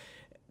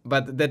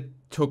 But that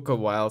took a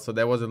while, so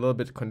that was a little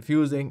bit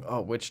confusing. Oh,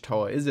 which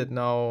tower is it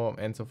now?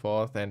 And so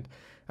forth. And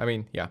I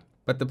mean, yeah.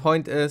 But the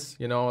point is,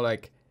 you know,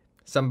 like,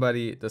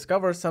 somebody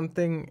discovers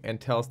something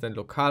and tells then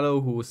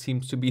Localo, who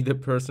seems to be the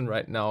person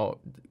right now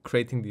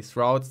creating these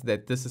routes,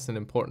 that this is an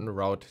important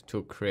route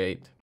to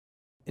create.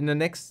 In the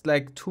next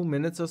like 2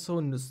 minutes or so,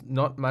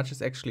 not much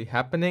is actually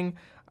happening.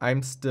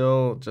 I'm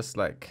still just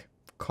like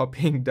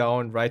copying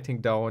down, writing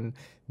down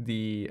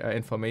the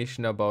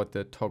information about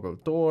the toggle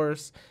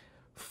doors.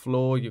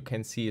 Flo, you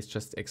can see, is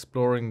just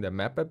exploring the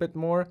map a bit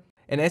more.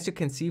 And as you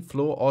can see,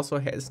 Flo also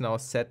has now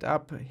set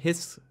up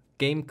his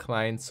game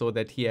client so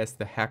that he has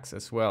the hacks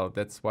as well.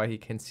 That's why he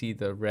can see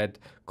the red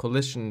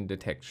collision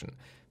detection.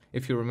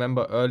 If you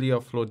remember earlier,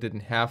 Flo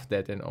didn't have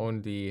that and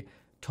only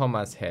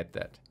Thomas had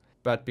that.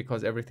 But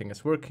because everything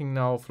is working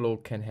now, Flo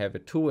can have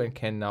it too and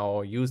can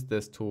now use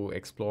this to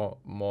explore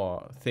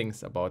more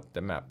things about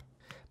the map.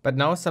 But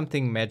now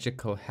something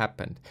magical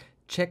happened.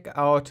 check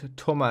out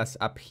Thomas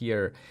up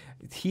here.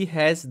 He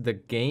has the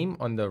game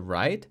on the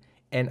right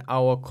and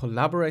our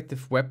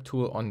collaborative web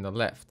tool on the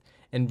left.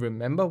 And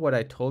remember what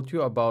I told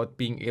you about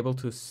being able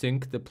to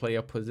sync the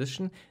player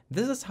position?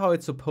 This is how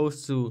it's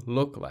supposed to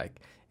look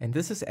like. And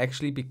this is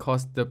actually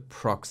because the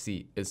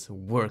proxy is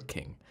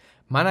working.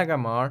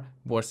 Managamar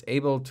was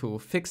able to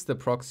fix the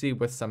proxy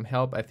with some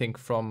help, I think,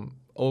 from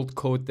old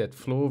code that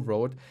Flo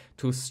wrote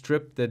to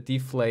strip the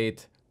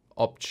deflate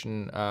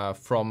option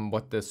from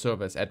what the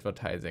server is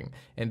advertising.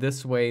 And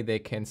this way they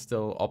can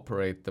still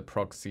operate the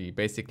proxy,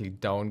 basically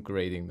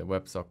downgrading the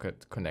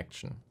WebSocket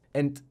connection.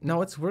 And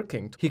now it's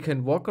working. He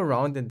can walk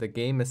around in the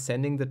game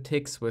sending the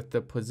ticks with the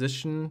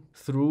position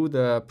through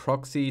the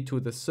proxy to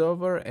the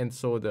server. And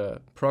so the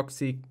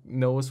proxy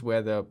knows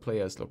where the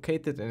player is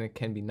located and it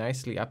can be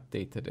nicely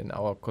updated in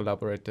our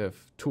collaborative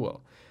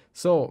tool.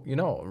 So, you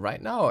know,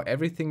 right now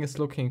everything is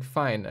looking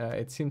fine.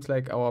 It seems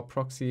like our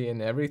proxy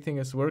and everything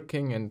is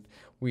working and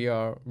we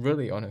are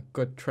really on a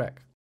good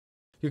track.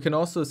 You can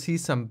also see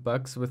some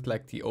bugs with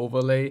like the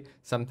overlay.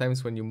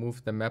 Sometimes when you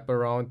move the map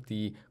around,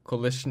 the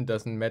collision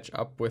doesn't match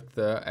up with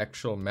the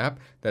actual map.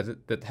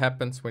 That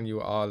happens when you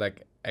are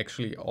like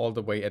actually all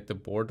the way at the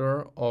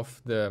border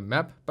of the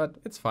map, but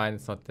it's fine,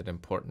 it's not that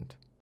important.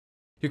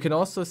 You can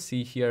also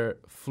see here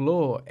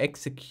Flo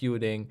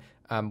executing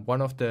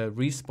one of the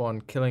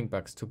respawn killing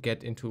bugs to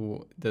get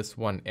into this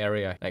one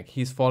area. Like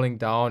he's falling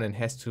down and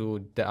has to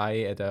die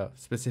at a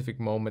specific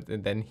moment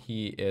and then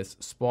he is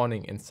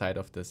spawning inside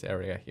of this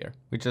area here.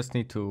 We just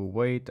need to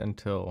wait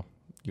until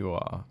you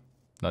are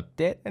not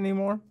dead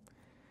anymore.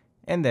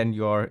 And then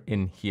you're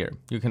in here.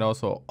 You can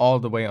also all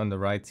the way on the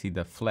right see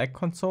the flag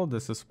console.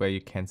 This is where you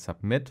can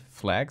submit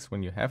flags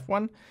when you have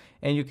one.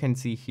 And you can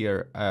see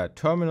here a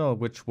terminal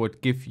which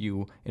would give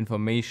you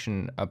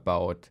information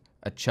about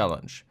a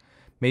challenge.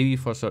 Maybe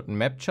for certain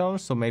map challenge,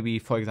 so maybe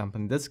for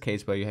example in this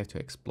case where you have to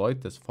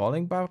exploit this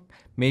falling bug,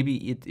 maybe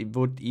it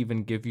would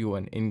even give you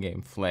an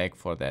in-game flag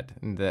for that.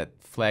 And that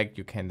flag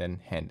you can then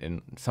hand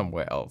in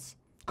somewhere else.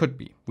 Could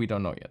be, we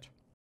don't know yet.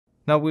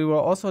 Now we were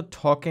also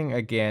talking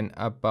again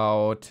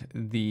about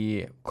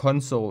the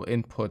console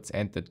inputs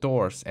and the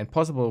doors and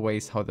possible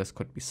ways how this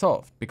could be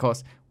solved.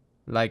 Because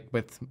like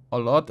with a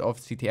lot of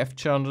CTF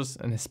challenges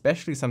and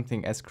especially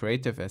something as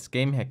creative as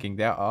game hacking,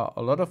 there are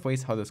a lot of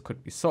ways how this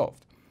could be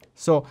solved.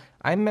 So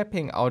I'm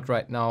mapping out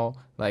right now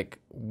like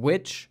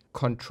which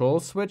control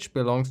switch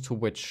belongs to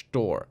which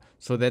door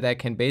so that I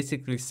can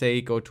basically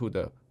say go to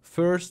the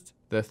first,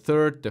 the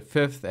third, the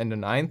fifth and the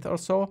ninth or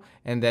so,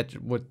 and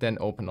that would then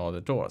open all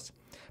the doors.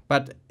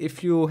 But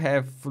if you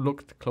have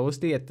looked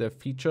closely at the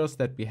features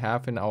that we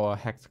have in our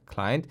hacked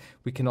client,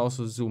 we can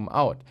also zoom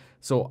out.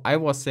 So I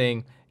was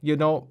saying, you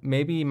know,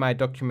 maybe my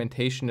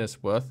documentation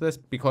is worthless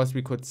because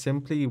we could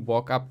simply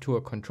walk up to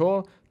a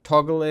control,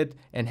 toggle it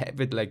and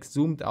have it like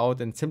zoomed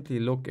out and simply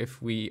look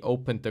if we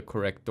opened the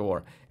correct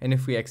door. And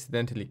if we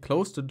accidentally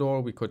closed the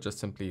door, we could just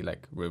simply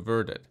like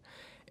revert it.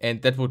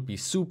 And that would be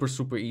super,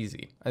 super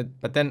easy.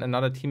 But then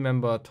another team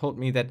member told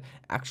me that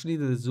actually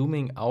the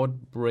zooming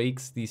out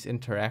breaks these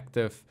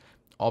interactive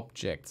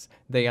objects.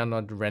 They are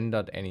not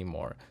rendered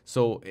anymore.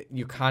 So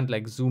you can't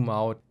like zoom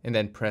out and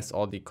then press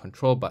all the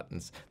control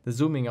buttons. The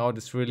zooming out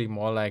is really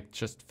more like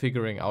just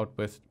figuring out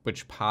with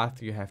which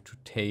path you have to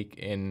take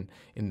in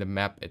the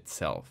map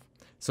itself.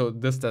 So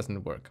this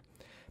doesn't work.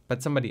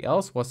 But somebody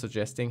else was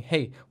suggesting,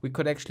 hey, we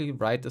could actually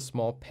write a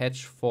small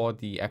patch for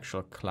the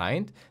actual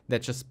client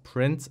that just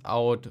prints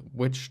out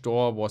which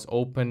door was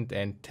opened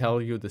and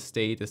tell you the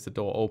state, is the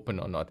door open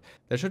or not.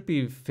 That should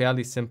be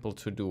fairly simple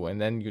to do.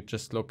 And then you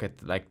just look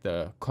at like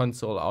the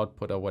console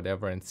output or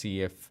whatever and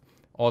see if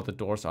all the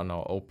doors are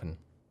now open.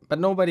 But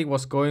nobody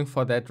was going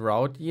for that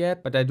route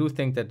yet, but I do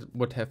think that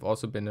would have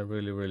also been a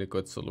really, really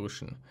good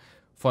solution.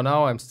 For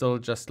now, I'm still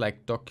just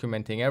like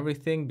documenting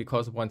everything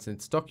because once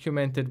it's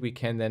documented, we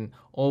can then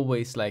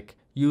always like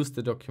use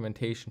the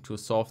documentation to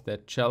solve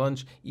that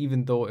challenge,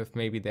 even though if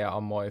maybe there are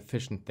more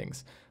efficient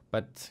things.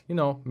 But, you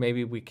know,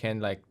 maybe we can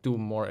like do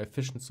more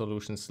efficient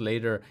solutions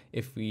later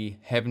if we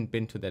haven't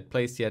been to that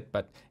place yet,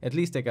 but at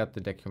least I got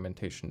the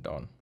documentation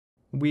down.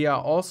 We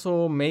are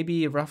also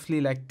maybe roughly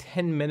like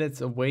 10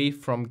 minutes away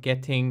from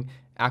getting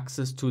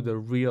access to the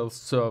real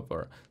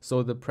server.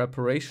 So the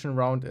preparation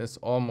round is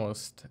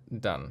almost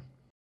done.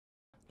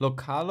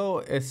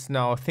 Localo is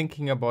now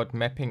thinking about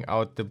mapping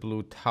out the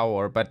blue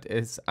tower, but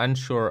is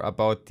unsure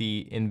about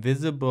the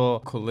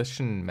invisible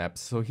collision maps.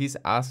 So he's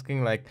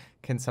asking like,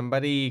 can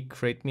somebody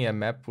create me a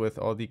map with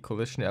all the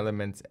collision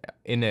elements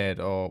in it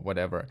or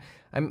whatever?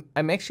 I'm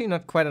actually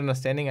not quite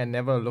understanding. I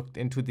never looked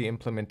into the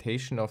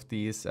implementation of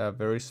these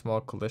very small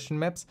collision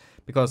maps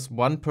because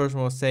one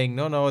person was saying,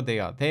 no, they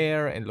are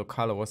there. And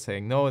Localo was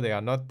saying, no, they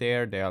are not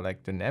there. They are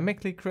like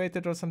dynamically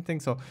created or something.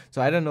 So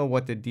I don't know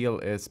what the deal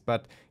is,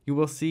 but you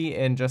will see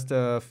in just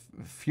a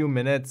few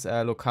minutes,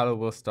 Localo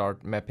will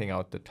start mapping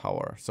out the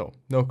tower. So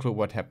no clue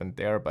what happened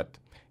there, but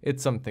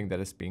it's something that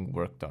is being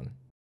worked on.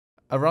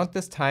 Around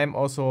this time,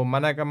 also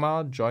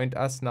Managamal joined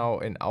us now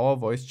in our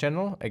voice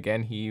channel.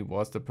 Again, he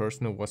was the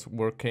person who was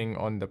working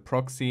on the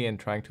proxy and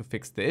trying to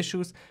fix the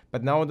issues,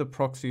 but now the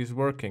proxy is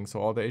working, so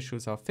all the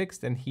issues are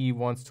fixed and he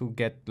wants to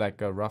get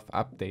like a rough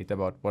update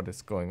about what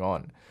is going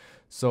on.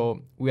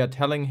 So we are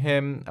telling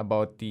him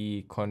about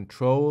the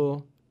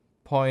control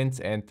points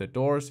and the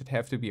doors that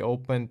have to be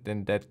opened,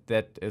 and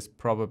that is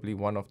probably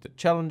one of the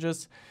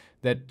challenges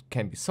that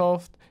can be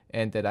solved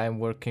and that I'm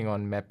working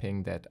on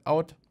mapping that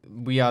out.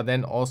 We are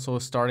then also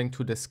starting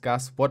to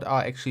discuss what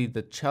are actually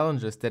the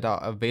challenges that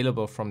are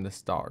available from the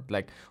start.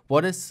 Like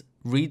what is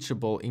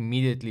reachable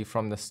immediately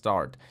from the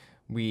start?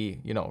 We,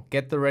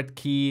 get the red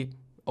key,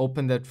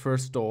 open that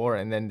first door,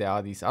 and then there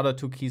are these other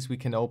 2 keys we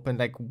can open.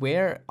 Like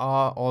where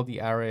are all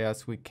the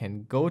areas we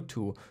can go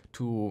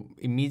to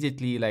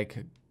immediately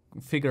like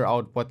figure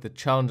out what the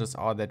challenges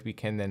are that we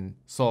can then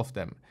solve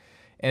them.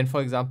 And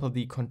for example,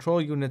 the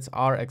control units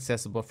are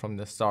accessible from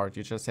the start.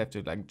 You just have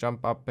to like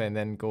jump up and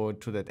then go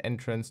to that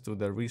entrance, do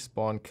the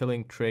respawn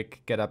killing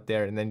trick, get up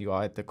there, and then you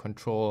are at the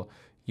control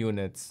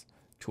units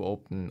to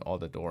open all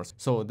the doors.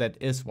 So that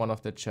is one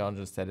of the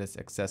challenges that is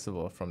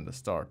accessible from the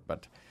start.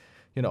 But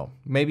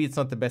maybe it's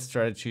not the best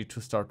strategy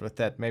to start with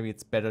that. Maybe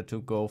it's better to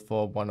go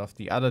for one of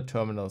the other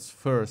terminals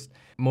first.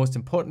 Most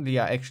importantly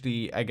are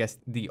actually, I guess,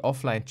 the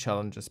offline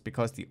challenges,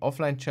 because the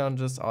offline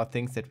challenges are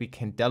things that we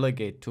can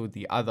delegate to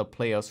the other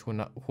players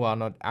who are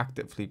not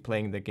actively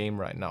playing the game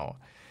right now.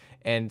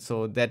 And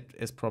so that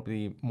is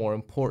probably more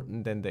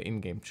important than the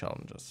in-game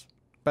challenges.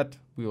 But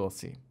we will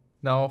see.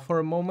 Now, for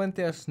a moment,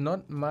 there's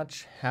not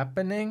much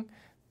happening,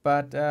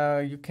 but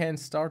you can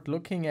start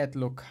looking at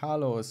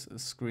Localo's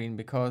screen,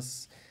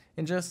 because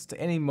in just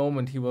any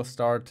moment he will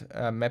start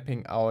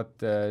mapping out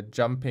the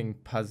jumping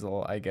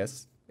puzzle, I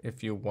guess,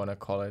 if you want to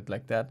call it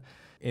like that,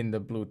 in the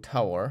blue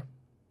tower.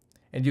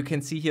 And you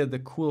can see here the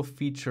cool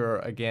feature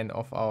again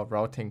of our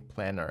routing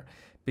planner,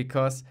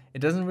 because it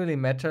doesn't really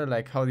matter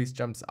like how these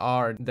jumps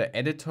are. The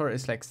editor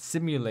is like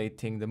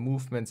simulating the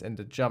movements and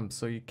the jumps,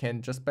 so you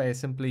can just by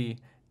simply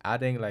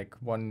adding like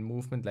one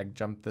movement, like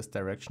jump this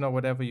direction or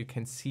whatever, you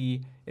can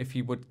see if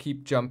he would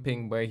keep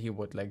jumping where he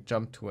would like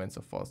jump to and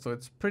so forth. So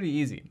it's pretty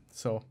easy.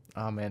 So,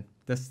 oh man,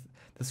 this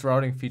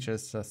routing feature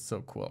is just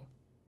so cool.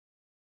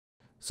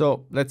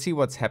 So let's see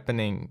what's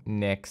happening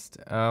next.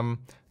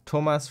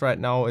 Thomas right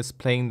now is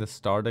playing the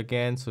start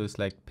again, so he's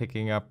like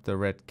picking up the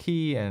red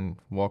key and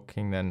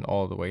walking then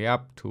all the way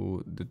up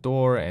to the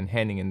door and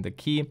handing in the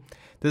key.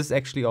 This is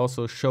actually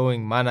also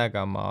showing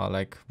Managama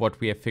like what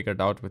we have figured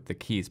out with the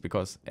keys,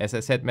 because as I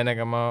said,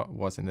 Managama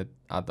was in the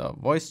other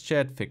voice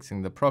chat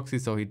fixing the proxy,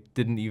 so he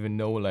didn't even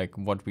know like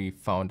what we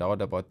found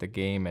out about the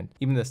game, and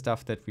even the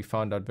stuff that we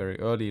found out very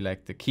early,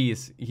 like the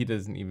keys, he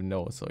doesn't even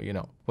know. So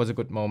was a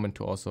good moment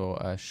to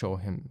also show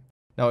him.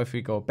 Now, if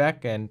we go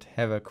back and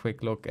have a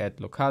quick look at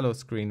Localo's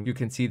screen, you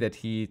can see that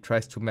he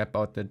tries to map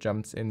out the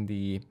jumps in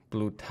the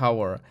blue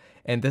tower.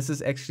 And this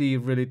is actually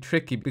really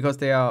tricky because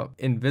they are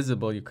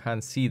invisible, you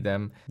can't see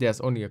them.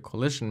 There's only a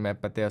collision map,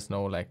 but there's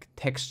no like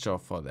texture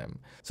for them.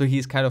 So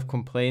he's kind of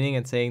complaining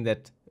and saying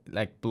that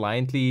like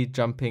blindly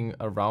jumping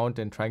around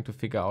and trying to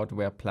figure out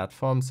where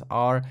platforms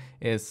are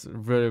is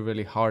really,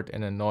 really hard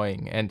and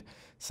annoying. And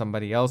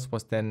somebody else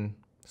was then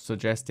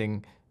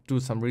suggesting do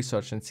some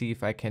research and see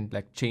if I can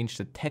like change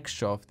the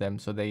texture of them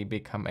so they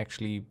become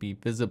actually be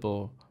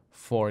visible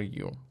for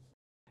you.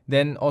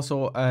 Then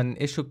also an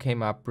issue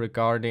came up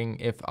regarding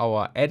if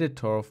our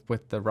editor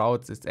with the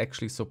routes is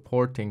actually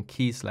supporting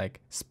keys like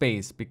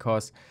space,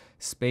 because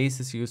space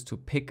is used to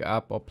pick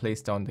up or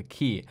place down the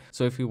key.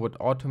 So if we would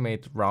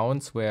automate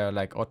rounds where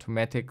like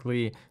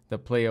automatically the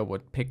player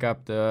would pick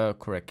up the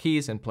correct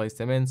keys and place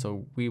them in,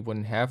 so we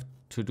wouldn't have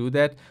to do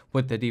that,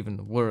 would that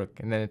even work?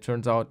 And then it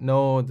turns out,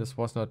 no, this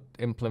was not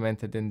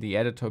implemented in the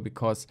editor,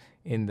 because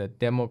in the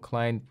demo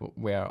client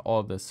where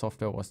all the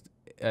software was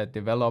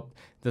developed,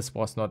 this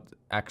was not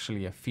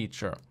actually a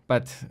feature.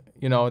 But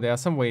there are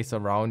some ways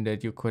around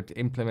it. You could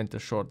implement a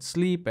short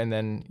sleep, and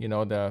then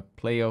the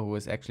player who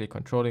is actually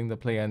controlling the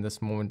player in this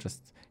moment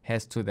just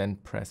has to then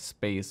press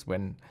space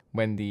when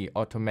the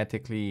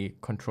automatically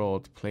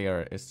controlled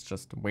player is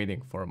just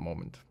waiting for a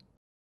moment.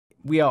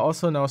 We are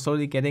also now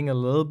slowly getting a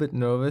little bit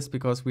nervous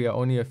because we are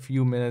only a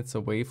few minutes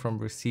away from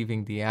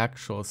receiving the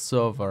actual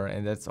server,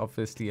 and that's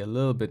obviously a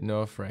little bit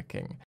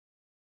nerve-wracking.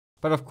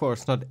 But of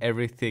course, not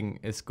everything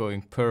is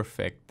going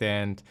perfect,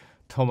 and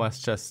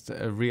Thomas just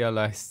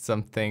realized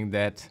something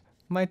that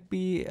might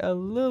be a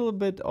little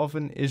bit of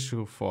an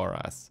issue for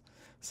us.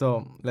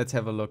 So let's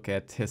have a look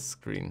at his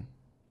screen.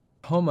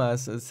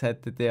 Thomas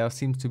said that there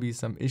seems to be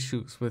some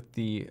issues with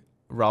the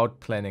route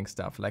planning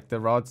stuff, like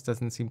the routes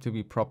doesn't seem to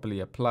be properly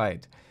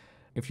applied.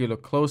 If you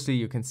look closely,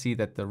 you can see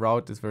that the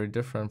route is very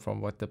different from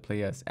what the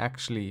player is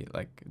actually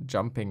like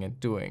jumping and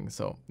doing.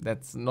 So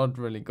that's not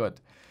really good.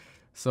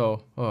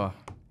 So,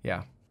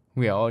 yeah,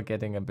 we are all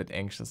getting a bit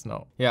anxious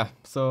now. Yeah,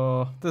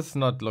 so this is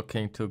not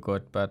looking too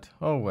good, but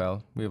oh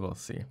well, we will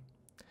see.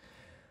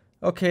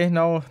 Okay,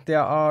 now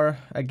there are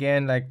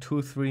again like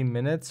 2-3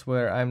 minutes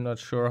where I'm not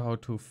sure how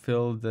to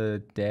fill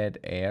the dead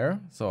air.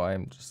 So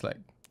I'm just like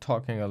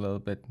talking a little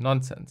bit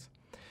nonsense.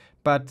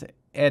 But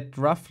at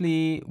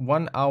roughly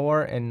 1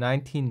 hour and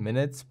 19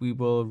 minutes, we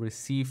will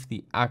receive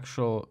the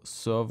actual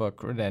server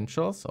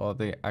credentials or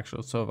the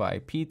actual server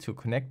IP to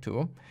connect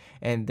to.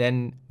 And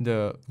then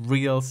the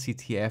real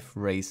CTF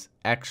race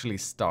actually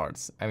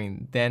starts. I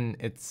mean, then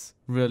it's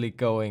really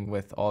going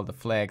with all the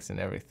flags and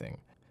everything.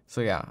 So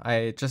yeah,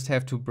 I just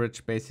have to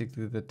bridge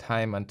basically the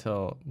time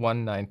until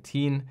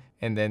 1:19,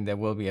 and then there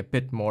will be a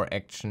bit more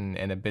action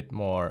and a bit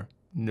more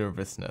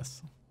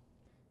nervousness.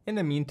 In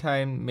the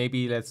meantime,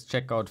 maybe let's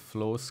check out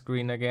Flo's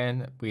screen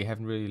again. We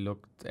haven't really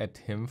looked at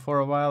him for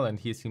a while, and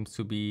he seems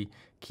to be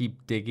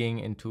keep digging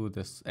into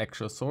this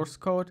actual source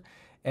code.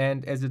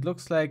 And as it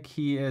looks like,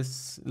 he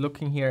is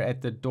looking here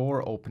at the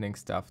door opening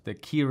stuff, the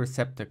key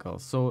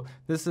receptacles. So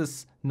this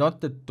is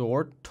not the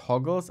door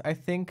toggles, I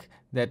think,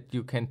 that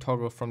you can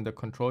toggle from the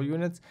control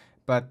units,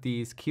 but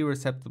these key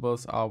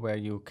receptacles are where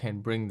you can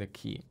bring the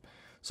key.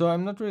 So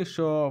I'm not really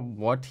sure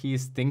what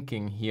he's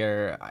thinking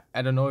here.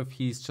 I don't know if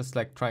he's just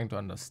like trying to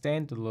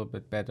understand a little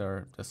bit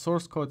better the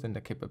source code and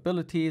the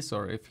capabilities,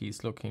 or if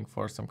he's looking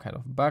for some kind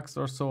of bugs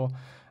or so.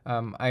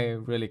 I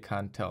really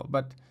can't tell,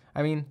 but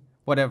I mean,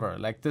 whatever,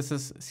 like this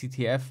is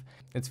CTF.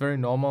 It's very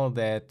normal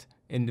that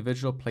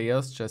individual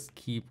players just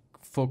keep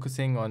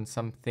focusing on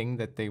something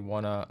that they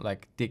wanna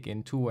like dig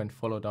into and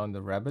follow down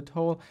the rabbit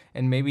hole,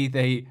 and maybe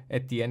they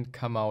at the end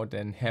come out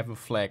and have a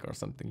flag or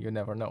something, you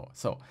never know.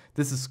 So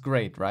this is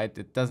great, right?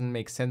 It doesn't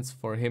make sense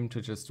for him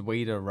to just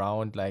wait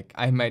around like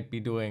I might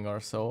be doing or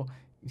so.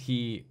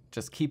 He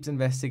just keeps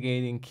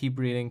investigating, keep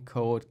reading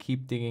code,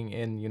 keep digging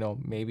in, you know,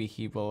 maybe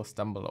he will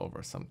stumble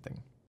over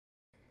something.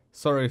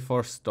 Sorry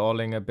for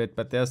stalling a bit,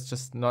 but there's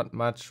just not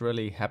much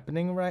really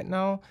happening right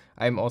now.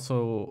 I'm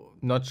also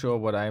not sure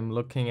what I'm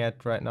looking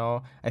at right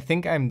now. I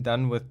think I'm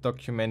done with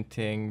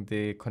documenting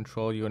the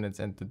control units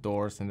and the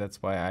doors, and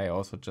that's why I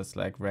also just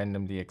like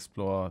randomly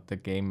explore the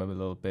game a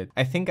little bit.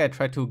 I think I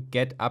try to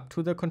get up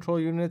to the control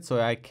unit so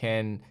I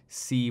can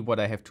see what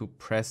I have to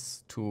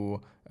press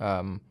to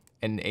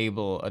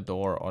enable a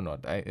door or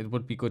not. It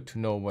would be good to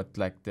know what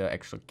like the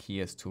actual key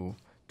is to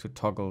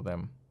toggle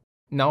them.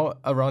 Now,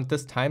 around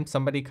this time,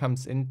 somebody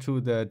comes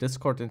into the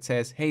Discord and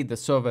says, hey, the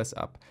server is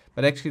up.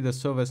 But actually, the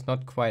server is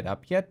not quite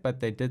up yet, but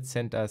they did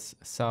send us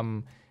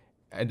some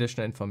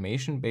additional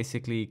information,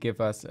 basically give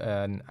us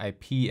an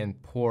IP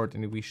and port,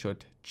 and we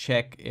should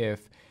check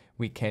if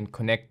we can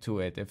connect to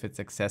it, if it's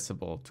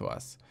accessible to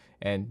us.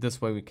 And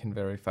this way we can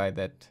verify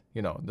that,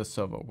 you know, the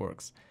server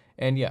works.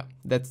 And yeah,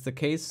 that's the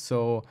case.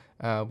 So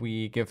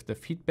we give the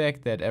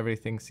feedback that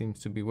everything seems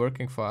to be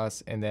working for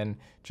us. And then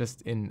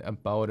just in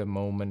about a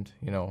moment,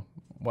 you know,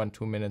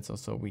 1-2 minutes or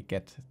so, we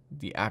get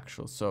the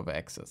actual server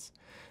access.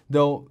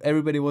 Though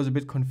everybody was a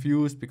bit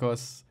confused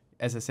because,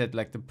 as I said,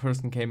 like the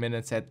person came in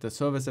and said the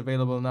server is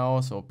available now.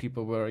 So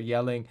people were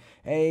yelling,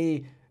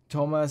 hey,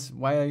 Thomas,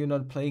 why are you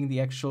not playing the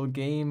actual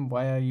game?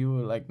 Why are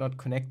you like not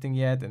connecting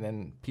yet? And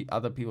then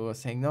other people were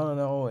saying,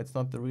 no, it's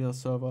not the real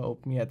server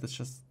open yet. It's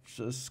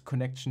just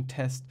connection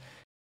test.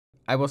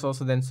 I was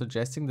also then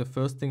suggesting the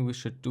first thing we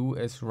should do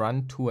is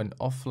run to an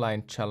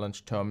offline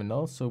challenge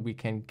terminal so we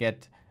can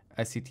get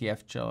a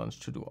CTF challenge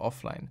to do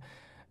offline.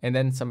 And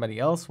then somebody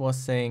else was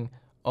saying,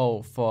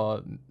 oh,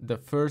 for the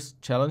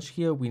first challenge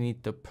here, we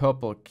need the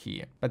purple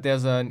key. But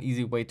there's an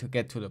easy way to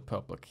get to the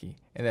purple key.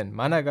 And then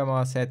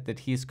Managama said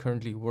that he's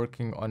currently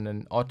working on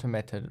an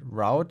automated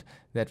route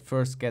that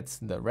first gets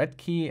the red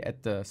key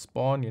at the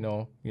spawn, you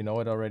know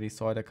it already,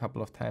 saw it a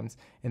couple of times,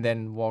 and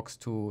then walks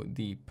to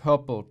the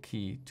purple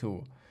key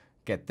to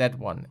get that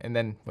one. And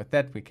then with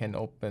that, we can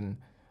open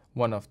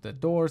one of the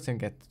doors and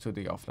get to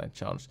the offline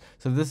challenge.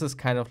 So this is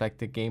kind of like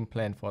the game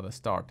plan for the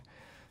start.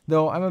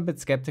 Though I'm a bit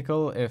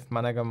skeptical if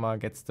Managama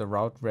gets the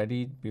route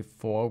ready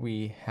before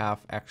we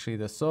have actually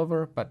the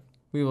server, but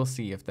we will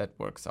see if that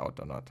works out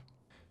or not.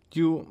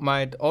 You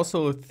might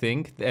also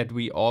think that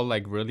we all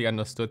like really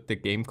understood the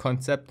game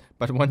concept,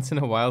 but once in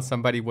a while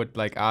somebody would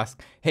like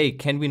ask, hey,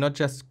 can we not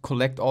just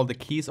collect all the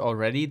keys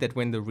already, that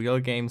when the real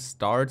game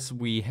starts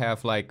we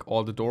have like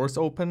all the doors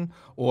open?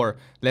 Or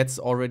let's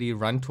already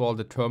run to all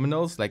the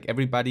terminals, like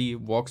everybody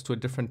walks to a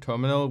different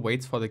terminal,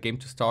 waits for the game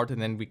to start,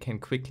 and then we can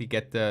quickly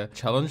get the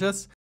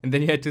challenges. And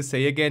then you had to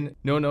say again,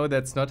 no,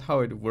 that's not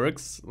how it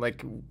works.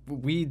 Like,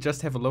 we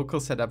just have a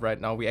local setup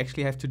right now. We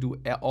actually have to do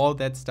all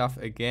that stuff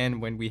again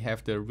when we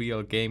have the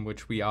real game,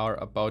 which we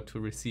are about to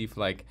receive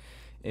like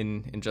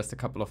in just a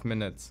couple of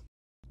minutes.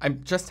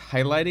 I'm just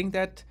highlighting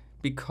that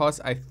because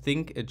I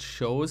think it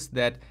shows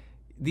that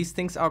these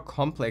things are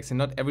complex and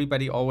not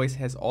everybody always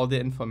has all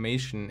the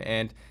information,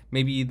 and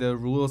maybe the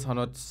rules are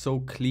not so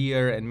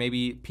clear and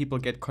maybe people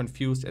get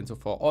confused and so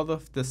forth. All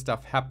of this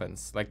stuff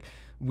happens. Like,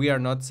 we are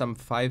not some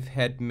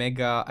 5-head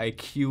mega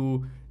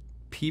IQ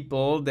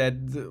people that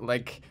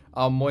like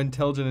are more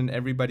intelligent than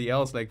everybody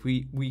else. Like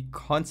we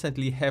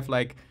constantly have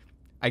like,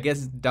 I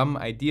guess, dumb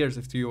ideas,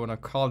 if you want to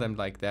call them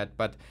like that.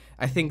 But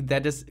I think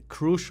that is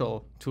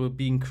crucial to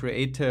being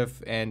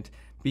creative and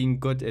being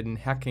good in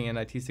hacking and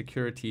IT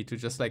security, to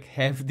just like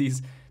have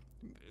these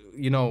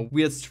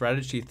weird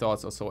strategy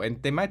thoughts or so.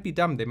 And they might be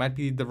dumb, they might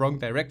be the wrong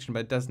direction,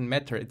 but it doesn't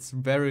matter. It's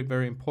very,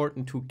 very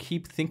important to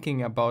keep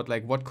thinking about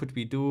like what could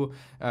we do,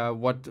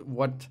 what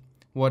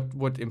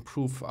would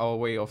improve our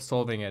way of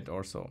solving it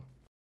or so.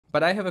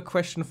 But I have a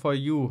question for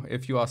you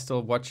if you are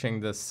still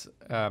watching this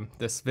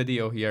this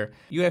video here.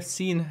 You have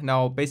seen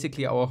now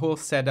basically our whole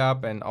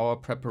setup and our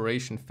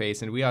preparation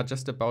phase, and we are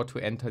just about to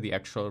enter the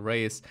actual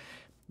race.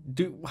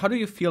 How do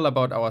you feel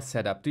about our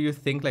setup? Do you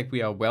think like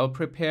we are well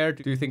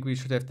prepared? Do you think we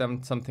should have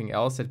done something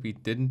else that we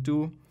didn't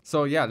do?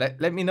 So yeah,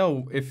 let me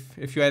know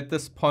if you're at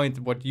this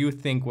point, what you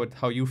think,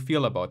 how you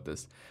feel about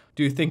this.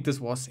 Do you think this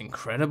was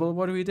incredible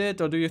what we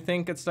did? Or do you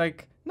think it's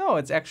like, no,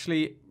 it's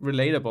actually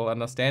relatable,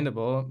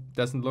 understandable,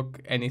 doesn't look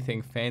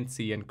anything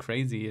fancy and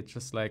crazy. It's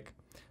just like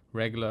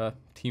regular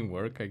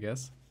teamwork, I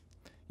guess.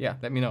 Yeah,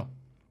 let me know.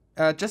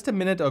 Just a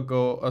minute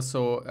ago or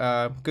so,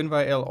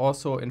 Gunvail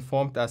also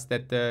informed us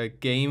that the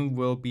game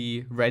will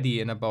be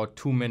ready in about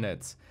 2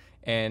 minutes.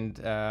 And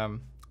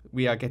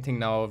we are getting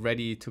now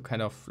ready to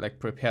kind of like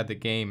prepare the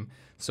game.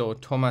 So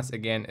Thomas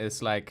again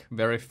is like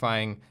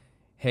verifying,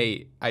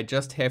 hey, I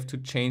just have to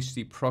change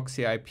the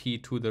proxy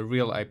IP to the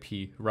real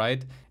IP,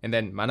 right? And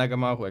then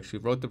Managama, who actually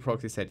wrote the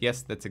proxy, said,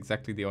 yes, that's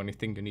exactly the only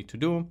thing you need to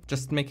do.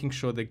 Just making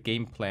sure the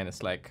game plan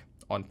is like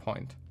on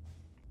point.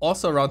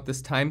 Also around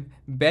this time,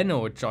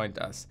 Benno joined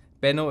us.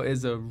 Benno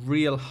is a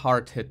real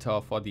hard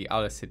hitter for the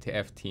ALLES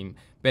CTF team.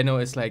 Benno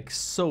is like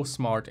so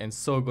smart and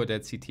so good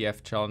at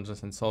CTF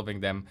challenges and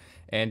solving them.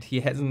 And he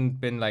hasn't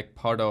been like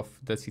part of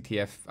the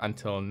CTF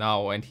until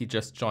now, and he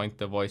just joined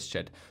the voice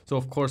chat. So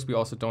of course we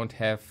also don't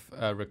have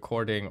a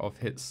recording of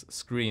his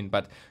screen,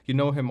 but you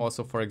know him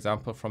also, for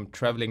example, from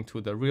traveling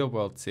to the real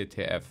world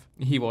CTF.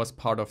 He was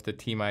part of the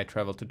team I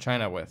traveled to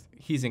China with.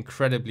 He's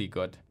incredibly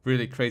good,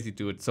 really crazy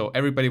dude. So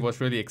everybody was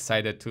really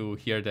excited to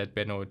hear that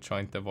Benno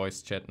joined the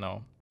voice chat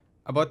now.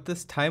 About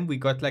this time, we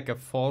got like a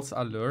false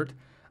alert.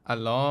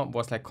 Alain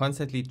was like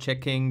constantly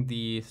checking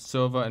the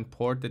server and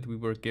port that we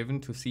were given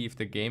to see if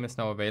the game is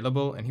now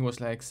available. And he was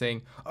like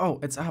saying, oh,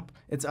 it's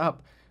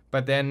up.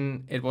 But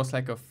then it was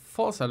like a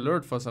false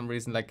alert for some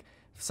reason. Like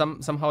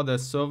somehow the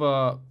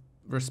server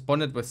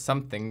responded with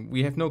something.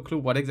 We have no clue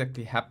what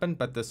exactly happened,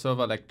 but the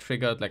server like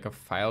triggered like a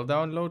file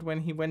download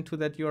when he went to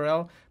that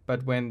URL.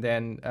 But when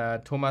then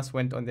Thomas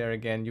went on there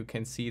again, you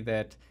can see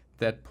that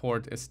that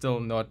port is still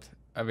not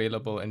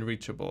available and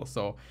reachable.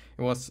 So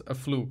it was a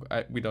fluke.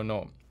 We don't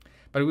know.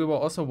 But we were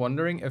also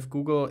wondering if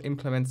Google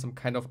implements some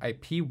kind of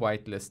IP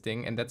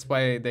whitelisting, and that's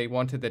why they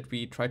wanted that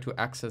we try to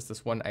access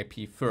this one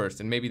IP first.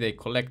 And maybe they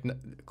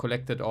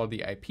collected all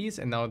the IPs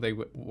and now they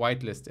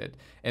whitelist it.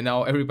 And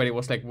now everybody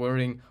was like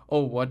worrying,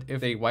 oh, what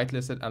if they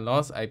whitelisted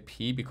Alain's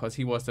IP because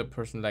he was the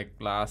person like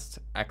last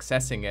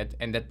accessing it,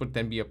 and that would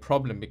then be a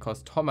problem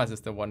because Thomas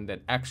is the one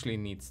that actually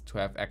needs to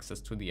have access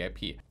to the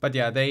IP. But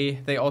yeah,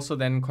 they also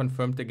then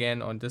confirmed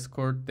again on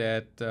Discord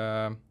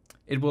that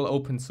it will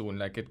open soon,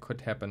 like it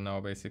could happen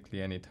now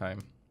basically anytime.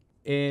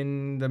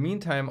 In the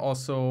meantime,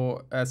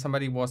 also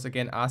somebody was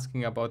again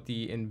asking about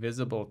the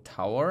invisible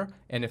tower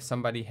and if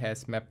somebody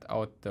has mapped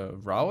out the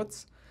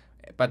routes.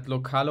 But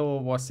Localo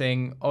was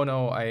saying, oh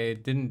no, I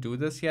didn't do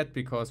this yet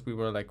because we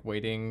were like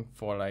waiting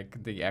for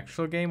like the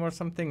actual game or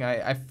something.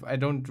 I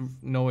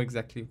don't know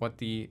exactly what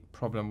the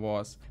problem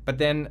was. But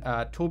then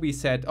Toby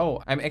said,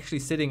 oh, I'm actually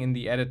sitting in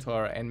the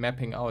editor and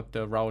mapping out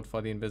the route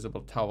for the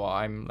invisible tower.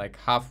 I'm like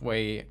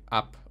halfway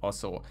up or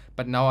so.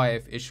 But now I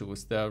have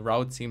issues. The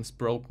route seems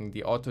broken.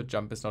 The auto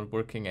jump is not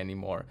working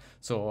anymore.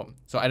 So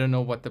I don't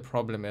know what the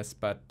problem is,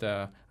 but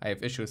I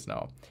have issues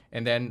now.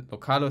 And then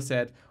Localo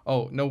said,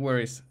 oh, no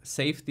worries,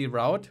 save the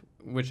route,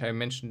 which I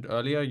mentioned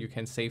earlier. You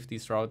can save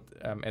these route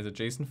as a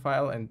JSON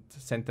file and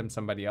send them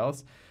somebody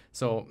else.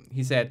 So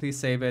he said, please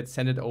save it,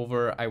 send it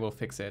over, I will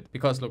fix it.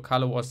 Because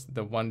Localo was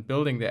the one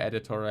building the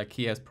editor, like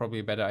he has probably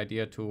a better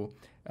idea to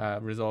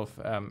resolve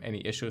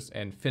any issues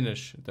and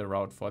finish the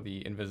route for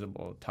the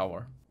invisible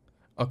tower.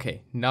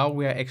 Okay, now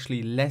we are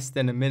actually less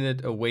than a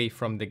minute away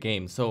from the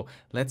game. So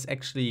let's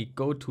actually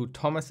go to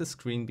Thomas's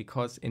screen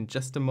because in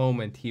just a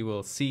moment he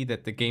will see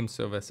that the game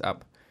server is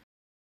up.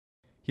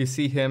 You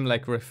see him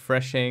like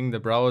refreshing the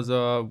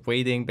browser,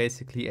 waiting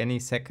basically any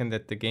second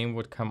that the game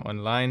would come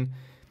online.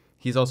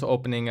 He's also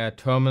opening a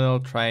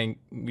terminal, trying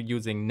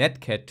using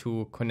Netcat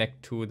to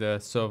connect to the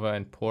server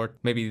and port.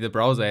 Maybe the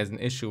browser has an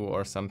issue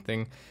or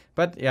something.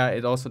 But yeah,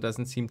 it also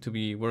doesn't seem to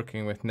be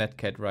working with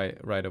Netcat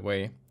right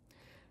away.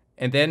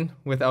 And then,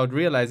 without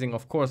realizing,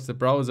 of course, the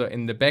browser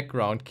in the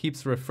background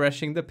keeps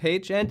refreshing the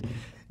page, and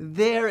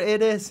there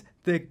it is.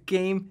 The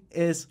game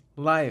is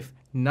live.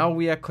 Now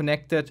we are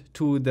connected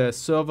to the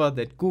server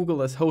that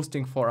Google is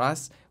hosting for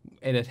us,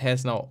 and it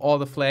has now all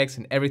the flags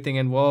and everything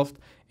involved,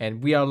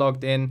 and we are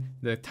logged in.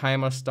 The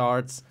timer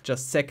starts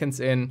just seconds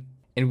in,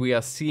 and we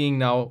are seeing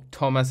now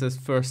Thomas's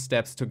first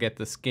steps to get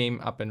this game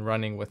up and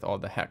running with all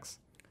the hacks.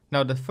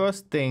 Now, the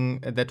first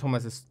thing that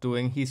Thomas is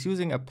doing, he's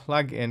using a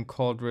plugin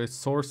called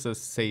Resources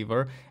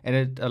Saver, and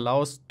it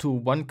allows to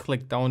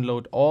one-click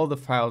download all the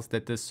files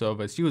that this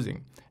server is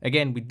using.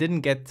 Again, we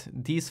didn't get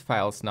these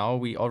files now.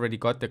 We already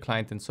got the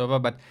client and server,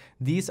 but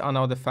these are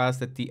now the files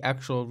that the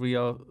actual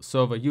real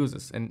server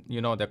uses. And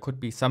you know, there could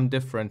be some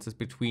differences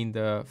between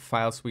the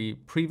files we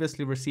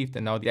previously received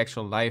and now the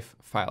actual live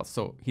files.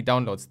 So he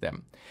downloads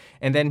them.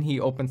 And then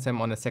he opens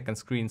them on a second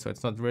screen, so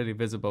it's not really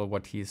visible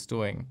what he's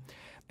doing.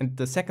 And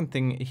the second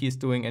thing he's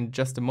doing in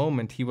just a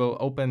moment, he will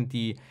open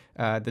the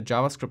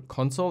JavaScript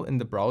console in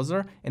the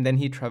browser, and then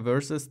he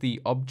traverses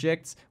the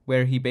objects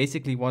where he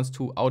basically wants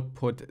to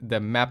output the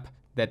map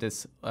that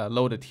is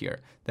loaded here.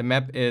 The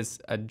map is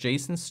a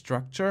JSON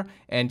structure,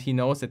 and he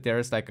knows that there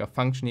is like a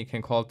function he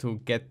can call to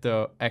get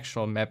the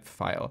actual map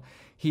file.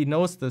 He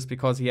knows this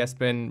because he has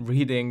been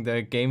reading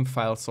the game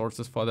file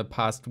sources for the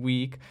past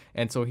week,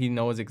 and so he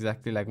knows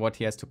exactly like what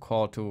he has to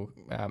call to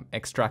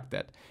extract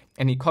that.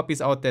 And he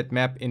copies out that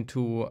map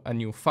into a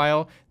new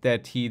file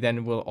that he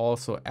then will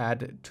also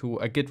add to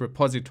a Git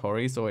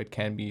repository so it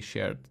can be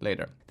shared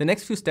later. The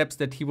next few steps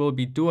that he will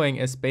be doing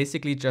is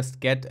basically just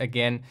get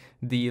again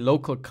the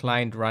local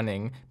client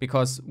running,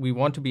 because we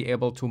want to be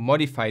able to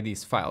modify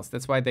these files.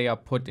 That's why they are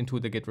put into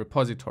the Git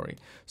repository.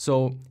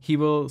 So he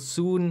will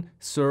soon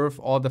serve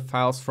all the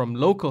files from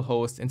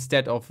localhost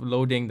instead of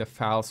loading the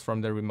files from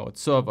the remote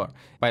server.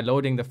 By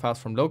loading the files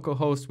from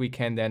localhost, we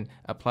can then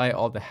apply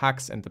all the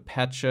hacks and the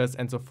patches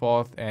and so forth,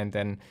 and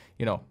then,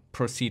 you know,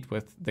 proceed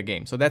with the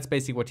game. So that's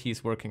basically what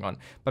he's working on.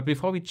 But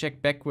before we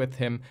check back with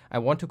him, I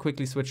want to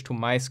quickly switch to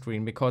my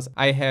screen, because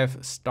I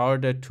have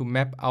started to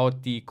map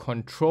out the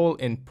control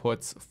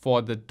inputs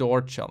for the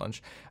door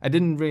challenge. I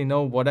didn't really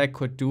know what I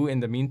could do in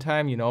the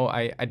meantime. You know,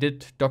 I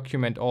did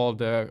document all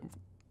the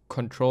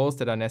controls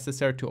that are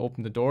necessary to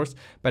open the doors,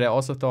 but I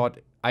also thought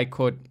I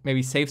could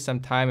maybe save some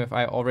time if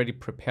I already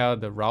prepare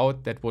the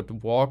route that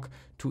would walk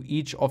to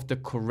each of the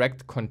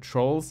correct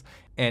controls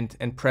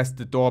and press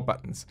the door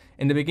buttons.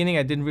 In the beginning,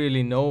 I didn't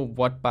really know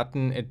what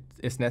button it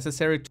is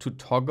necessary to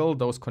toggle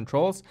those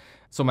controls.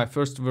 So my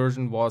first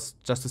version was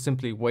just to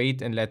simply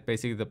wait and let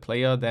basically the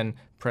player then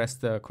press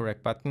the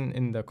correct button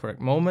in the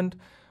correct moment.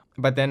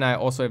 But then I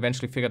also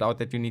eventually figured out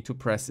that you need to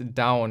press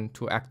down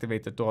to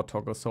activate the door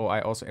toggle, so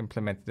I also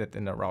implemented it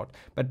in the route.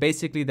 But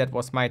basically that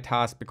was my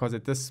task, because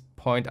at this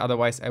point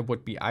otherwise I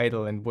would be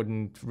idle and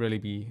wouldn't really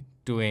be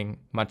doing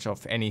much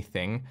of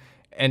anything.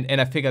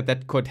 And I figured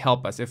that could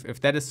help us.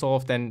 If that is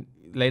solved, then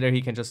later he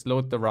can just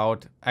load the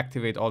route,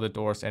 activate all the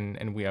doors,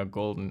 and we are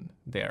golden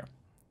there.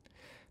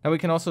 Now we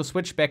can also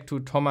switch back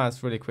to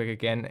Thomas really quick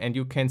again, and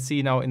you can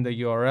see now in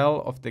the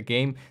URL of the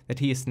game that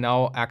he is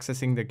now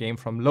accessing the game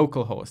from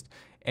localhost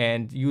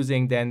and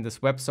using then this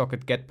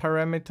WebSocket get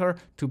parameter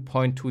to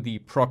point to the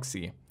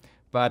proxy.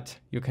 But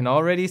you can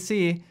already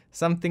see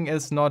something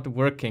is not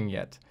working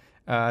yet.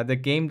 The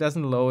game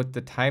doesn't load,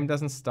 the time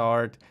doesn't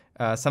start,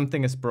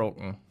 something is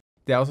broken.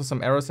 There are also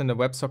some errors in the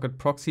WebSocket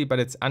proxy, but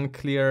it's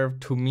unclear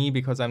to me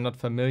because I'm not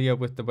familiar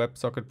with the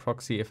WebSocket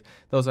proxy if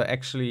those are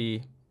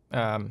actually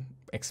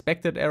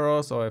expected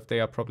errors or if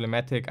they are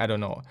problematic. I don't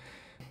know.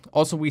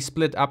 Also, we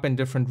split up in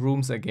different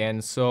rooms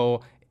again,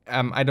 so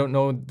I don't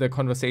know the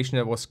conversation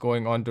that was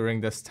going on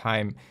during this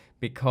time,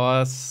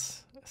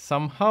 because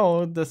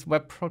somehow this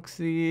web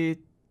proxy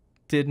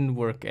didn't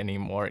work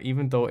anymore,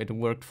 even though it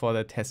worked for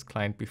the test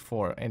client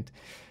before. And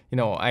you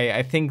know,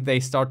 I think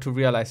they start to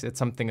realize that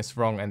something is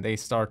wrong, and they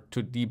start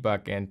to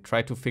debug and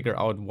try to figure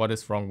out what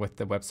is wrong with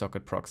the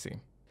WebSocket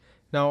proxy.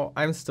 Now,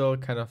 I'm still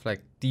kind of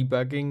like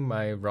debugging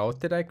my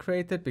route that I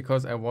created,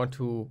 because I want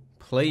to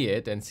play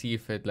it and see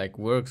if it like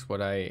works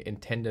what I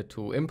intended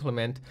to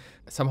implement.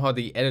 Somehow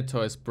the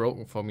editor is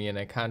broken for me and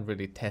I can't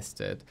really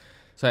test it.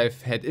 So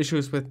I've had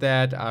issues with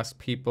that, asked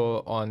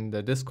people on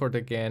the Discord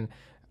again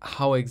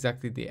how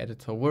exactly the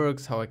editor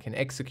works, how I can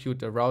execute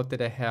the route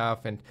that I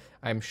have, and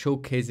I'm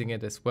showcasing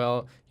it as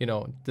well. You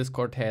know,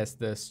 Discord has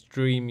the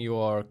stream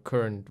your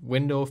current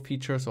window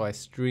feature, so I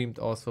streamed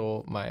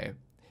also my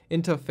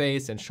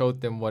interface and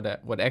showed them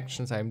what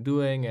actions I'm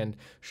doing, and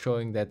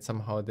showing that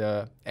somehow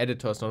the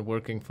editor is not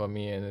working for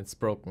me and it's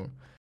broken.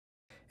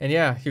 And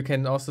yeah, you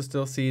can also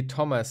still see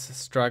Thomas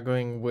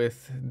struggling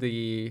with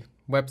the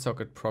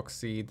WebSocket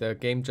proxy. The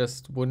game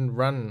just wouldn't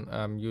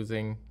run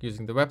using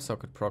the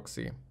WebSocket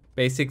proxy.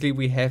 Basically,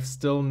 we have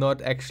still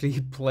not actually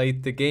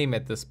played the game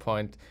at this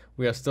point.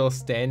 We are still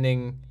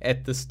standing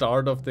at the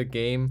start of the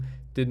game,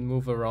 didn't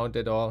move around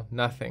at all,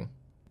 nothing.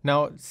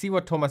 Now, see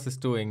what Thomas is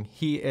doing.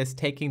 He is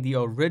taking the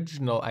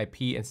original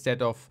IP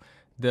instead of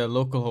the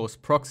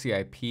localhost proxy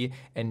IP,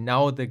 and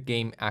now the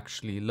game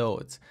actually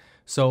loads.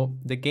 So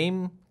the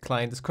game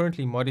client is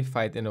currently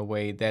modified in a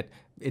way that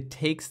it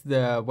takes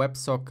the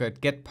WebSocket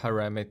get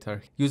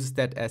parameter, uses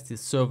that as the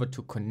server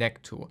to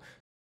connect to.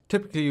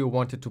 Typically, you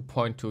want it to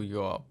point to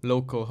your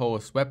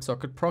localhost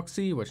WebSocket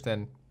proxy, which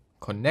then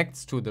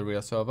connects to the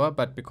real server,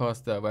 but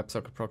because the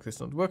WebSocket proxy is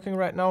not working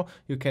right now,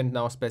 you can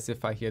now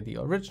specify here the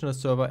original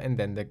server and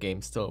then the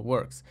game still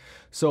works.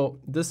 So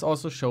this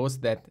also shows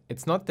that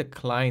it's not the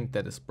client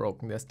that is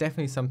broken. There's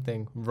definitely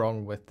something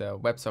wrong with the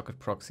WebSocket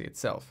proxy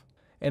itself.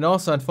 And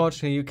also,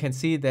 unfortunately, you can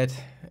see that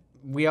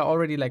we are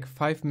already like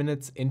 5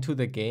 minutes into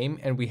the game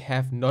and we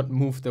have not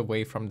moved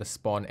away from the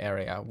spawn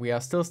area. We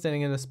are still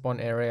standing in the spawn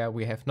area.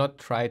 We have not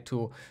tried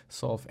to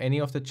solve any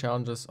of the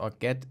challenges or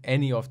get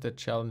any of the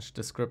challenge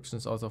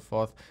descriptions or so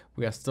forth.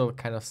 We are still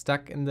kind of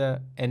stuck in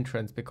the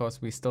entrance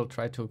because we still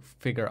try to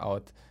figure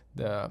out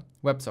the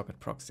WebSocket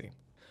proxy.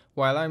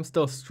 While I'm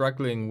still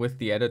struggling with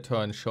the editor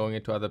and showing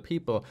it to other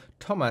people,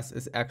 Thomas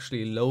is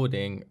actually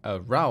loading a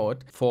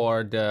route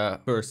for the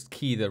first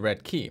key, the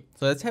red key.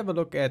 So let's have a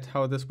look at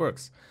how this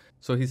works.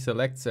 So he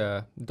selects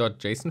a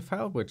 .json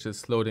file, which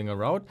is loading a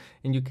route.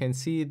 And you can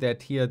see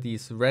that here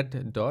these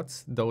red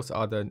dots, those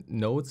are the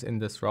nodes in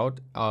this route,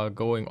 are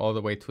going all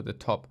the way to the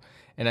top.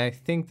 And I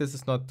think this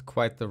is not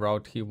quite the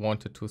route he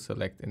wanted to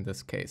select in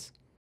this case.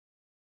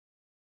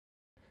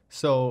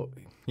 So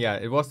yeah,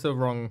 it was the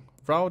wrong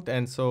route.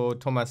 And so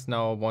Thomas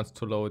now wants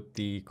to load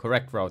the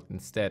correct route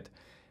instead.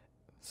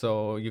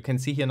 So you can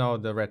see here now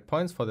the red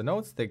points for the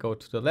nodes, they go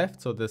to the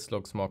left. So this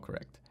looks more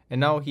correct. And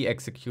now he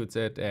executes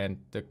it and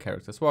the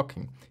character is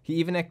walking. He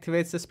even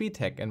activates the speed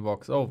tag and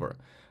walks over.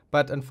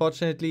 But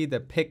unfortunately, the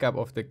pickup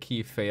of the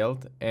key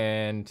failed.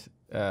 And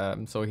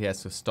so he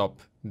has to stop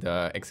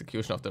the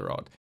execution of the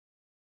route.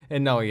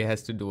 And now he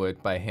has to do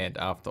it by hand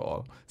after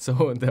all.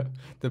 So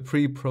the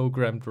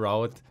pre-programmed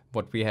route,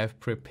 what we have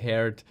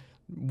prepared,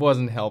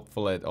 wasn't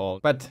helpful at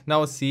all. But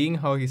now seeing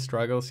how he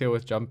struggles here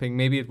with jumping,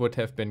 maybe it would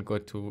have been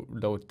good to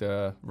load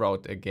the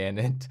route again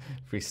and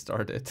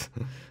restart it.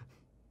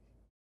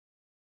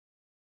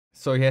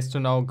 So he has to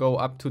now go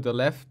up to the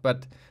left,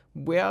 but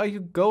where are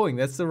you going?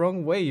 That's the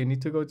wrong way. You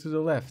need to go to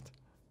the left.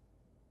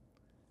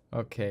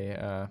 Okay,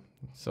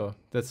 so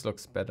this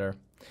looks better.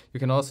 You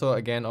can also,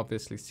 again,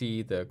 obviously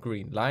see the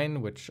green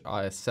line, which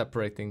are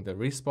separating the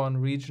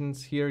respawn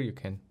regions here. You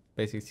can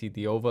basically see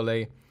the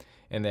overlay.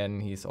 And then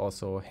he's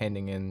also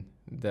handing in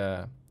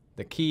the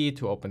key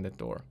to open the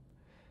door.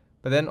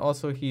 But then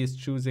also he is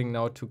choosing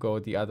now to go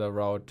the other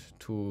route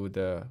to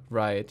the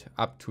right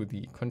up to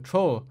the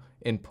control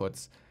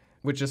inputs,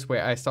 which is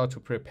where I start to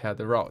prepare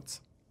the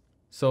routes.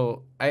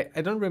 So I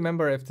don't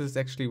remember if this is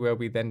actually where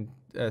we then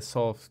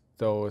solved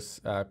those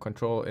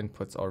control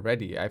inputs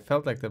already. I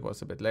felt like that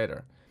was a bit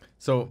later.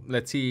 So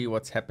let's see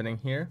what's happening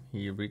here.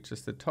 He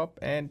reaches the top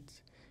and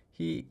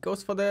he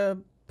goes for the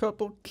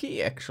purple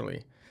key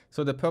actually.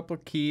 So the purple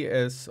key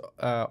is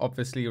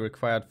obviously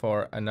required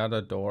for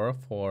another door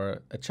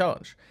for a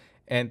challenge.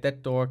 And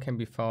that door can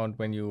be found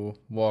when you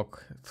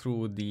walk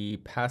through the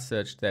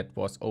passage that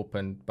was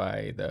opened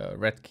by the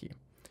red key.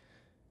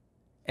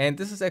 And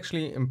this is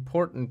actually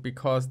important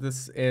because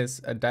this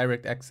is a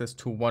direct access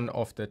to one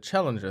of the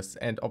challenges.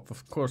 And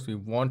of course, we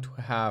want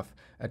to have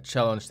a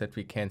challenge that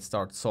we can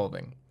start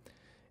solving.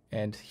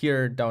 And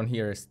here, down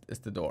here is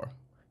the door.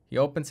 He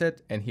opens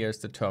it and here's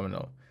the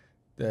terminal.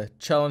 The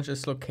challenge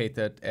is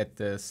located at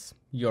this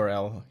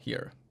URL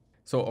here.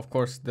 So of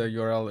course, the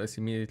URL is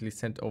immediately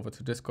sent over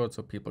to Discord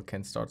so people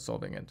can start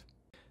solving it.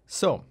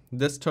 So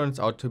this turns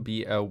out to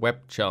be a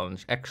web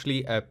challenge,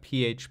 actually a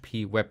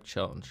PHP web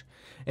challenge.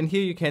 And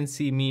here you can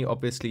see me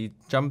obviously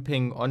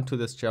jumping onto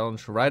this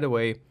challenge right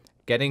away,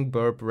 getting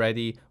Burp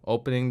ready,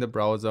 opening the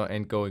browser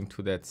and going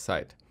to that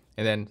site,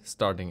 and then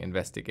starting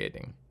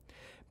investigating.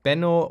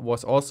 Benno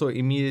was also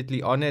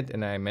immediately on it,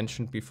 and I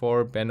mentioned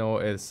before, Benno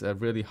is a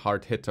really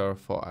hard hitter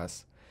for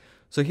us.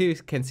 So here you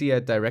can see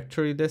a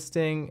directory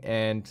listing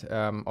and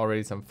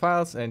already some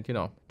files and,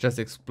 just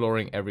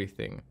exploring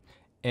everything.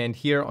 And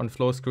here on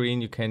flow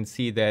screen, you can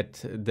see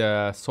that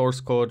the source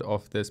code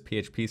of this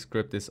PHP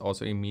script is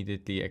also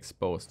immediately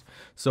exposed.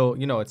 So,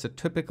 it's a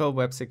typical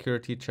web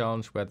security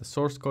challenge where the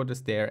source code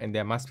is there and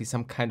there must be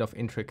some kind of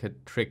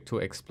intricate trick to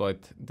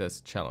exploit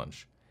this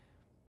challenge.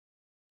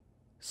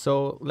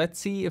 So let's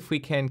see if we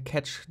can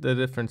catch the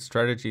different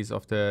strategies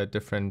of the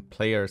different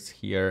players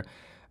here.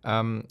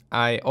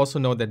 I also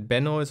know that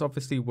Benno is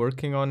obviously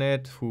working on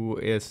it, who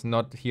is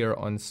not here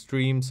on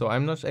stream, so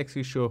I'm not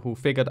actually sure who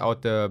figured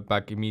out the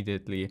bug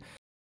immediately.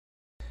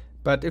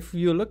 But if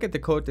you look at the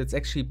code, it's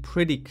actually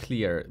pretty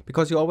clear,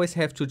 because you always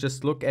have to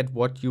just look at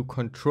what you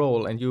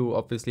control, and you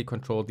obviously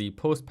control the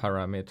post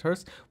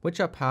parameters, which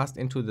are passed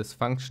into this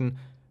function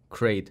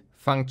create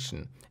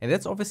function. And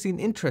that's obviously an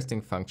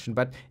interesting function,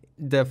 but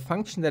the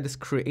function that is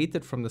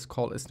created from this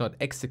call is not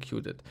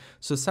executed.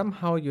 So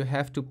somehow you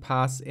have to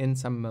pass in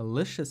some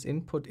malicious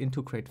input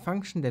into create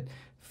function that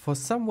for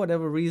some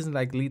whatever reason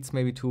leads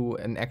maybe to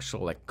an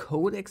actual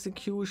code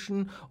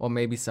execution, or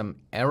maybe some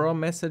error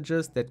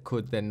messages that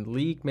could then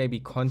leak maybe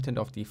content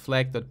of the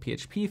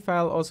flag.php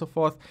file or so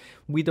forth.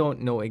 We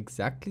don't know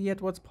exactly yet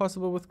what's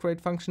possible with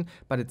create function,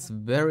 but it's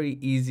very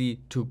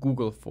easy to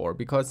Google for,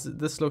 because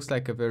this looks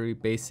like a very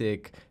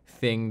basic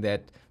thing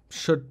that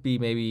should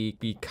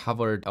be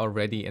covered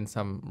already in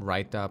some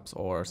write-ups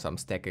or some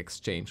Stack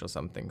Exchange or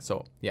something.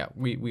 So yeah,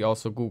 we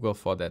also Google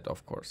for that,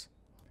 of course.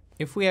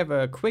 If we have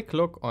a quick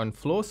look on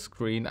Flo's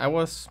screen, I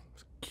was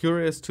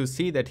curious to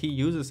see that he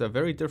uses a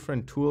very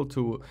different tool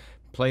to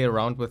play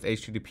around with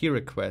HTTP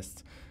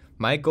requests.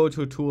 My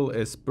go-to tool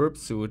is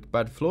Burpsuit,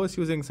 but Flo is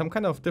using some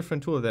kind of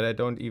different tool that I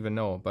don't even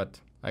know, but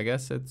I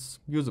guess it's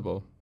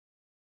usable.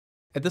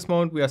 At this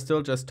moment, we are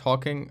still just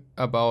talking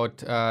about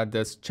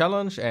this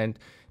challenge and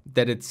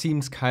that it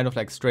seems kind of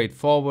like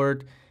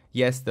straightforward.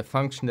 Yes, the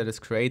function that is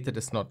created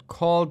is not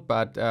called,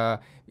 but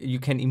you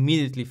can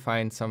immediately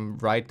find some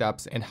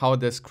write-ups and how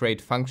this create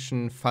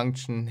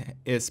function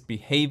is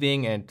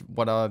behaving and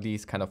what are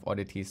these kind of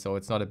oddities, so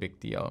it's not a big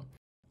deal.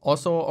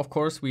 Also, of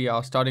course, we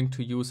are starting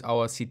to use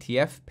our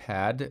CTF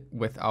pad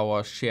with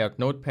our shared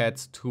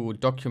notepads to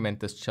document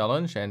this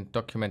challenge and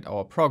document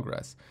our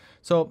progress.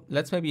 So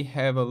let's maybe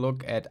have a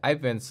look at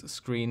Ivan's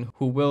screen,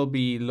 who will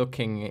be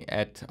looking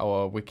at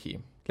our wiki.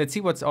 Let's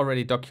see what's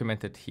already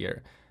documented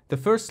here. The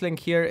first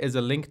link here is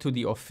a link to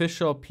the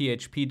official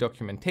PHP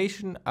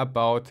documentation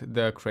about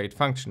the create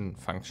function.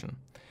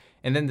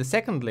 And then the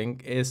second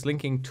link is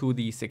linking to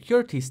the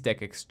security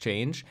stack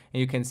exchange.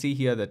 And you can see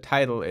here the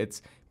title,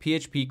 it's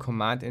PHP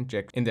command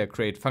inject in the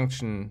create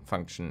function,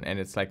 and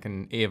it's like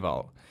an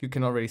eval. You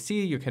can already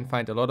see, you can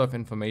find a lot of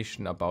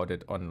information about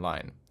it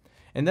online.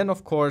 And then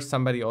of course,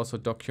 somebody also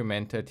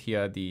documented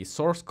here the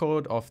source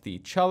code of the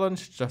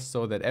challenge, just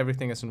so that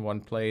everything is in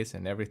one place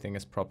and everything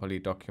is properly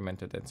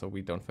documented and so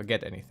we don't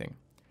forget anything.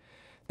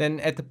 Then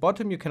at the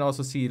bottom, you can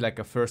also see like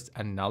a first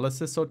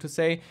analysis, so to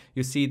say.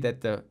 You see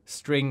that the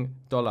string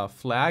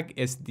 $flag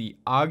is the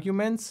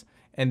arguments,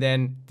 and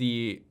then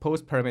the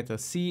post parameter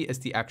C is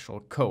the actual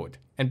code.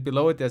 And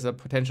below it, there's a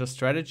potential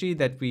strategy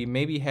that we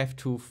maybe have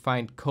to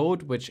find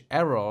code which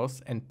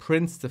errors and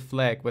prints the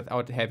flag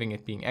without having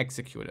it being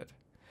executed.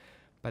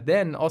 But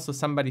then also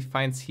somebody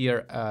finds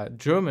here a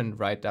German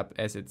write-up,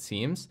 as it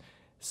seems.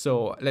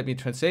 So let me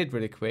translate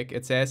really quick.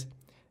 It says,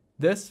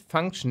 this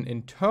function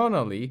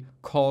internally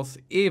calls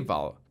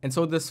eval. And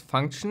so this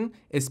function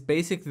is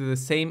basically the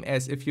same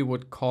as if you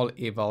would call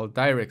eval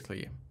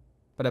directly.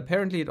 But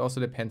apparently it also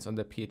depends on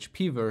the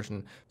PHP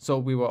version. So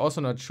we were also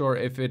not sure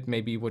if it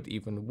maybe would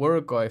even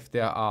work or if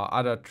there are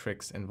other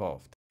tricks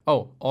involved.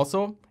 Oh,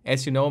 also,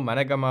 as you know,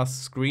 Managama's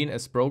screen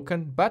is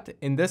broken. But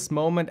in this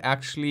moment,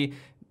 actually,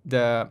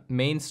 the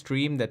main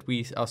stream that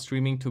we are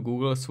streaming to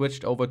Google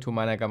switched over to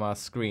Managama's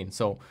screen.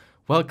 So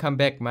welcome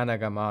back,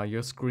 Managama.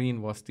 Your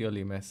screen was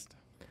dearly missed.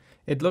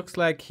 It looks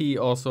like he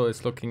also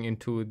is looking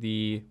into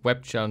the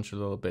web challenge a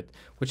little bit,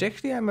 which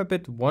actually I'm a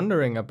bit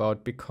wondering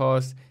about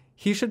because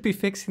he should be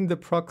fixing the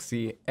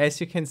proxy.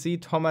 As you can see,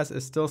 Thomas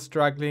is still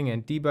struggling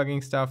and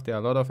debugging stuff. There are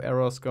a lot of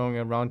errors going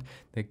around.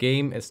 The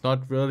game is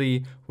not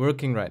really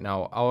working right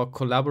now. Our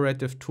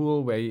collaborative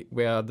tool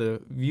where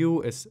the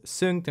view is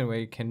synced and where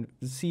you can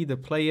see the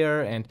player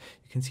and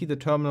you can see the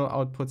terminal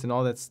outputs and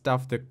all that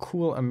stuff, the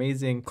cool,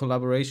 amazing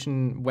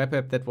collaboration web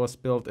app that was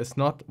built is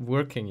not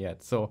working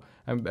yet. So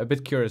I'm a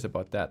bit curious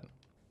about that.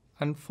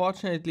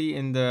 Unfortunately,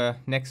 in the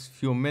next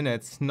few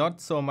minutes, not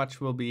so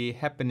much will be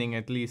happening,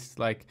 at least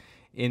like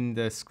in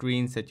the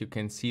screens that you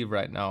can see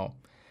right now.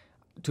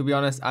 To be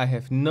honest, I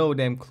have no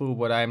damn clue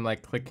what I'm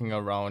like clicking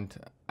around.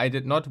 I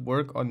did not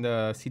work on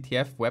the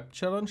CTF web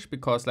challenge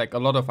because like a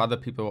lot of other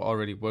people were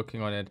already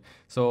working on it.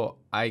 So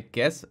I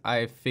guess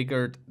I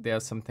figured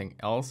there's something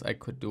else I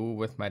could do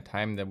with my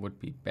time that would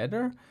be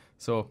better.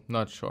 So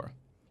not sure.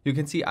 You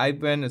can see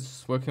Ivan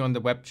is working on the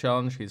web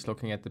challenge. He's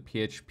looking at the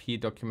PHP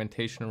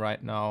documentation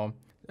right now.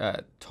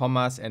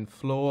 Thomas and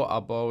Flo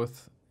are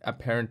both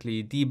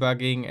apparently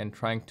debugging and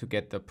trying to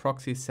get the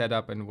proxy set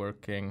up and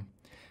working.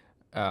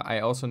 I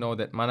also know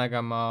that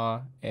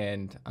Managama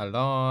and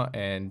ALLES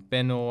and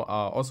Benno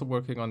are also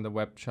working on the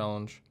web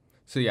challenge.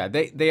 So yeah,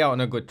 they are on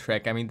a good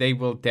track. I mean, they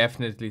will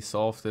definitely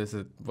solve this.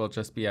 It will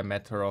just be a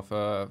matter of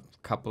a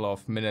couple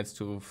of minutes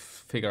to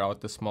figure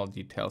out the small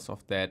details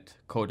of that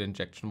code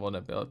injection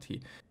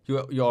vulnerability.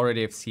 You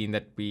already have seen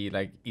that we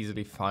like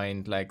easily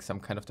find like some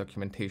kind of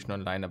documentation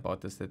online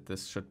about this, that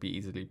this should be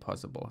easily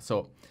possible.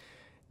 So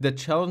the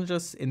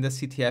challenges in the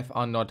CTF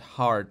are not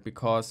hard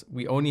because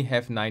we only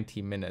have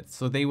 90 minutes.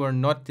 So they were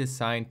not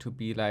designed to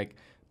be like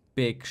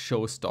big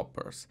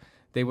showstoppers.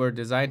 They were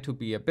designed to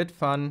be a bit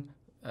fun,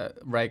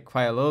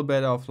 require a little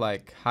bit of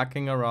like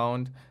hacking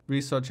around,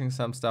 researching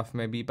some stuff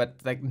maybe, but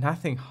like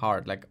nothing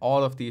hard. Like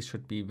all of these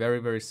should be very,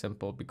 very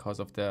simple because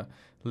of the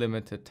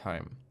limited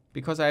time.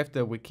 Because I have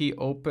the wiki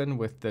open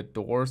with the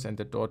doors and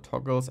the door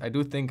toggles, I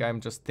do think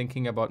I'm just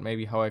thinking about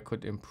maybe how I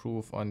could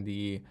improve on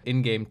the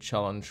in-game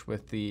challenge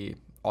with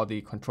all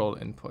the control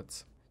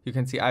inputs. You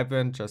can see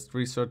Ivan just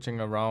researching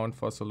around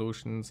for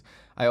solutions.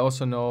 I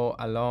also know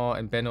ALLES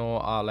and Benno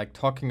are like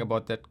talking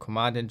about that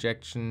command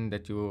injection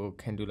that you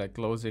can do like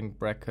closing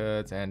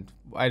brackets and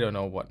I don't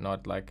know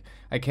whatnot. Like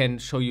I can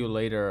show you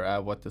later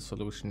what the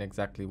solution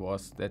exactly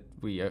was that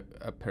we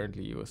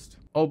apparently used.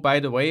 Oh, by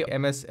the way,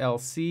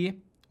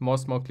 MSLC, More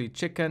Smoky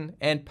Chicken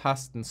and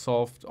Paston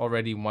solved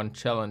already one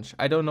challenge.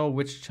 I don't know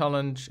which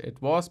challenge it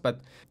was,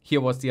 but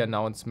here was the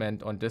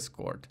announcement on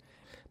Discord.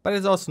 But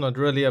it's also not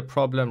really a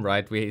problem,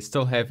 right? We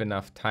still have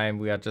enough time.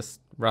 We are just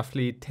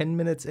roughly 10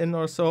 minutes in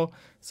or so.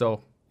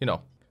 So you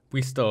know,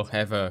 we still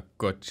have a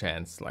good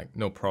chance, like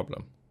no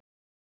problem.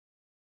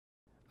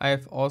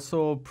 I've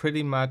also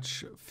pretty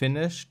much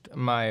finished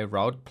my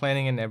route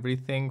planning and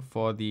everything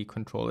for the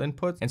control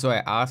inputs. And so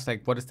I asked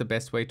like, what is the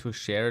best way to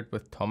share it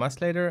with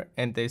Thomas later?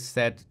 And they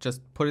said,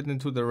 just put it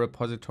into the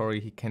repository.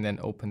 He can then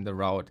open the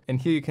route.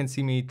 And here you can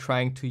see me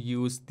trying to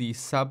use the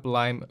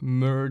Sublime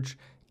merge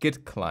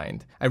Git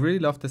client. I really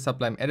love the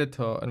Sublime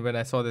editor, and when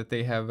I saw that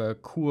they have a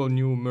cool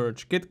new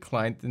merge Git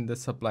client in the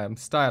Sublime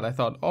style, I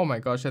thought, oh my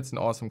gosh, that's an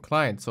awesome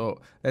client.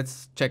 So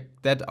let's check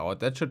that out.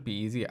 That should be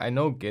easy. I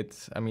know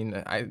Git. I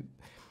mean,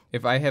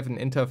 if I have an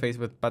interface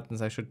with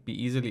buttons, I should be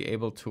easily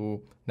able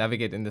to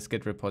navigate in this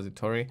Git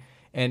repository.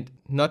 And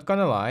not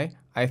gonna lie,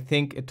 I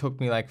think it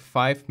took me like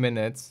 5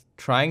 minutes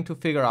trying to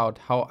figure out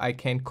how I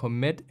can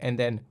commit and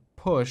then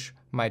push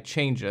my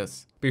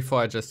changes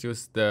before I just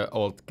use the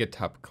old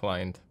GitHub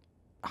client.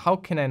 How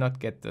can I not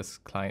get this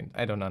client?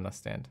 I don't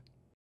understand.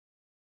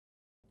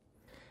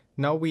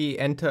 Now we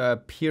enter a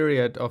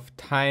period of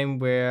time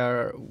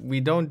where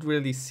we don't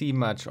really see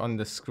much on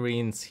the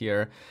screens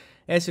here.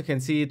 As you can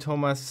see,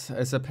 Thomas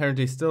is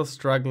apparently still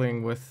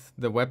struggling with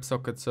the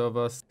WebSocket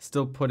servers,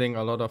 still putting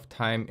a lot of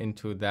time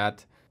into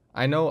that.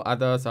 I know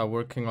others are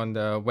working on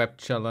the web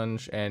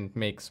challenge and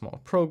make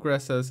small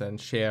progresses and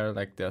share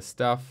like their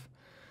stuff.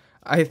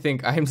 I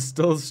think I'm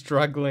still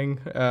struggling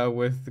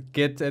with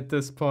Git at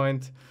this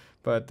point.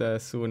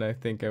 But soon I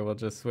think I will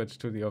just switch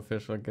to the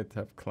official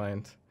GitHub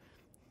client.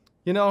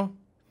 You know,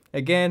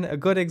 again, a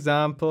good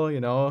example, you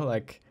know,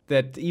 like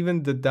that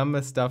even the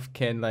dumbest stuff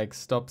can like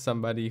stop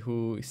somebody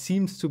who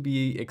seems to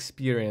be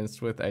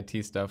experienced with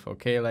IT stuff,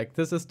 okay? Like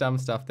this is dumb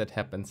stuff that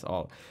happens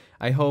all.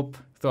 I hope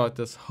throughout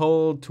this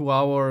whole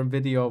 2-hour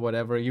video or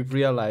whatever, you've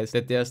realized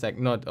that there's like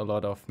not a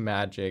lot of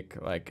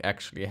magic like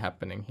actually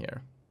happening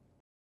here.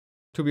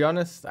 To be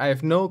honest, I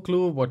have no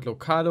clue what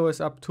Locado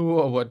is up to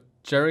or what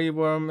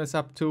Jerryworm is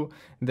up to.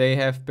 They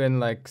have been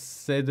like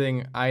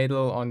sitting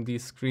idle on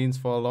these screens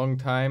for a long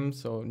time,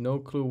 so no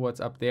clue what's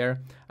up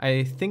there.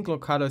 I think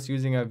Locado is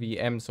using a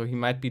VM, so he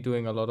might be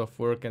doing a lot of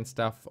work and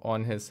stuff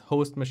on his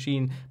host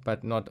machine,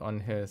 but not on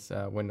his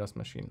Windows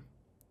machine.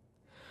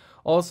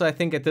 Also, I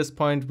think at this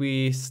point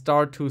we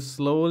start to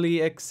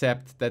slowly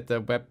accept that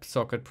the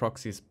WebSocket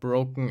proxy is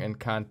broken and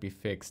can't be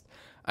fixed.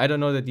 I don't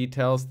know the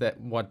details that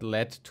what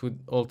led to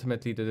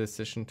ultimately the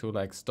decision to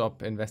like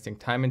stop investing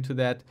time into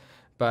that.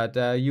 But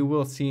you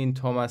will see in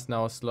Thomas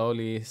now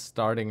slowly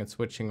starting and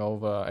switching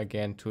over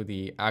again to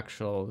the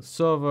actual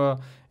server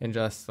and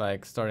just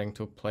like starting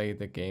to play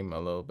the game a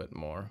little bit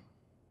more.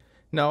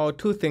 Now,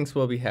 2 things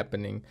will be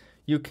happening.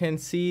 You can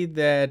see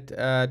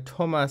that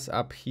Thomas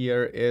up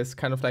here is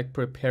kind of like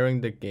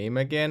preparing the game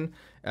again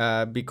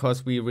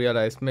because we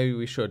realized maybe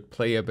we should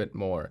play a bit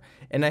more.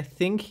 And I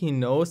think he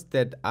knows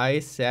that I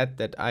said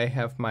that I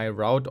have my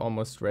route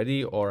almost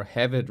ready or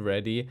have it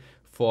ready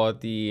for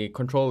the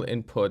control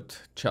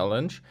input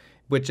challenge,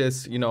 which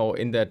is, you know,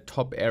 in the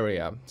top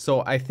area.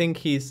 So I think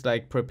he's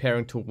like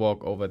preparing to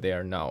walk over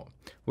there now,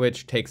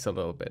 which takes a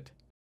little bit.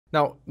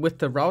 Now, with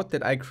the route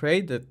that I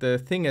created, the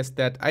thing is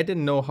that I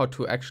didn't know how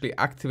to actually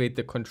activate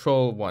the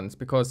control ones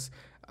because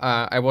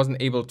I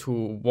wasn't able to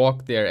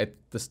walk there at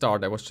the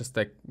start. I was just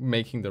like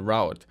making the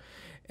route.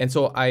 And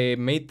so I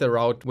made the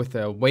route with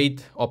a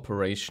wait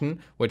operation,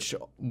 which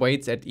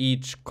waits at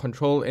each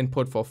control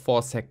input for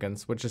 4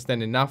 seconds, which is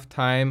then enough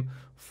time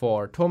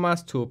for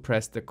Thomas to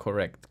press the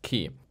correct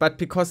key. But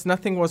because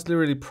nothing was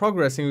literally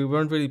progressing, we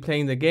weren't really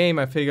playing the game,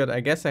 I figured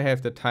I guess I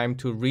have the time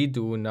to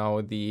redo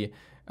now the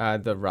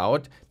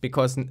route,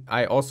 because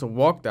I also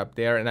walked up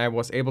there and I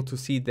was able to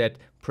see that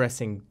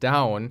pressing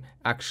down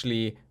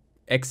actually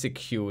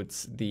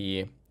executes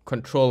the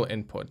control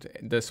input,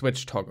 the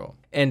switch toggle.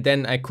 And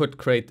then I could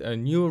create a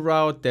new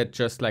route that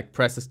just like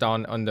presses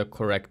down on the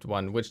correct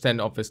one, which then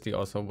obviously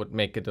also would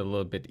make it a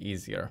little bit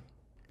easier.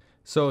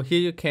 So here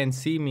you can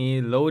see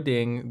me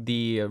loading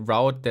the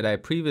route that I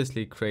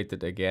previously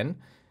created again,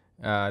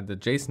 the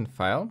JSON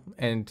file,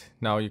 and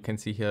now you can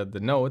see here the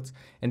nodes.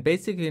 And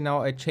basically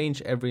now I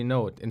change every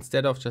node.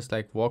 Instead of just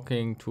like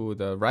walking to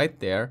the right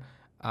there,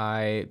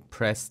 I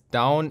press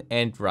down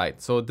and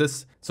right. So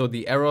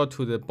the arrow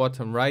to the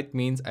bottom right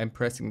means I'm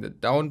pressing the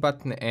down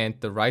button and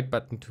the right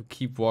button to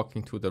keep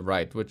walking to the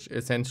right, which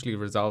essentially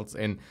results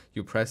in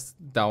you press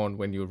down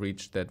when you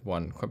reach that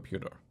one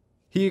computer.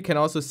 Here you can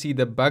also see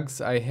the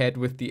bugs I had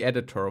with the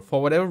editor.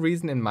 For whatever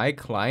reason in my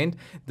client,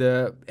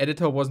 the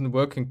editor wasn't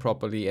working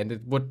properly and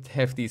it would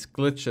have these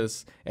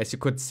glitches, as you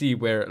could see,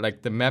 where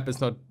like the map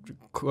is not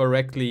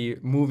correctly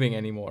moving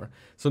anymore.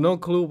 So no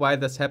clue why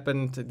this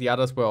happened. The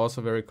others were also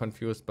very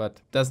confused,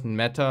 but doesn't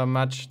matter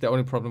much. The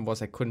only problem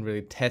was I couldn't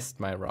really test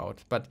my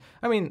route. But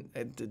I mean,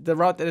 the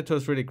route editor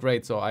is really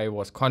great, so I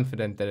was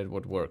confident that it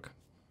would work.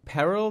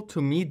 Parallel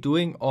to me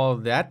doing all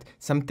that,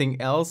 something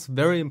else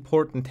very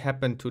important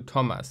happened to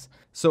Thomas.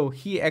 So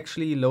he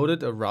actually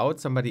loaded a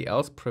route somebody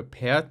else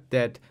prepared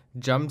that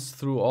jumps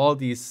through all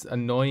these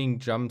annoying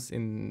jumps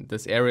in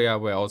this area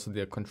where also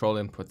the control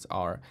inputs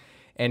are.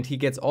 And he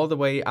gets all the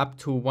way up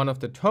to one of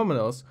the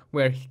terminals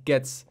where he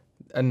gets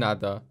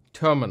another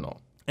terminal.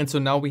 And so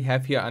now we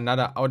have here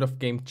another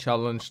out-of-game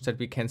challenge that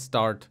we can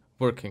start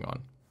working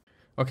on.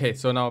 Okay,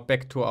 so now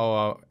back to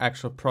our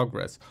actual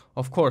progress.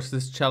 Of course,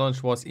 this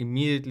challenge was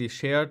immediately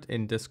shared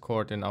in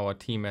Discord in our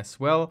team as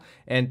well.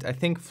 And I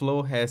think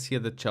Flo has here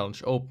the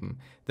challenge open.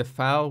 The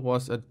file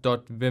was a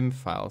 .vim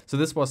file. So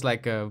this was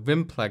like a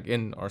Vim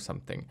plugin or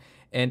something.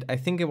 And I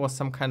think it was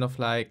some kind of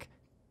like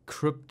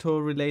crypto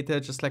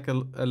related, just like a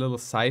little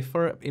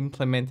cipher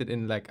implemented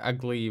in like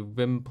ugly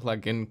Vim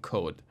plugin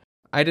code.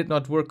 I did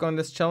not work on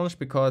this challenge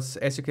because,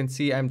 as you can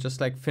see, I'm just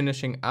like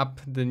finishing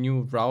up the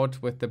new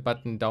route with the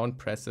button down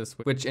presses,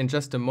 which in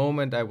just a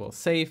moment I will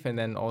save and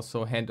then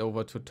also hand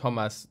over to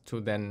Thomas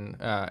to then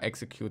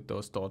execute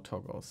those door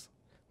toggles.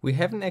 We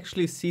haven't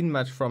actually seen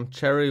much from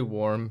Cherry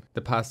Worm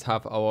the past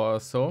half hour or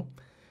so,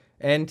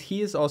 and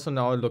he is also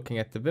now looking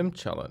at the Vim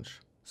challenge.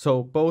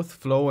 So both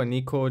Flo and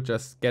Nico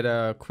just get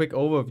a quick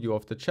overview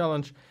of the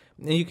challenge,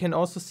 and you can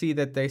also see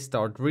that they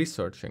start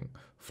researching.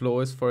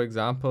 Flo is, for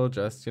example,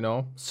 just,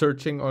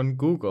 searching on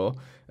Google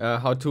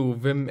how to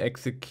Vim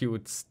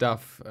execute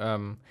stuff.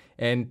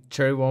 And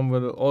Cherryworm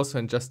will also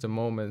in just a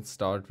moment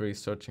start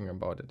researching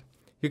about it.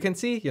 You can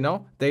see,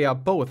 they are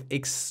both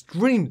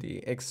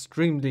extremely,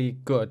 extremely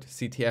good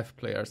CTF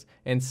players,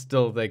 and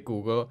still they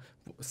Google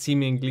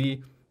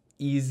seemingly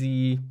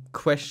easy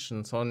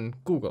questions on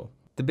Google.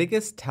 The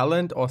biggest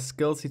talent or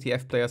skill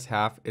CTF players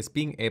have is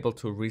being able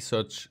to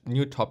research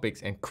new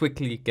topics and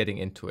quickly getting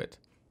into it.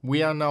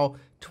 We are now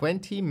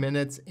 20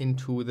 minutes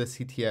into the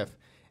CTF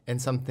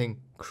and something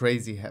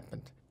crazy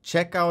happened.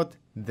 Check out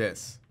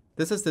this.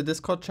 This is the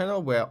Discord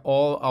channel where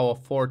all our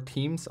 4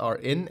 teams are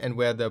in and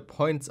where the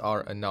points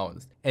are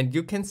announced. And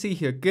you can see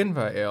here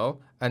Ginvael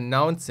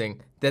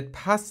announcing that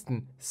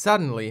Pasten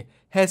suddenly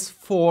has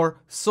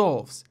 4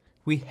 solves.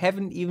 We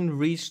haven't even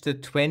reached the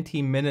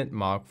 20-minute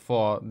mark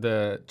for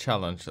the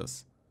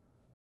challenges.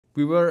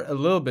 We were a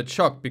little bit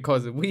shocked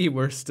because we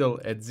were still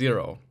at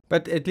 0.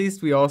 But at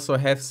least we also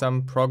have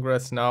some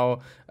progress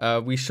now.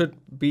 We should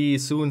be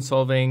soon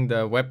solving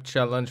the web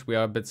challenge. We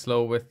are a bit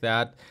slow with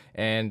that.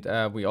 And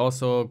we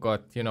also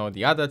got,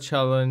 the other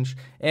challenge,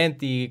 and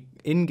the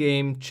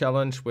in-game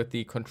challenge with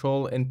the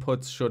control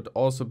inputs should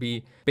also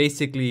be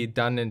basically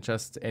done in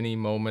just any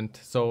moment.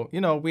 So,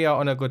 we are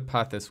on a good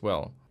path as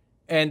well.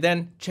 And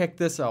then check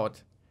this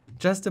out.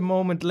 Just a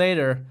moment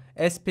later,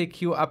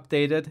 SPQ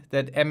updated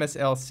that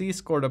MSLC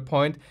scored a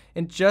point,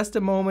 and just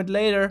a moment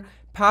later,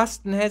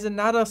 Pasten has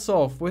another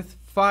solve with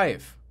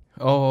 5.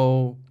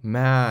 Oh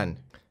man.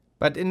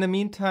 But in the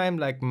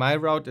meantime, my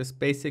route is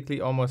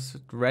basically almost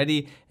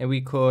ready, and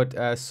we could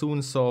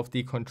soon solve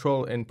the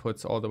control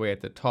inputs all the way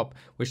at the top,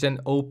 which then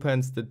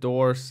opens the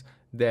doors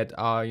that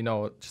are,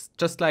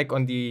 just like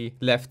on the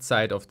left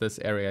side of this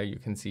area you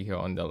can see here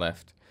on the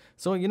left.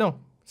 So,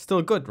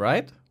 still good,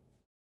 right?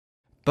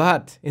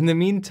 But in the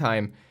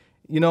meantime,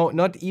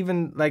 not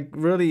even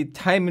really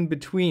time in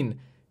between.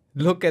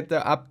 Look at the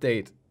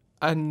update.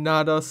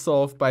 Another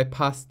solve by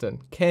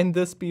Pasten. Can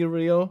this be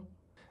real?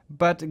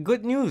 But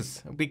good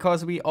news,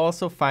 because we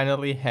also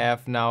finally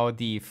have now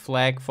the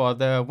flag for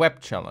the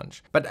web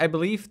challenge. But I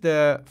believe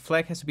the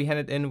flag has to be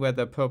handed in where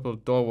the purple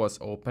door was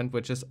opened,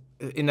 which is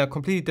in a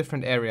completely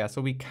different area.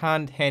 So we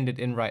can't hand it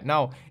in right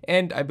now.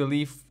 And I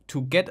believe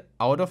to get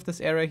out of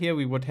this area here,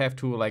 we would have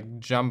to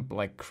jump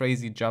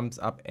crazy jumps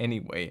up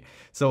anyway.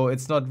 So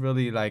it's not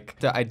really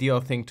the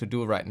ideal thing to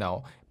do right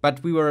now.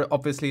 But we were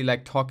obviously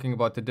talking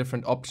about the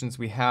different options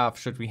we have.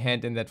 Should we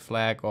hand in that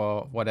flag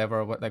or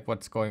whatever?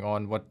 What's going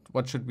on?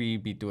 What should we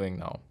be doing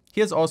now?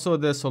 Here's also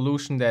the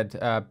solution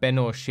that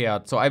Benno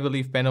shared. So I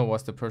believe Benno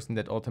was the person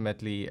that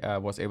ultimately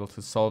was able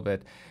to solve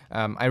it.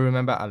 I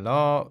remember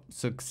ALLES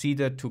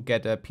succeeded to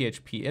get a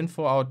PHP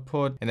info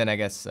output, and then I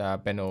guess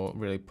Benno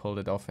really pulled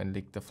it off and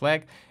leaked the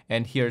flag.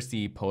 And here's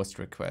the post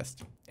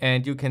request.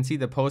 And you can see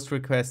the post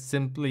request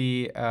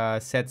simply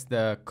sets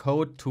the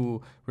code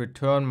to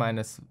return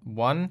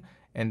 -1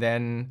 and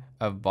then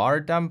a var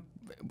dump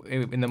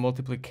in the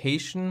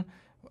multiplication.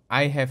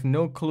 I have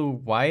no clue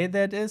why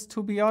that is,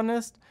 to be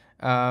honest.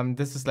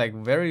 This is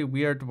very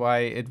weird why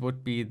it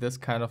would be this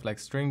kind of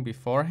string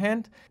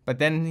beforehand, but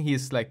then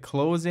he's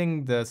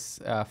closing this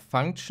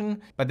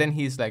function, but then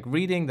he's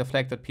reading the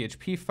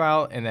flag.php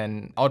file and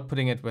then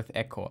outputting it with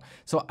echo.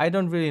 So I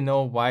don't really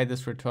know why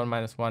this return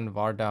 -1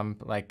 var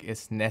dump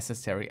is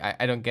necessary.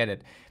 I don't get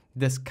it.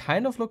 This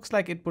kind of looks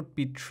like it would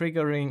be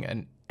triggering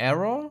an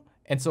error.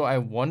 And so I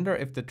wonder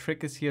if the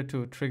trick is here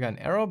to trigger an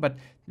error, but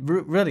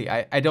really,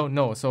 I don't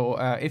know. So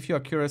if you're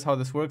curious how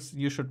this works,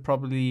 you should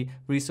probably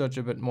research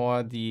a bit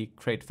more the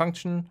create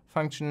function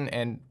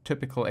and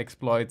typical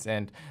exploits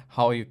and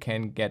how you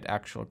can get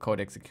actual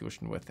code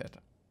execution with it.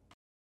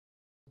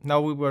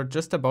 Now we were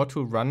just about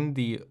to run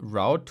the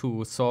route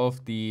to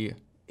solve the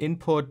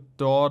input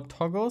door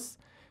toggles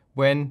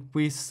when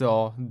we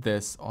saw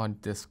this on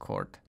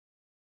Discord.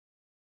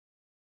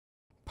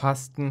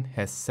 Pasten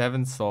has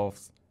 7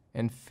 solves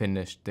and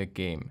finished the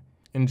game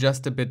in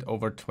just a bit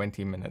over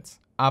 20 minutes.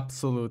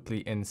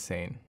 Absolutely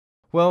insane.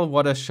 Well,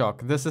 what a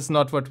shock. This is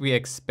not what we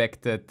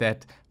expected,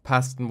 that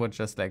Paston would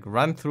just like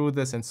run through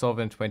this and solve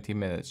in 20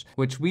 minutes,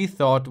 which we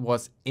thought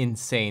was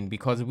insane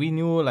because we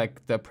knew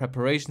like the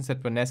preparations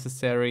that were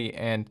necessary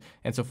and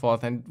so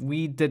forth. And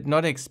we did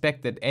not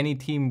expect that any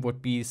team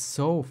would be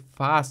so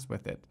fast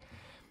with it,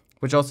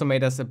 which also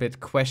made us a bit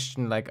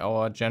question like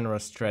our general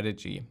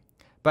strategy.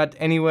 But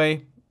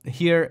anyway,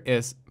 here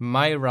is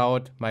my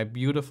route, my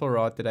beautiful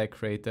route that I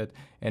created,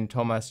 and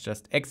Thomas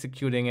just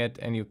executing it.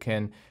 And you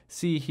can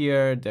see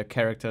here the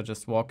character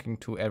just walking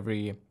to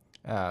every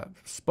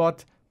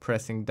spot,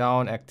 pressing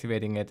down,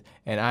 activating it,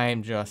 and I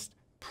am just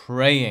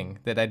praying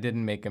that I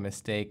didn't make a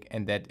mistake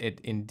and that it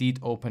indeed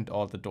opened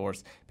all the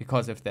doors.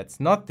 Because if that's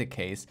not the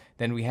case,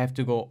 then we have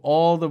to go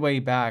all the way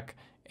back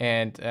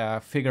and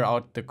figure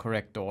out the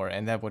correct door,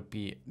 and that would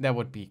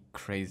be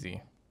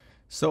crazy.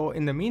 So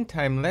in the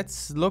meantime,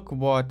 let's look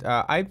what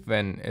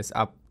Ivan is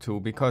up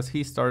to, because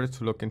he started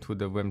to look into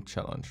the Vim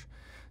challenge.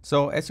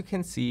 So as you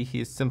can see,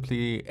 he is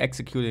simply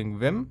executing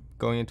Vim,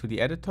 going into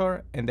the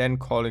editor, and then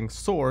calling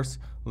source,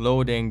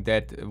 loading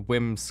that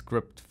Vim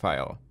script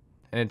file.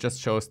 And it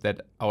just shows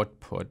that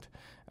output.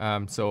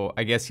 So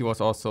I guess he was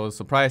also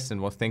surprised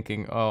and was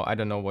thinking, oh, I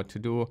don't know what to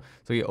do.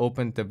 So he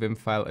opened the Vim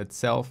file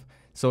itself.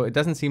 So it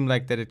doesn't seem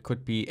like that it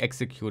could be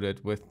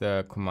executed with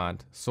the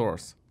command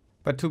source.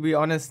 But to be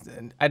honest,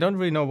 I don't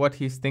really know what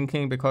he's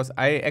thinking, because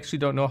I actually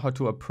don't know how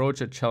to approach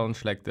a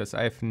challenge like this.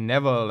 I've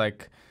never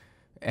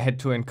had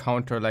to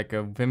encounter like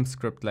a Vim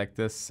script like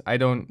this. I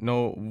don't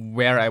know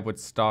where I would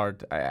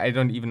start. I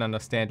don't even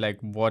understand like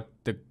what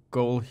the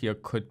goal here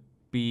could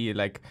be.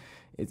 Like,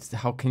 it's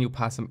how can you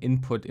pass some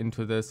input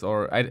into this,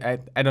 or I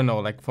don't know.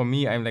 Like for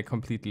me, I'm like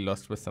completely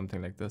lost with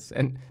something like this,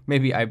 and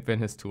maybe I've been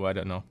his too. I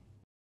don't know.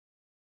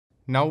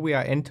 Now we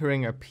are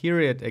entering a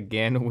period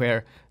again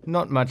where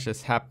not much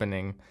is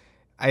happening.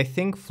 I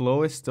think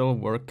Flo is still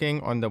working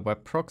on the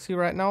web proxy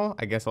right now.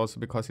 I guess also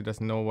because he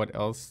doesn't know what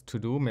else to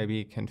do. Maybe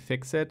he can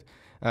fix it.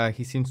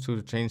 He seems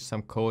to change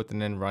some code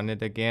and then run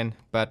it again.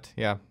 But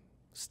yeah,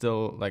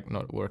 still like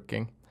not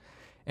working.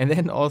 And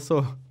then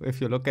also,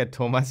 if you look at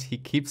Thomas, he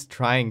keeps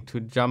trying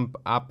to jump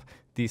up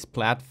these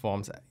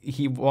platforms.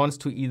 He wants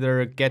to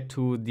either get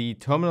to the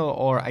terminal,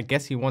 or I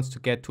guess he wants to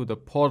get to the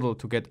portal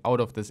to get out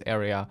of this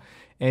area.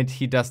 And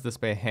he does this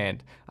by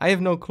hand. I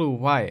have no clue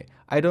why.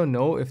 I don't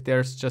know if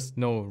there's just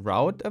no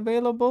route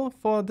available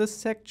for this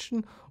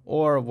section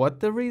or what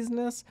the reason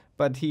is,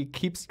 but he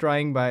keeps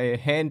trying by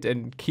hand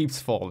and keeps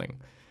falling.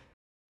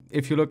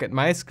 If you look at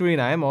my screen,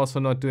 I'm also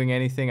not doing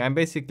anything. I'm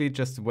basically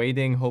just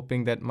waiting,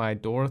 hoping that my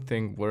door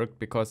thing worked,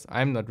 because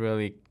I'm not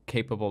really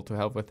capable to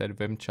help with that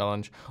Vim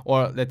challenge.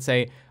 Or let's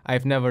say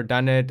I've never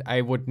done it.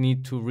 I would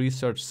need to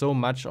research so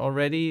much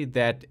already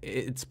that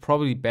it's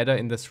probably better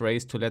in this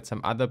race to let some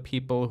other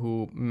people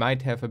who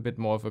might have a bit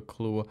more of a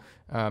clue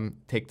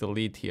take the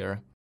lead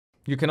here.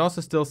 You can also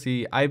still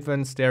see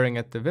Ivan staring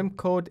at the Vim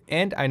code,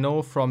 and I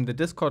know from the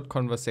Discord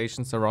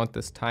conversations around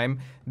this time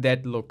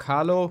that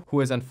Localo,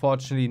 who is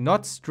unfortunately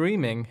not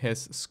streaming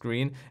his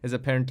screen, is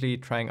apparently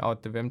trying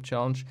out the Vim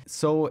challenge.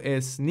 So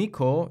is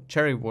Nico,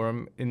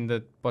 Cherryworm, in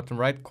the bottom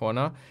right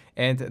corner,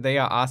 and they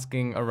are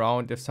asking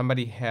around if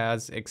somebody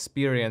has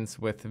experience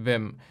with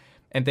Vim.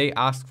 And they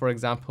asked, for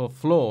example,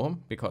 Flo,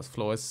 because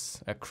Flo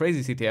is a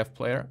crazy CTF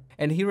player,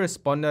 and he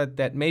responded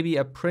that maybe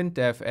a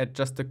printf at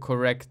just the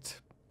correct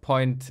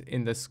point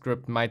in the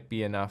script might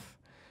be enough.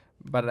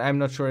 But I'm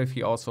not sure if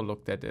he also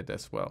looked at it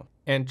as well.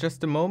 And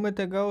just a moment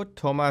ago,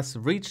 Thomas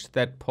reached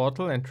that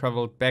portal and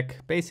traveled back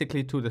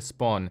basically to the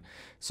spawn.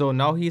 So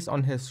now he's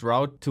on his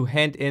route to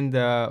hand in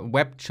the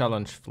web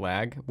challenge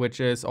flag, which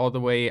is all the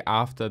way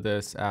after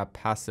this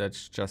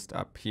passage just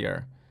up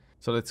here.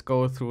 So let's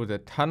go through the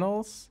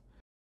tunnels.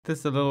 This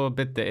is a little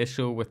bit the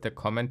issue with the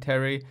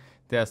commentary.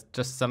 There's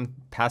just some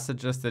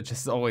passages that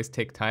just always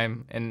take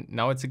time, and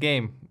now it's a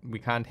game. We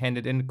can't hand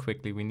it in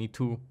quickly. We need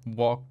to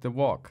walk the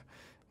walk.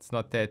 It's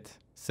not that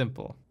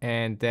simple.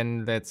 And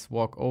then let's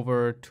walk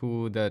over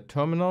to the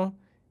terminal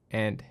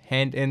and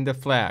hand in the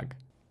flag.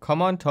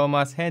 Come on,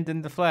 Thomas, hand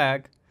in the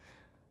flag.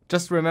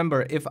 Just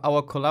remember, if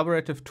our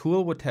collaborative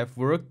tool would have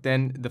worked,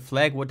 then the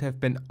flag would have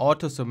been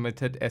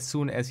auto-submitted as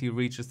soon as he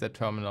reaches the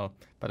terminal.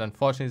 But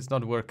unfortunately, it's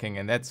not working,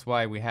 and that's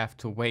why we have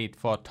to wait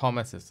for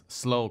Thomas's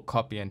slow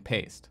copy and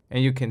paste.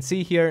 And you can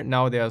see here,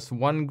 now there's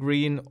one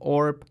green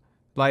orb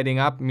lighting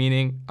up,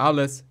 meaning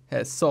ALLES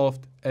has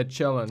solved a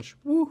challenge.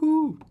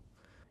 Woohoo!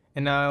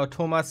 And now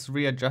Thomas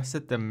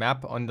readjusted the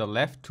map on the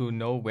left to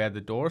know where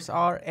the doors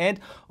are,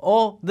 and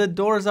all the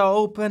doors are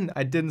open.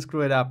 I didn't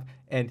screw it up.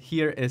 And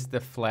here is the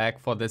flag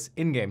for this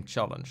in-game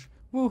challenge.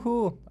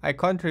 Woohoo! I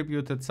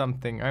contributed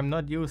something. I'm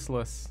not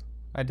useless.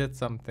 I did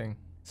something.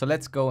 So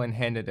let's go and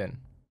hand it in.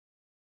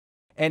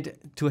 And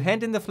to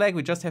hand in the flag,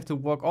 we just have to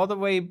walk all the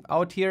way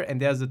out here, and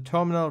there's a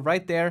terminal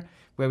right there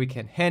where we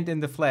can hand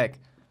in the flag.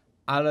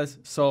 ALLES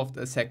solved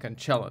a second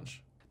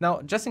challenge.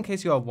 Now, just in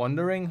case you are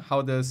wondering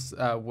how this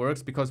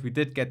works, because we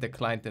did get the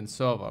client and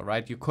server,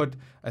 right? You could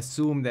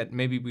assume that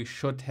maybe we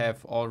should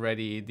have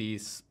already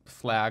these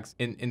flags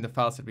in the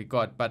files that we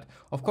got. But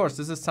of course,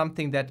 this is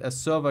something that a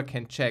server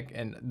can check.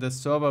 And the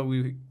server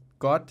we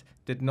got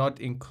did not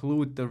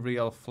include the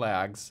real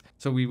flags.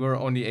 So we were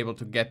only able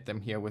to get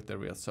them here with the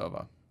real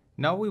server.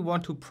 Now we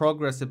want to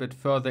progress a bit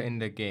further in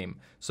the game.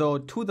 So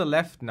to the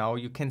left now,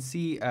 you can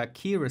see a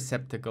key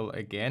receptacle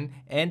again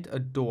and a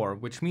door,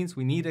 which means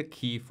we need a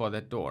key for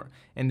that door.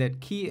 And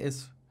that key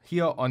is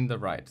here on the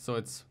right. So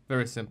it's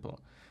very simple.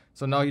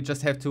 So now you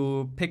just have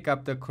to pick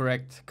up the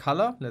correct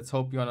color. Let's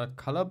hope you're not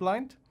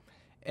colorblind.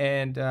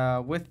 And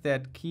with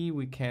that key,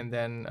 we can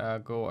then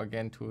go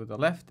again to the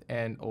left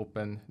and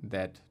open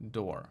that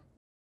door.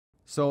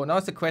 So now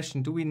it's the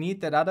question, do we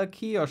need that other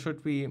key or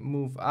should we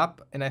move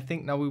up? And I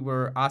think now we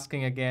were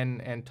asking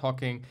again and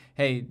talking,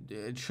 hey,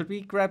 should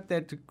we grab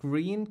that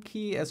green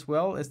key as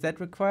well? Is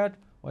that required?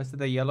 Or is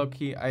it a yellow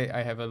key?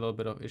 I have a little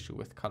bit of issue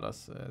with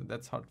colors.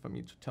 That's hard for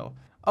me to tell.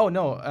 Oh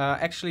no,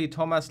 actually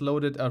Thomas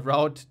loaded a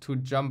route to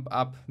jump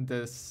up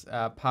this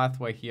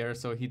pathway here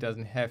so he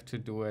doesn't have to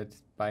do it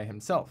by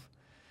himself.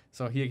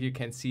 So here you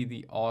can see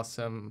the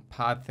awesome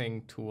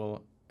pathing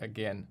tool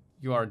again.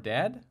 You are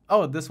dead?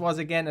 Oh, this was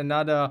again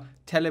another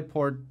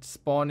teleport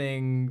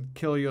spawning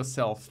kill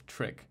yourself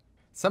trick.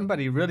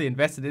 Somebody really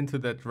invested into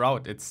that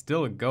route. It's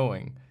still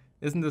going.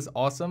 Isn't this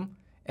awesome?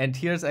 And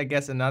here's, I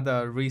guess,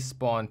 another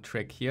respawn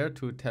trick here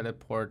to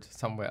teleport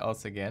somewhere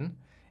else again.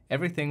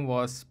 Everything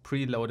was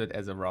preloaded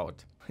as a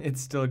route. It's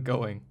still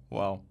going.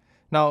 Wow.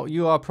 Now,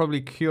 you are probably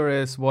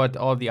curious what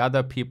all the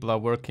other people are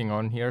working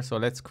on here, so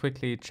let's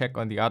quickly check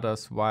on the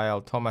others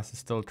while Thomas is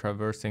still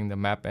traversing the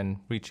map and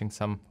reaching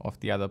some of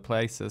the other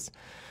places.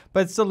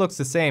 But it still looks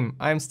the same.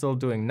 I'm still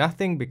doing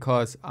nothing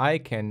because I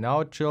can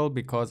now chill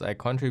because I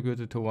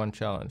contributed to one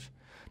challenge.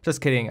 Just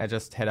kidding, I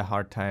just had a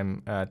hard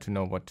time to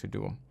know what to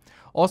do.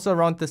 Also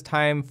around this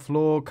time,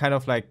 Flo kind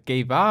of like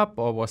gave up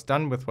or was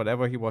done with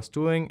whatever he was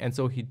doing. And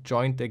so he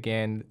joined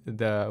again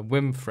the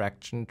Vim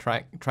fraction,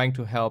 trying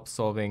to help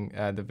solving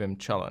the Vim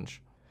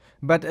challenge.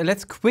 But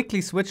let's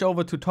quickly switch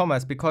over to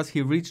Thomas because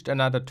he reached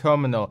another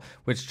terminal,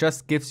 which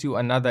just gives you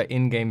another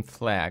in-game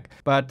flag.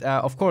 But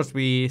of course,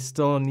 we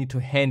still need to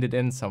hand it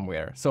in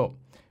somewhere. So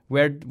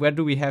where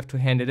do we have to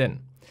hand it in?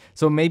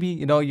 So maybe,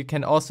 you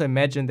can also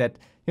imagine that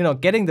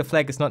getting the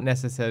flag is not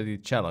necessarily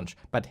the challenge,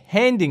 but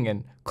handing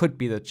in could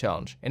be the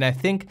challenge. And I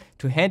think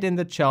to hand in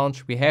the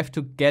challenge, we have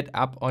to get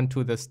up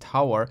onto this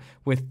tower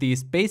with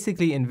these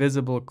basically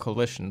invisible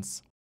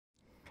collisions.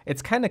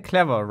 It's kind of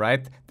clever,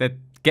 right? That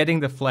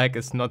getting the flag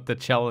is not the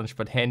challenge,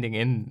 but handing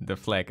in the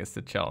flag is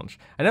the challenge.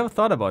 I never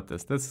thought about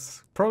this. This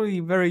is probably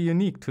very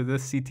unique to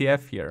this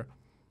CTF here.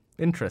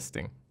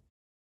 Interesting.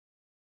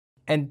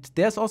 And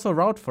there's also a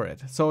route for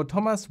it. So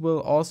Thomas will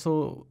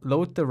also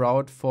load the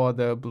route for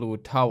the blue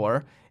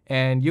tower.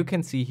 And you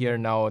can see here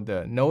now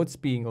the nodes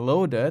being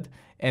loaded.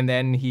 And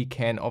then he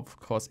can, of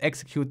course,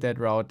 execute that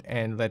route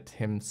and let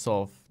him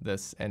solve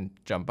this and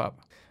jump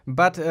up.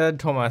 But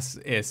Thomas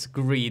is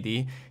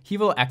greedy. He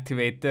will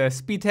activate the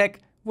speed tag,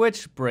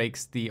 which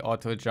breaks the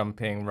auto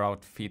jumping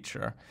route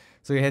feature.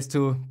 So he has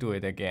to do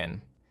it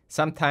again.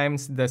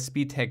 Sometimes the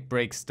speed tag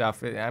breaks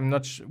stuff.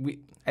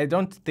 I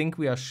don't think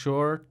we are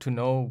sure to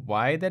know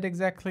why that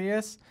exactly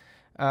is,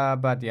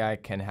 but yeah,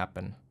 it can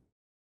happen.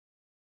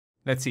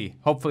 Let's see.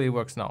 Hopefully it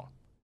works now.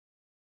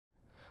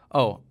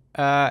 Oh,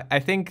 I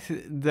think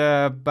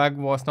the bug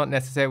was not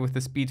necessary with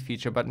the speed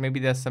feature, but maybe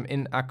there's some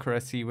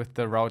inaccuracy with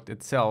the route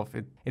itself.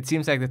 It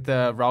seems like that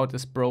the route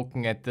is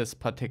broken at this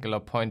particular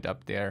point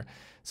up there.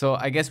 So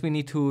I guess we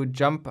need to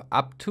jump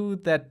up to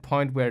that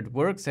point where it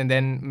works and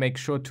then make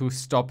sure to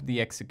stop the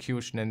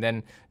execution and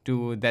then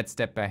do that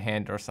step by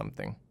hand or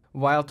something.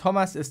 While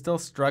Thomas is still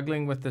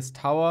struggling with this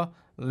tower,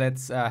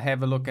 let's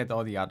have a look at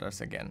all the others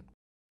again.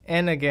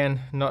 And again,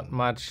 not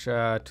much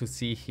to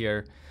see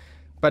here.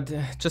 But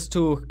just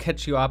to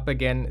catch you up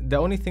again, the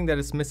only thing that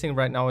is missing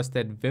right now is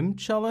that Vim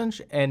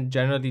challenge and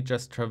generally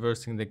just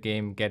traversing the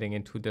game, getting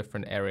into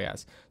different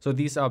areas. So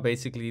these are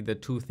basically the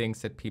two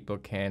things that people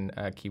can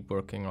keep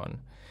working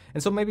on.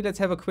 And so maybe let's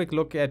have a quick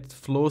look at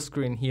Flo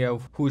screen here,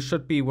 who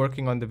should be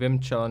working on the Vim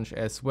challenge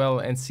as well,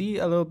 and see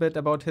a little bit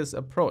about his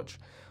approach.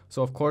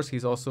 So of course,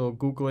 he's also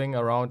Googling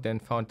around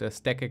and found a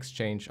Stack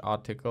Exchange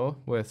article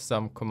with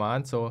some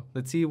commands. So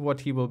let's see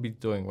what he will be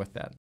doing with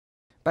that.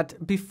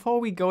 But before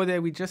we go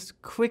there, we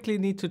just quickly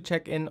need to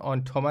check in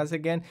on Thomas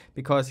again,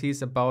 because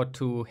he's about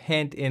to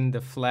hand in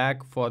the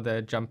flag for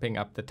the jumping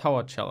up the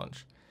tower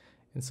challenge.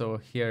 And so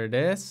here it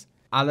is.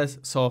 ALLES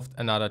solved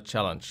another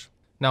challenge.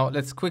 Now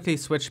let's quickly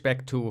switch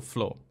back to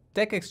Flo.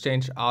 Stack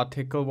Exchange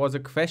article was a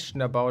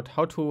question about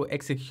how to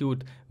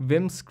execute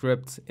Vim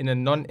scripts in a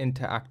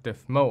non-interactive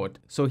mode.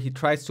 So he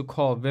tries to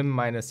call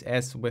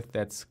vim-s with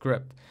that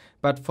script.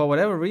 But for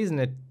whatever reason,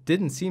 it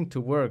didn't seem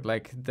to work.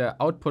 Like the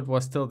output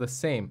was still the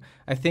same.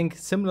 I think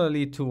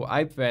similarly to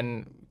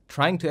Ipven,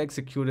 trying to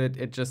execute it,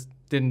 it just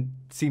didn't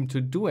seem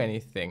to do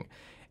anything.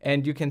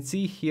 And you can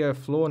see here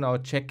Flo now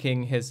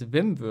checking his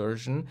Vim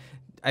version.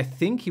 I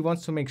think he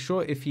wants to make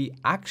sure if he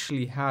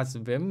actually has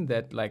Vim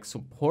that like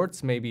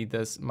supports maybe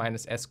this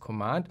 -s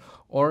command,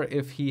 or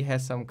if he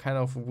has some kind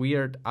of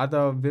weird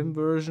other Vim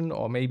version,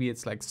 or maybe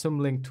it's like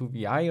symlink to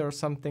VI or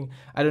something.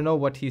 I don't know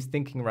what he's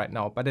thinking right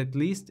now, but at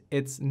least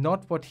it's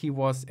not what he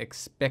was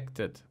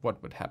expected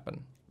what would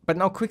happen. But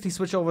now quickly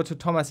switch over to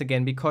Thomas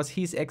again, because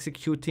he's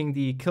executing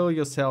the kill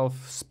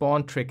yourself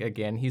spawn trick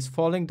again. He's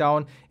falling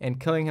down and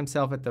killing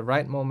himself at the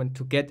right moment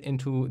to get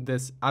into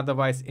this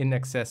otherwise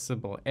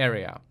inaccessible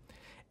area.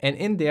 And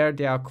in there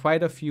are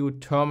quite a few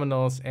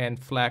terminals and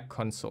flag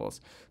consoles.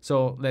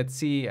 So let's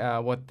see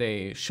what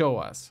they show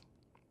us.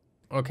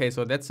 Okay,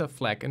 so that's a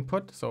flag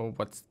input. So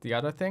what's the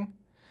other thing?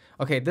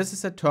 Okay, this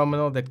is a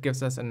terminal that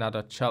gives us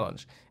another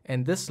challenge.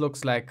 And this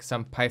looks like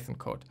some Python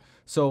code.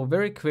 So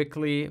very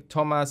quickly,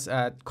 Thomas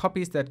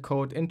copies that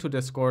code into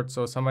Discord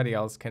so somebody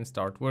else can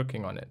start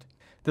working on it.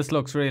 This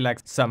looks really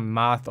like some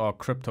math or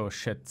crypto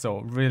shit,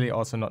 so really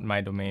also not my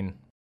domain.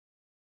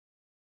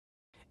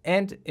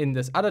 And in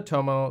this other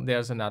terminal,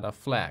 there's another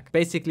flag.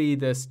 Basically,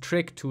 this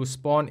trick to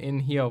spawn in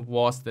here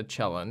was the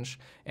challenge,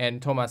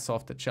 and Thomas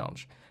solved the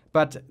challenge.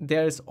 But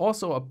there is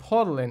also a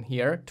portal in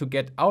here to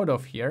get out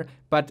of here,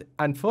 but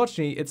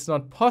unfortunately it's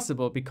not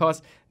possible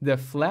because the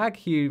flag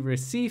he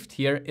received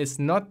here is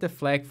not the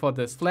flag for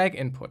this flag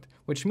input,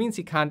 which means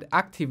he can't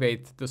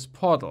activate this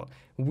portal.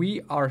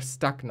 We are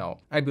stuck now.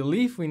 I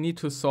believe we need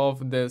to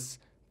solve this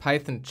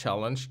Python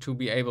challenge to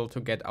be able to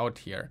get out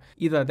here.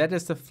 Either that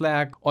is the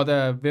flag or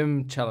the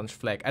Vim challenge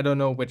flag. I don't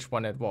know which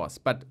one it was,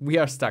 but we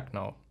are stuck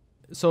now.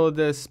 So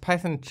this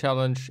Python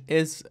challenge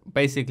is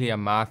basically a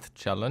math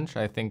challenge.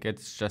 I think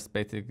it's just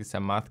basically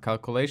some math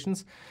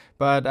calculations,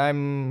 but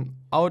I'm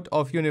out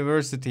of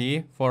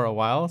university for a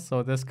while,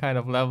 so this kind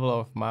of level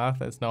of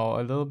math is now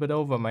a little bit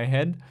over my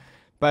head.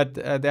 But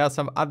there are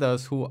some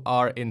others who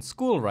are in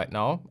school right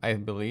now, I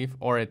believe,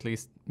 or at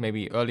least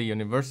maybe early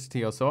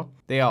university or so.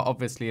 They are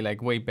obviously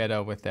like way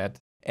better with that.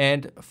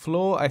 And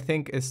Flo, I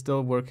think, is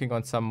still working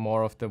on some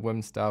more of the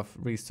Vim stuff,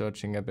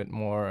 researching a bit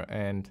more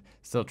and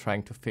still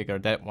trying to figure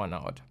that one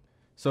out.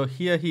 So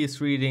here he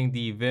is reading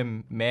the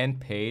Vim man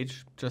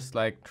page, just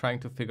like trying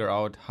to figure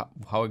out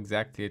how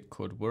exactly it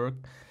could work.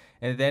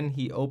 And then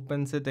he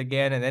opens it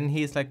again, and then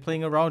he's like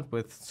playing around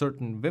with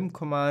certain Vim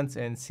commands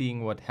and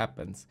seeing what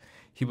happens.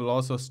 He will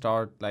also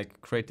start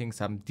like creating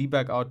some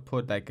debug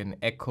output, like an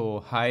echo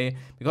hi,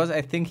 because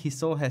I think he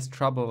still has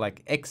trouble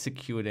like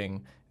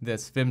executing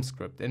this Vim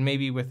script. And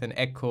maybe with an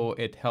echo,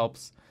 it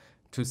helps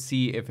to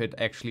see if it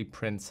actually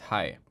prints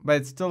hi.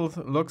 But it still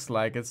looks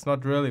like it's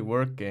not really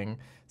working.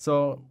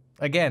 So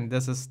again,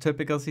 this is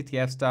typical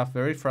CTF stuff,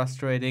 very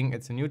frustrating.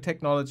 It's a new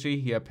technology.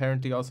 He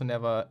apparently also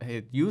never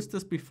had used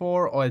this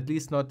before, or at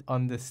least not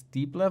on this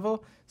deep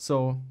level.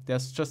 So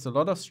there's just a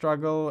lot of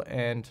struggle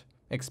and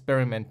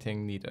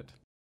experimenting needed.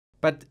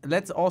 But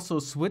let's also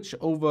switch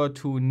over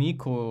to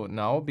Nico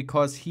now,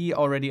 because he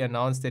already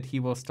announced that he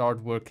will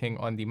start working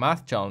on the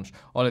math challenge,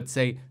 or let's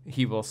say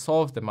he will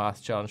solve the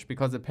math challenge,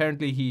 because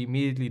apparently he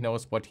immediately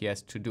knows what he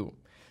has to do.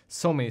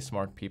 So many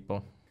smart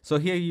people. So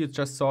here you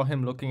just saw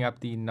him looking up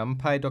the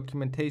NumPy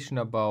documentation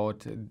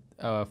about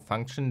a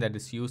function that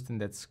is used in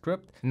that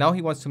script. Now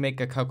he wants to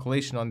make a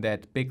calculation on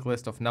that big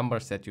list of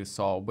numbers that you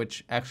saw,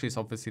 which actually is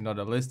obviously not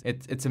a list.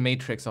 It's a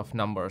matrix of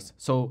numbers.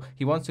 So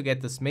he wants to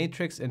get this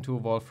matrix into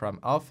Wolfram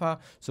Alpha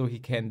so he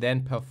can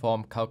then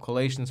perform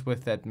calculations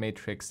with that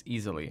matrix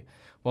easily.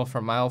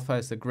 Wolfram Alpha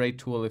is a great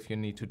tool if you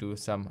need to do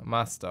some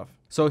math stuff.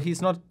 So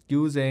he's not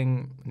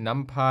using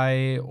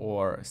NumPy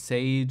or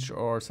Sage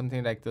or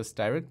something like this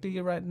directly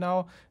right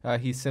now.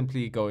 He's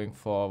simply going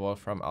for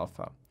Wolfram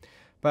Alpha.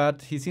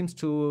 But he seems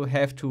to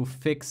have to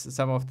fix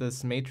some of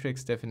this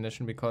matrix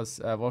definition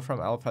because Wolfram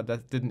Alpha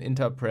didn't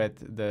interpret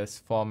this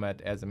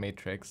format as a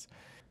matrix.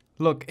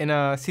 Look, in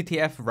a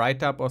CTF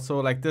write-up or so,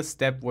 like this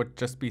step would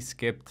just be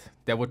skipped.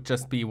 There would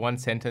just be one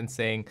sentence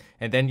saying,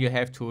 and then you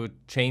have to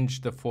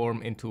change the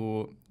form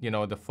into,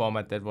 the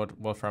format that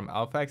Wolfram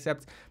Alpha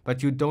accepts.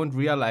 But you don't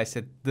realize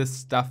that this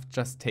stuff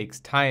just takes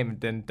time,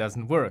 then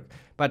doesn't work.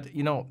 But,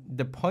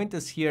 the point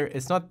is here,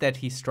 it's not that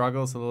he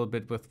struggles a little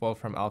bit with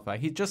Wolfram Alpha.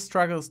 He just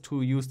struggles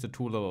to use the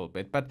tool a little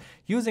bit. But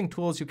using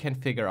tools you can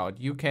figure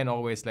out. You can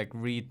always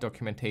read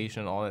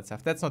documentation and all that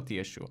stuff. That's not the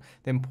issue.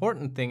 The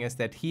important thing is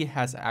that he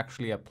has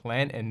actually a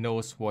plan and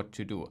knows what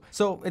to do.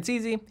 So it's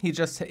easy. He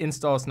just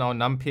installs now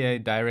NumPy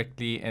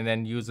directly and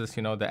then uses,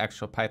 the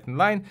actual Python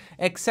line,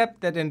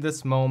 except that in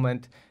this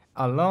moment,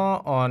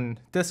 Alain on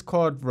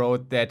Discord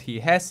wrote that he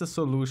has the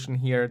solution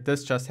here.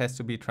 This just has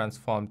to be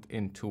transformed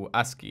into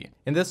ASCII.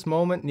 In this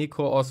moment,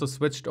 Nico also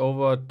switched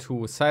over to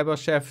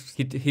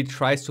CyberChef. He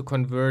tries to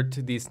convert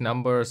these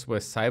numbers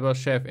with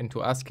CyberChef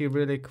into ASCII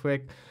really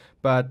quick,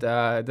 but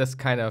this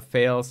kind of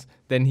fails.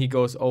 Then he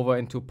goes over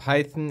into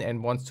Python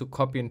and wants to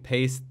copy and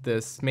paste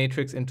this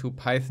matrix into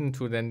Python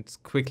to then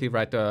quickly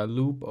write a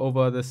loop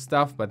over this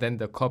stuff, but then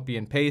the copy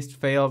and paste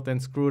failed and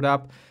screwed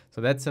up. So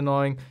that's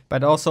annoying.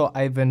 But also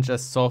Ivan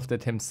just solved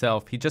it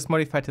himself. He just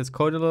modified his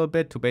code a little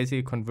bit to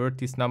basically convert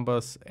these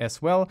numbers as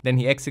well. Then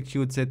he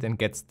executes it and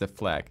gets the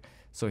flag.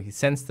 So he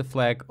sends the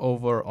flag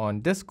over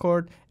on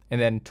Discord.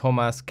 and then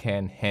Thomas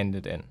can hand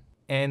it in.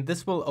 And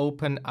this will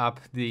open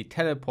up the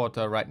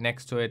teleporter right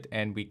next to it,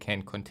 and we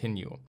can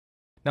continue.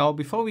 Now,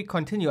 before we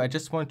continue, I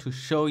just want to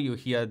show you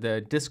here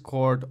the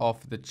Discord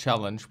of the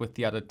challenge with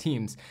the other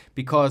teams,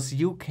 because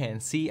you can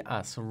see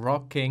us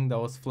rocking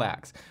those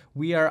flags.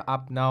 We are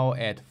up now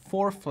at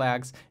 4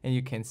 flags, and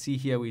you can see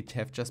here we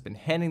have just been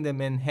handing them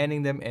in,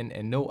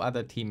 and no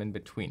other team in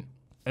between.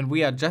 And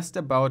we are just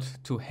about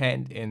to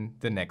hand in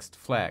the next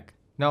flag.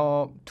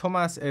 Now,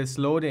 Thomas is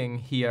loading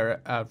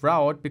here a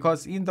route,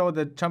 because even though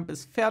the jump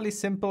is fairly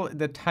simple,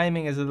 the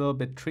timing is a little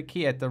bit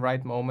tricky at the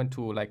right moment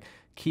to like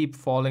keep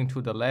falling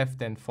to the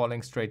left and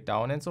falling straight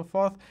down and so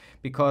forth,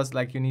 because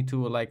like you need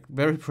to like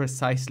very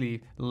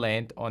precisely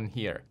land on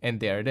here, and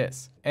there it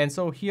is. And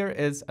so here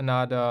is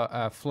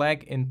another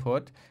flag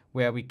input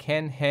where we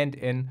can hand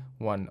in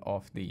one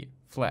of the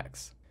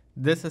flags.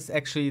 This is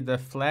actually the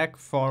flag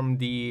from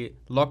the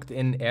locked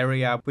in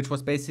area, which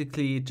was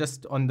basically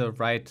just on the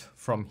right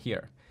from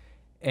here.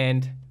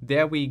 And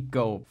there we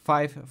go,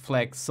 5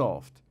 flags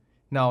solved.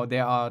 Now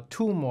there are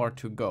 2 more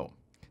to go.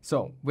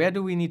 So where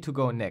do we need to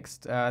go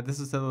next? This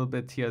is a little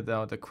bit here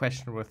though, the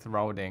question with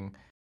routing.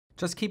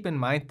 Just keep in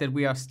mind that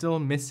we are still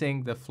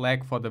missing the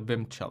flag for the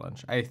Vim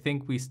challenge. I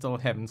think we still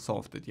haven't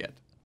solved it yet.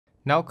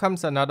 Now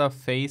comes another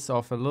phase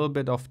of a little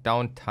bit of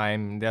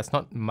downtime. There's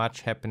not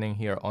much happening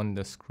here on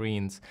the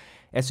screens.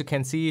 As you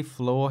can see,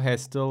 Flo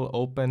has still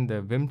opened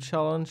the Vim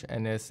challenge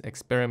and is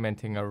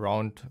experimenting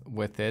around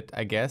with it,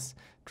 I guess,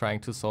 trying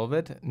to solve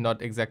it.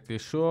 Not exactly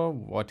sure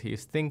what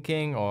he's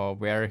thinking or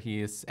where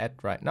he is at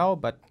right now,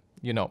 but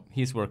you know,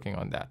 he's working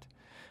on that.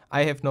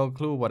 I have no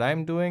clue what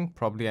I'm doing.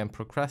 Probably I'm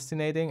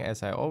procrastinating,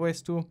 as I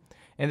always do.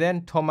 And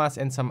then Thomas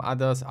and some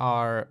others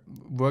are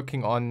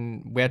working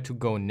on where to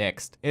go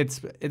next.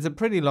 It's a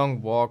pretty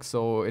long walk,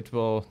 so it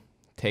will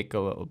take a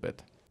little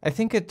bit. I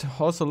think it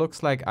also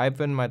looks like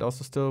Ivan might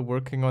also still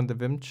working on the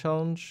Vim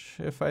challenge,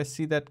 if I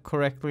see that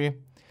correctly.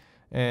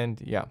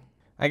 And yeah,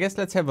 I guess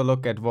let's have a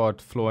look at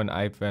what Flo and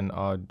Ivan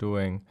are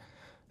doing.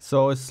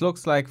 So it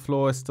looks like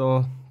Flo is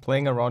still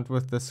playing around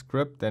with the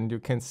script, and you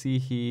can see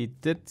he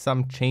did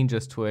some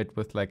changes to it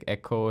with like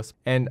echoes,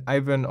 and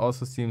Ivan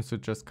also seems to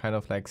just kind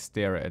of like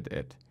stare at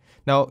it.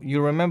 Now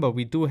you remember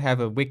we do have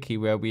a wiki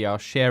where we are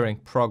sharing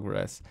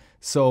progress.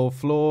 So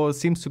Flo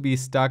seems to be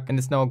stuck and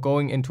is now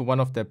going into one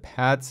of the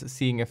paths,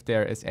 seeing if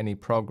there is any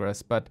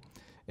progress, but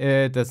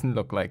it doesn't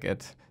look like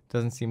it.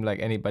 Doesn't seem like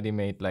anybody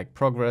made like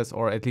progress,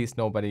 or at least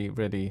nobody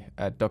really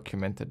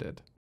documented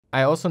it.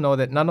 I also know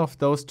that none of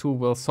those 2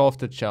 will solve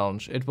the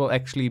challenge. It will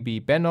actually be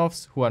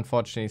Benov's, who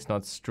unfortunately is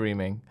not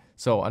streaming.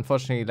 So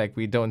unfortunately, like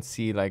we don't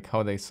see like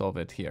how they solve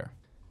it here.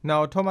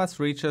 Now Thomas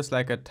reaches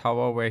like a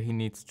tower where he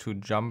needs to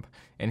jump,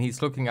 and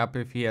he's looking up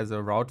if he has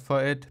a route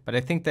for it. But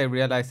I think they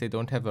realize they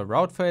don't have a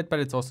route for it,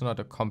 but it's also not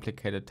a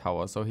complicated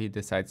tower, so he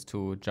decides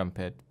to jump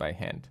it by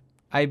hand.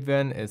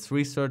 Ivan is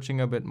researching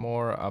a bit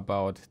more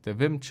about the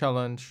Vim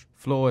challenge.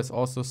 Flo is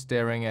also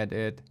staring at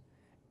it.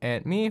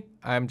 And me,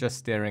 I'm just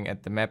staring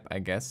at the map, I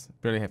guess.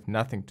 Really have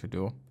nothing to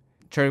do.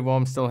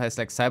 Cherryworm still has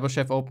like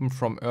CyberChef open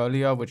from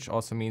earlier, which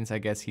also means I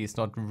guess he's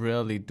not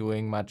really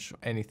doing much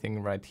anything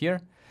right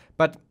here.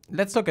 But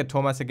let's look at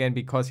Thomas again,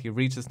 because he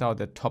reaches now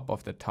the top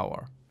of the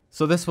tower.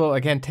 So this will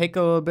again take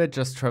a little bit,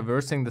 just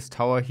traversing this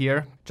tower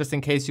here. Just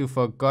in case you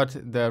forgot,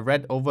 the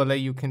red overlay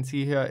you can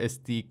see here is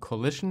the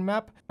collision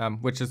map,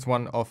 which is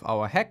one of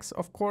our hacks,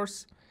 of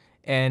course.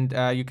 And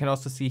you can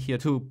also see here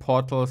 2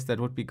 portals that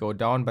would be go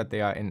down, but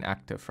they are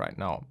inactive right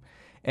now.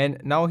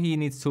 And now he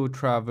needs to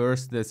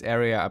traverse this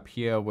area up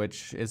here,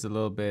 which is a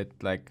little bit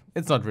like,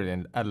 it's not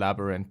really a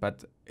labyrinth,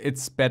 but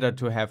it's better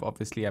to have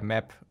obviously a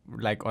map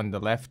like on the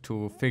left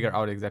to figure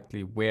out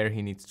exactly where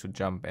he needs to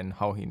jump and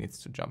how he needs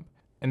to jump.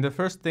 And the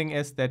first thing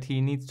is that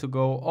he needs to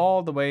go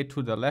all the way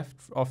to the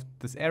left of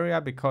this area,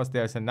 because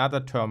there's another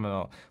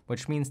terminal,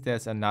 which means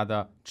there's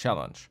another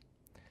challenge.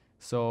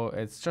 So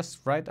it's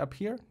just right up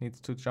here, needs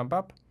to jump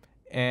up,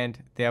 and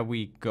there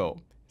we go.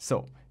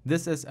 So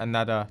this is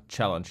another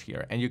challenge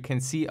here, and you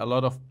can see a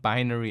lot of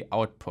binary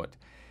output.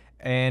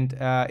 And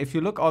if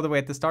you look all the way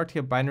at the start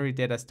here, binary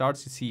data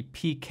starts, you see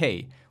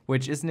PK,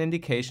 which is an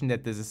indication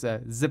that this is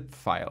a zip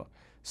file.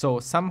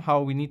 So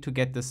somehow we need to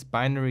get this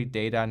binary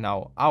data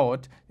now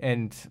out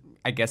and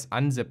I guess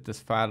unzip this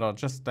file, or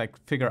just like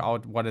figure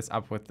out what is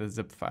up with the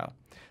zip file.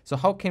 So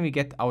how can we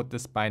get out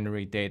this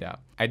binary data?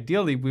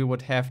 Ideally, we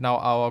would have now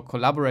our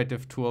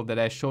collaborative tool that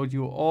I showed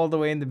you all the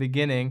way in the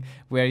beginning,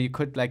 where you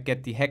could like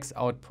get the hex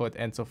output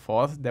and so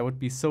forth. That would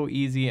be so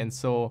easy and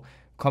so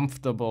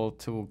comfortable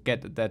to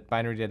get that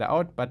binary data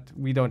out, but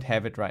we don't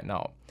have it right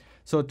now.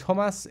 So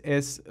Thomas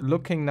is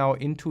looking now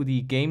into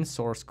the game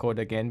source code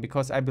again,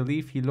 because I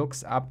believe he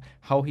looks up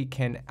how he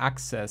can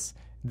access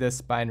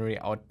this binary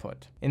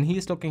output. And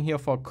he's looking here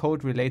for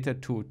code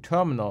related to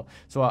terminal.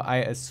 So I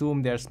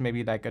assume there's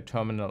maybe like a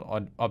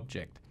terminal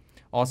object.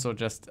 Also,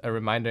 just a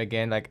reminder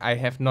again, like I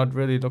have not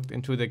really looked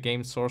into the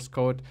game source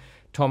code.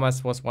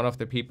 Thomas was one of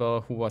the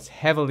people who was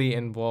heavily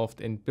involved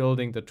in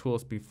building the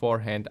tools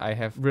beforehand. I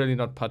have really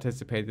not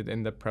participated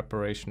in the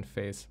preparation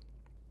phase.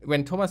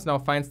 When Thomas now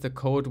finds the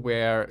code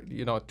where,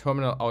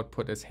 terminal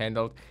output is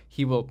handled,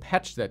 he will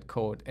patch that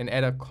code and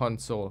add a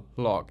console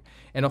log.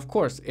 And of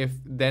course, if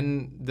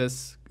then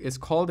this is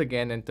called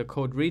again and the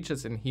code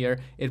reaches in here,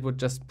 it would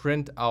just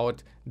print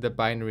out the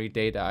binary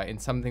data in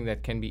something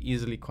that can be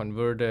easily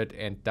converted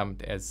and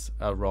dumped as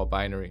a raw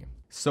binary.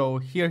 So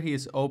here he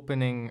is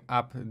opening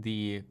up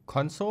the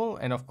console,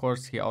 and of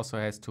course he also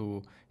has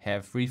to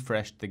have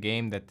refreshed the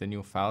game that the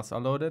new files are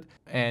loaded,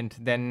 and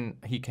then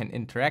he can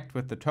interact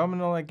with the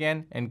terminal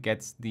again and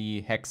gets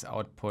the hex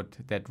output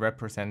that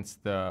represents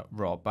the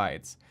raw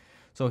bytes.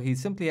 So he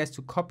simply has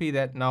to copy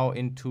that now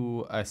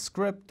into a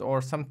script or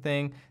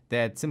something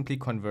that simply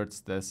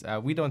converts this.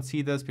 We don't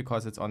see this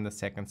because it's on the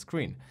second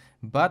screen,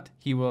 but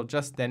he will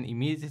just then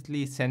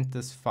immediately send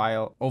this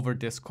file over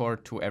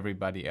Discord to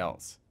everybody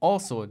else.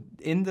 Also,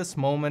 in this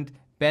moment,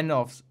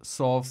 Benov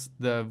solves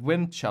the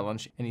Vim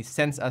challenge and he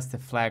sends us the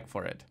flag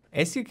for it.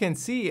 As you can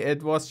see,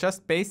 it was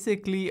just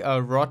basically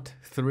a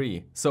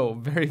ROT3. So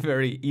very,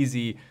 very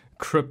easy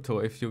crypto,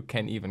 if you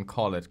can even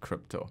call it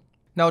crypto.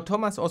 Now,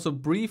 Thomas also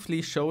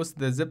briefly shows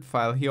the zip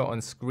file here on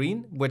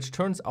screen, which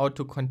turns out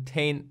to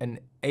contain an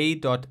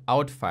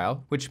a.out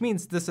file, which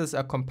means this is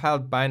a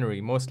compiled binary,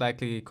 most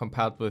likely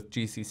compiled with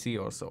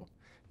GCC or so.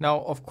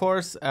 Now, of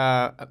course,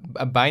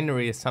 a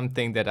binary is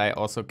something that I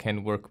also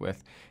can work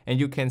with. And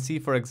you can see,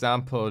 for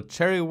example,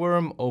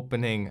 Cherryworm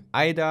opening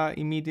IDA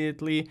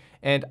immediately,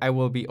 and I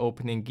will be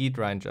opening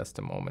Ghidra in just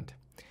a moment.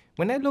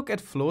 When I look at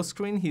Flow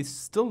Screen, he's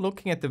still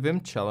looking at the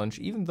Vim challenge,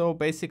 even though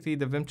basically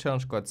the Vim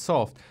challenge got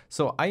solved.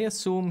 So I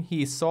assume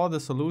he saw the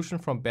solution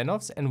from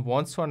Benov's and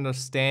wants to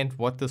understand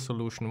what the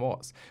solution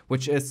was,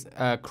 which is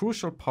a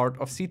crucial part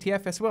of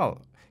CTF as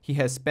well. He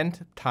has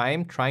spent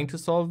time trying to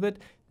solve it,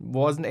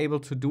 wasn't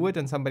able to do it,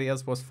 and somebody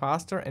else was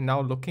faster, and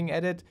now looking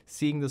at it,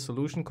 seeing the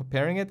solution,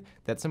 comparing it,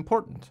 that's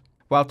important.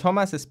 While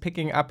Thomas is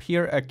picking up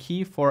here a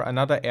key for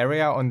another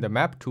area on the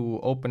map to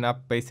open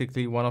up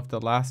basically one of the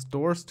last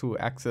doors to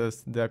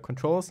access the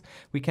controls,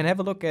 we can have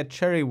a look at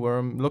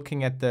Cherryworm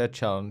looking at the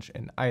challenge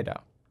in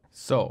IDA.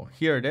 So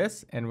here it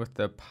is, and with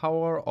the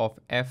power of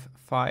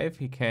F5,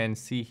 he can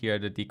see here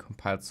the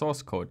decompiled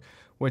source code,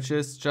 which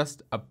is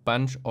just a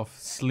bunch of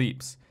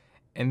sleeps.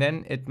 And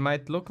then it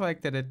might look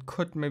like that it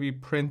could maybe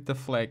print the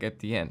flag at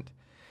the end.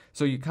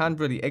 So you can't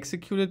really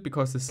execute it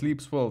because the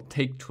sleeps will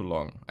take too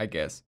long, I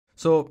guess.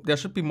 So there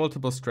should be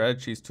multiple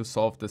strategies to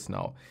solve this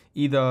now.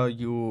 Either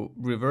you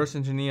reverse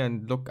engineer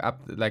and look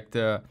up like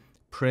the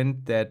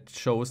print that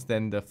shows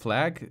then the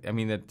flag. I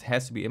mean, it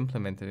has to be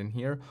implemented in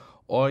here.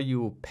 Or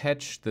you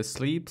patch the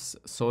sleeps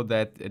so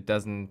that it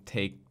doesn't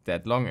take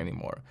that long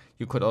anymore.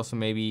 You could also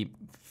maybe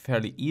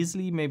fairly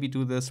easily maybe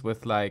do this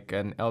with like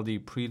an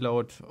LD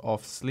preload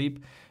of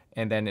sleep,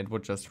 and then it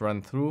would just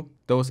run through.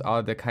 Those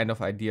are the kind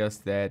of ideas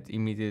that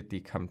immediately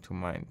come to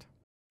mind.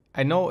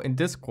 I know in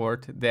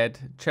Discord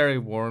that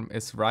Cherryworm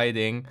is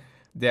writing,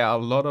 there are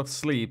a lot of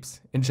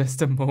sleeps, and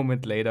just a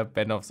moment later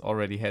Benov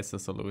already has a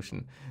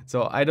solution.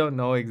 So I don't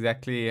know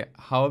exactly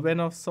how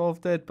Benov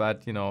solved it,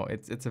 but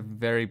it's a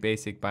very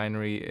basic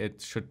binary.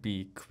 It should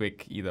be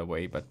quick either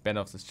way, but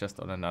Benov is just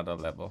on another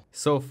level.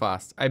 So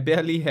fast. I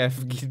barely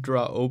have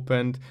Ghidra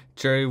opened.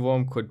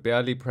 Cherryworm could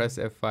barely press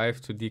F5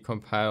 to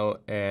decompile,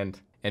 and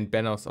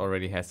Benov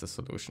already has a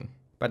solution.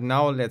 But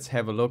now let's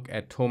have a look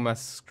at Thomas'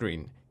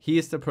 screen. He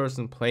is the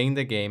person playing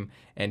the game,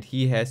 and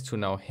he has to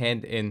now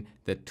hand in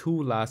the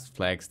two last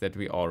flags that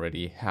we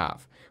already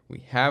have. We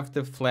have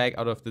the flag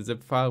out of the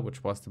zip file,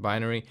 which was the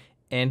binary,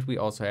 and we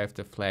also have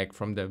the flag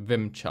from the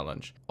Vim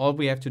challenge. All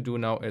we have to do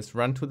now is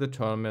run to the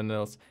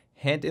terminals,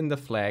 hand in the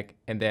flag,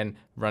 and then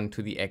run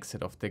to the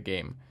exit of the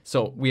game.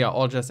 So we are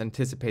all just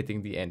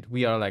anticipating the end.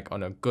 We are like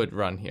on a good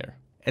run here.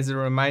 As a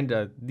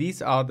reminder,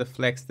 these are the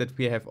flags that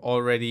we have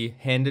already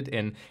handed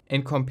in,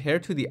 and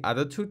compared to the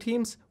other two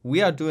teams,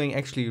 we are doing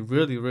actually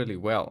really, really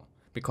well,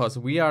 because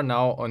we are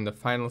now on the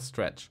final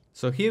stretch.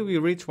 So here we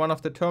reach one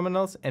of the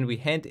terminals and we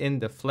hand in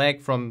the flag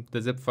from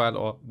the zip file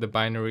or the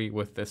binary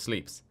with the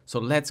sleeps. So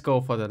let's go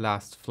for the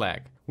last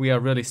flag. We are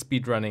really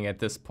speedrunning at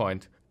this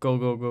point. Go,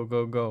 go, go,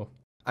 go, go.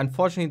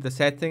 Unfortunately, the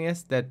sad thing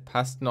is that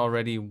Paston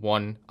already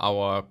won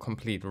our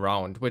complete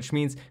round, which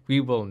means we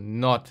will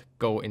not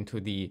go into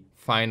the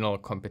final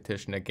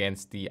competition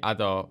against the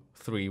other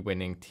three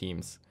winning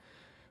teams,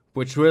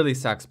 which really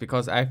sucks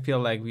because I feel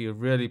like we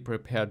really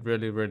prepared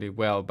really, really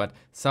well, but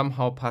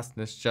somehow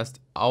Paston is just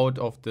out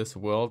of this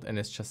world and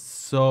it's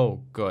just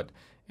so good.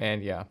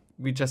 And yeah,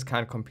 we just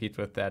can't compete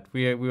with that.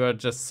 We were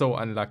just so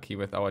unlucky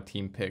with our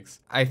team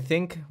picks. I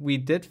think we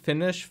did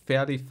finish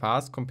fairly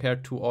fast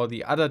compared to all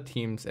the other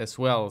teams as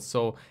well.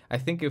 So I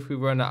think if we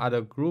were in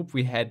another group,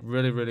 we had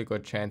really, really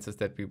good chances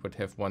that we would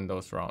have won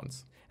those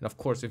rounds. And of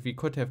course, if we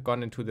could have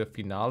gone into the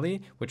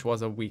finale, which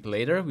was a week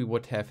later, we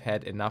would have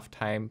had enough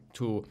time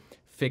to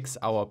fix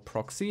our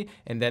proxy,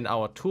 and then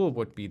our tool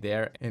would be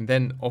there, and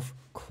then of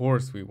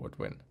course we would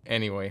win.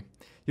 Anyway,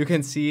 you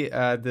can see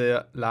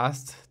the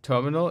last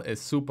terminal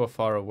is super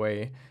far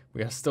away.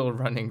 We are still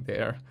running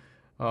there.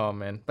 Oh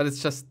man, but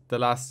it's just the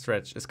last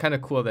stretch. It's kind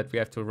of cool that we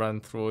have to run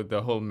through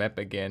the whole map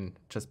again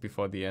just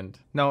before the end.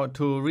 Now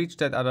to reach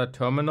that other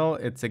terminal,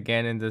 it's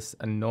again in this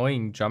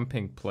annoying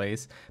jumping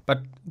place,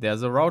 but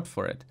there's a route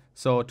for it.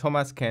 So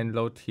Thomas can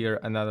load here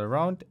another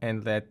round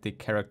and let the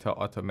character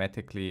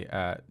automatically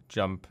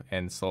jump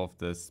and solve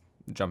this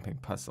jumping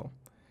puzzle.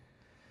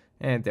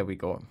 And there we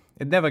go.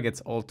 It never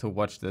gets old to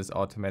watch this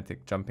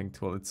automatic jumping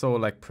tool. It's so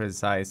like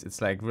precise. It's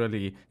like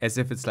really as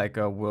if it's like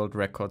a world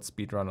record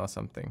speedrun or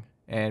something.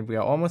 And we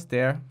are almost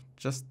there,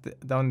 just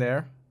down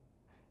there.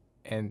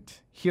 And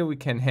here we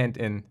can hand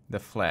in the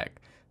flag,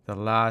 the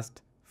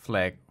last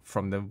flag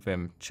from the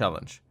Vim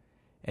challenge.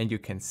 And you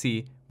can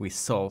see we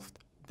solved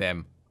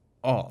them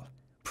all.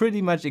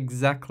 Pretty much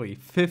exactly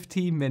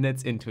 50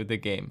 minutes into the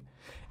game.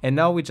 And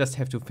now we just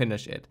have to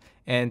finish it.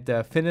 And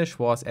the finish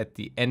was at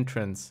the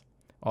entrance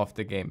of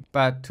the game.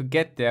 But to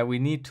get there, we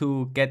need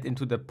to get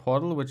into the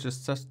portal, which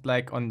is just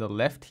like on the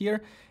left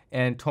here.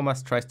 And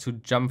Thomas tries to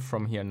jump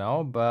from here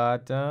now,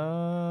 but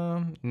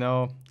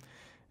no,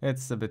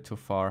 it's a bit too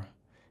far.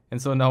 And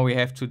so now we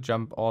have to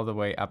jump all the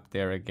way up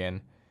there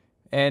again.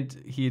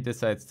 And he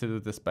decides to do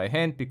this by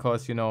hand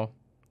because, you know,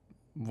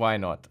 why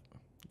not?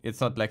 It's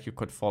not like you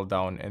could fall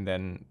down and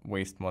then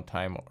waste more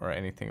time or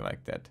anything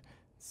like that.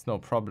 It's no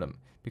problem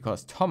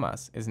because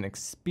Thomas is an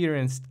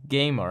experienced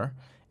gamer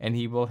and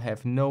he will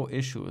have no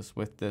issues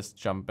with this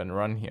jump and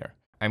run here.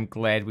 I'm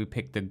glad we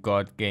picked the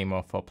God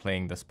Gamer for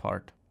playing this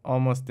part.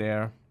 Almost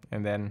there,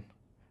 and then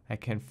I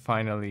can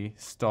finally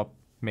stop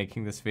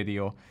making this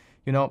video.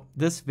 You know,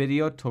 this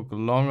video took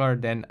longer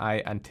than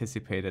I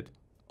anticipated.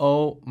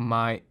 Oh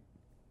my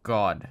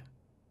god.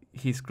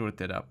 He screwed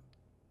it up.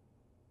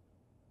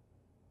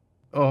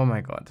 Oh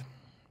my god.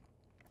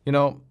 You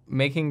know,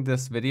 making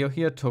this video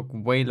here took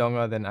way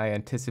longer than I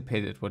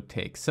anticipated it would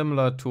take.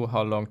 Similar to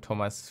how long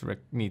Thomas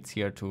needs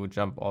here to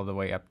jump all the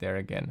way up there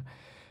again.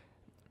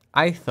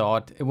 I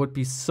thought it would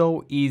be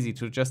so easy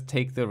to just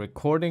take the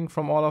recording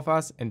from all of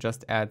us and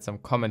just add some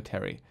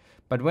commentary.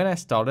 But when I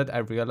started, I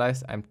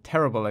realized I'm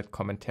terrible at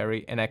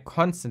commentary and I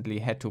constantly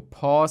had to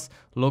pause,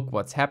 look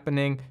what's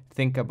happening,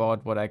 think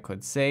about what I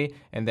could say,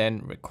 and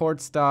then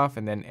record stuff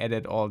and then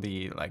edit all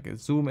the like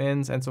zoom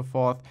ins and so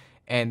forth.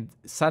 And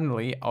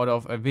suddenly, out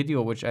of a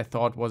video which I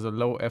thought was a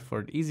low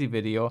effort, easy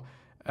video,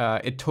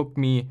 it took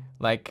me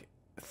like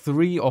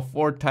 3 or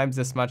 4 times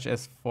as much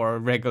as for a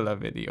regular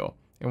video.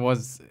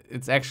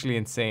 It's actually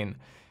insane.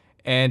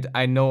 And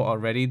I know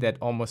already that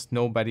almost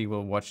nobody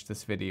will watch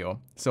this video.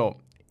 So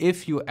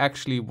if you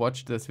actually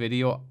watch this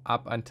video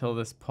up until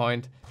this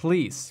point,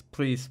 please,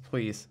 please,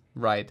 please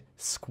write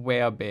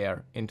square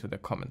bear into the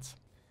comments.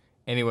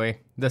 Anyway,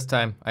 this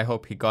time I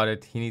hope he got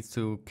it. He needs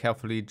to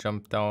carefully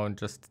jump down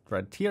just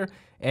right here,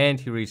 and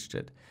he reached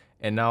it.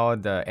 And now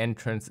the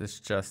entrance is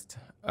just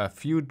a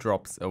few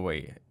drops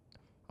away.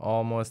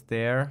 Almost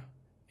there.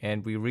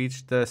 And we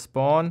reached the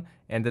spawn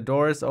and the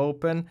door is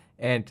open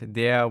and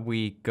there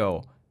we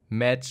go.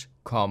 Match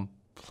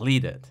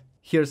completed.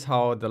 Here's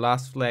how the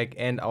last flag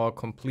and our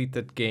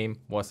completed game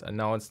was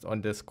announced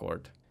on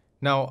Discord.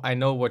 Now I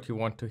know what you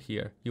want to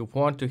hear. You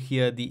want to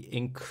hear the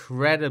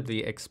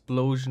incredibly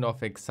explosion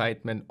of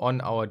excitement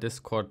on our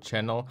Discord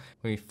channel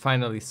when we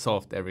finally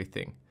solved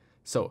everything.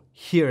 So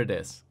here it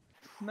is.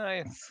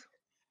 Nice.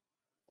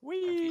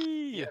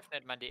 Wie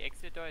öffnet man die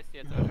Exit-Doors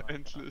jetzt?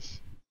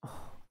 Endlich.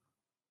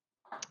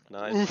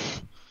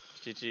 Nice.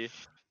 GG.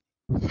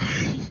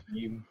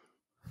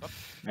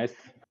 Nice.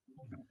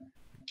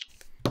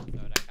 So,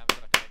 dann kam es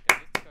auch direkt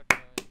der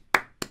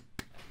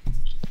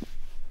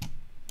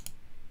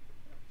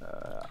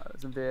Discord.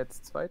 Sind wir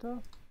jetzt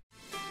Zweiter?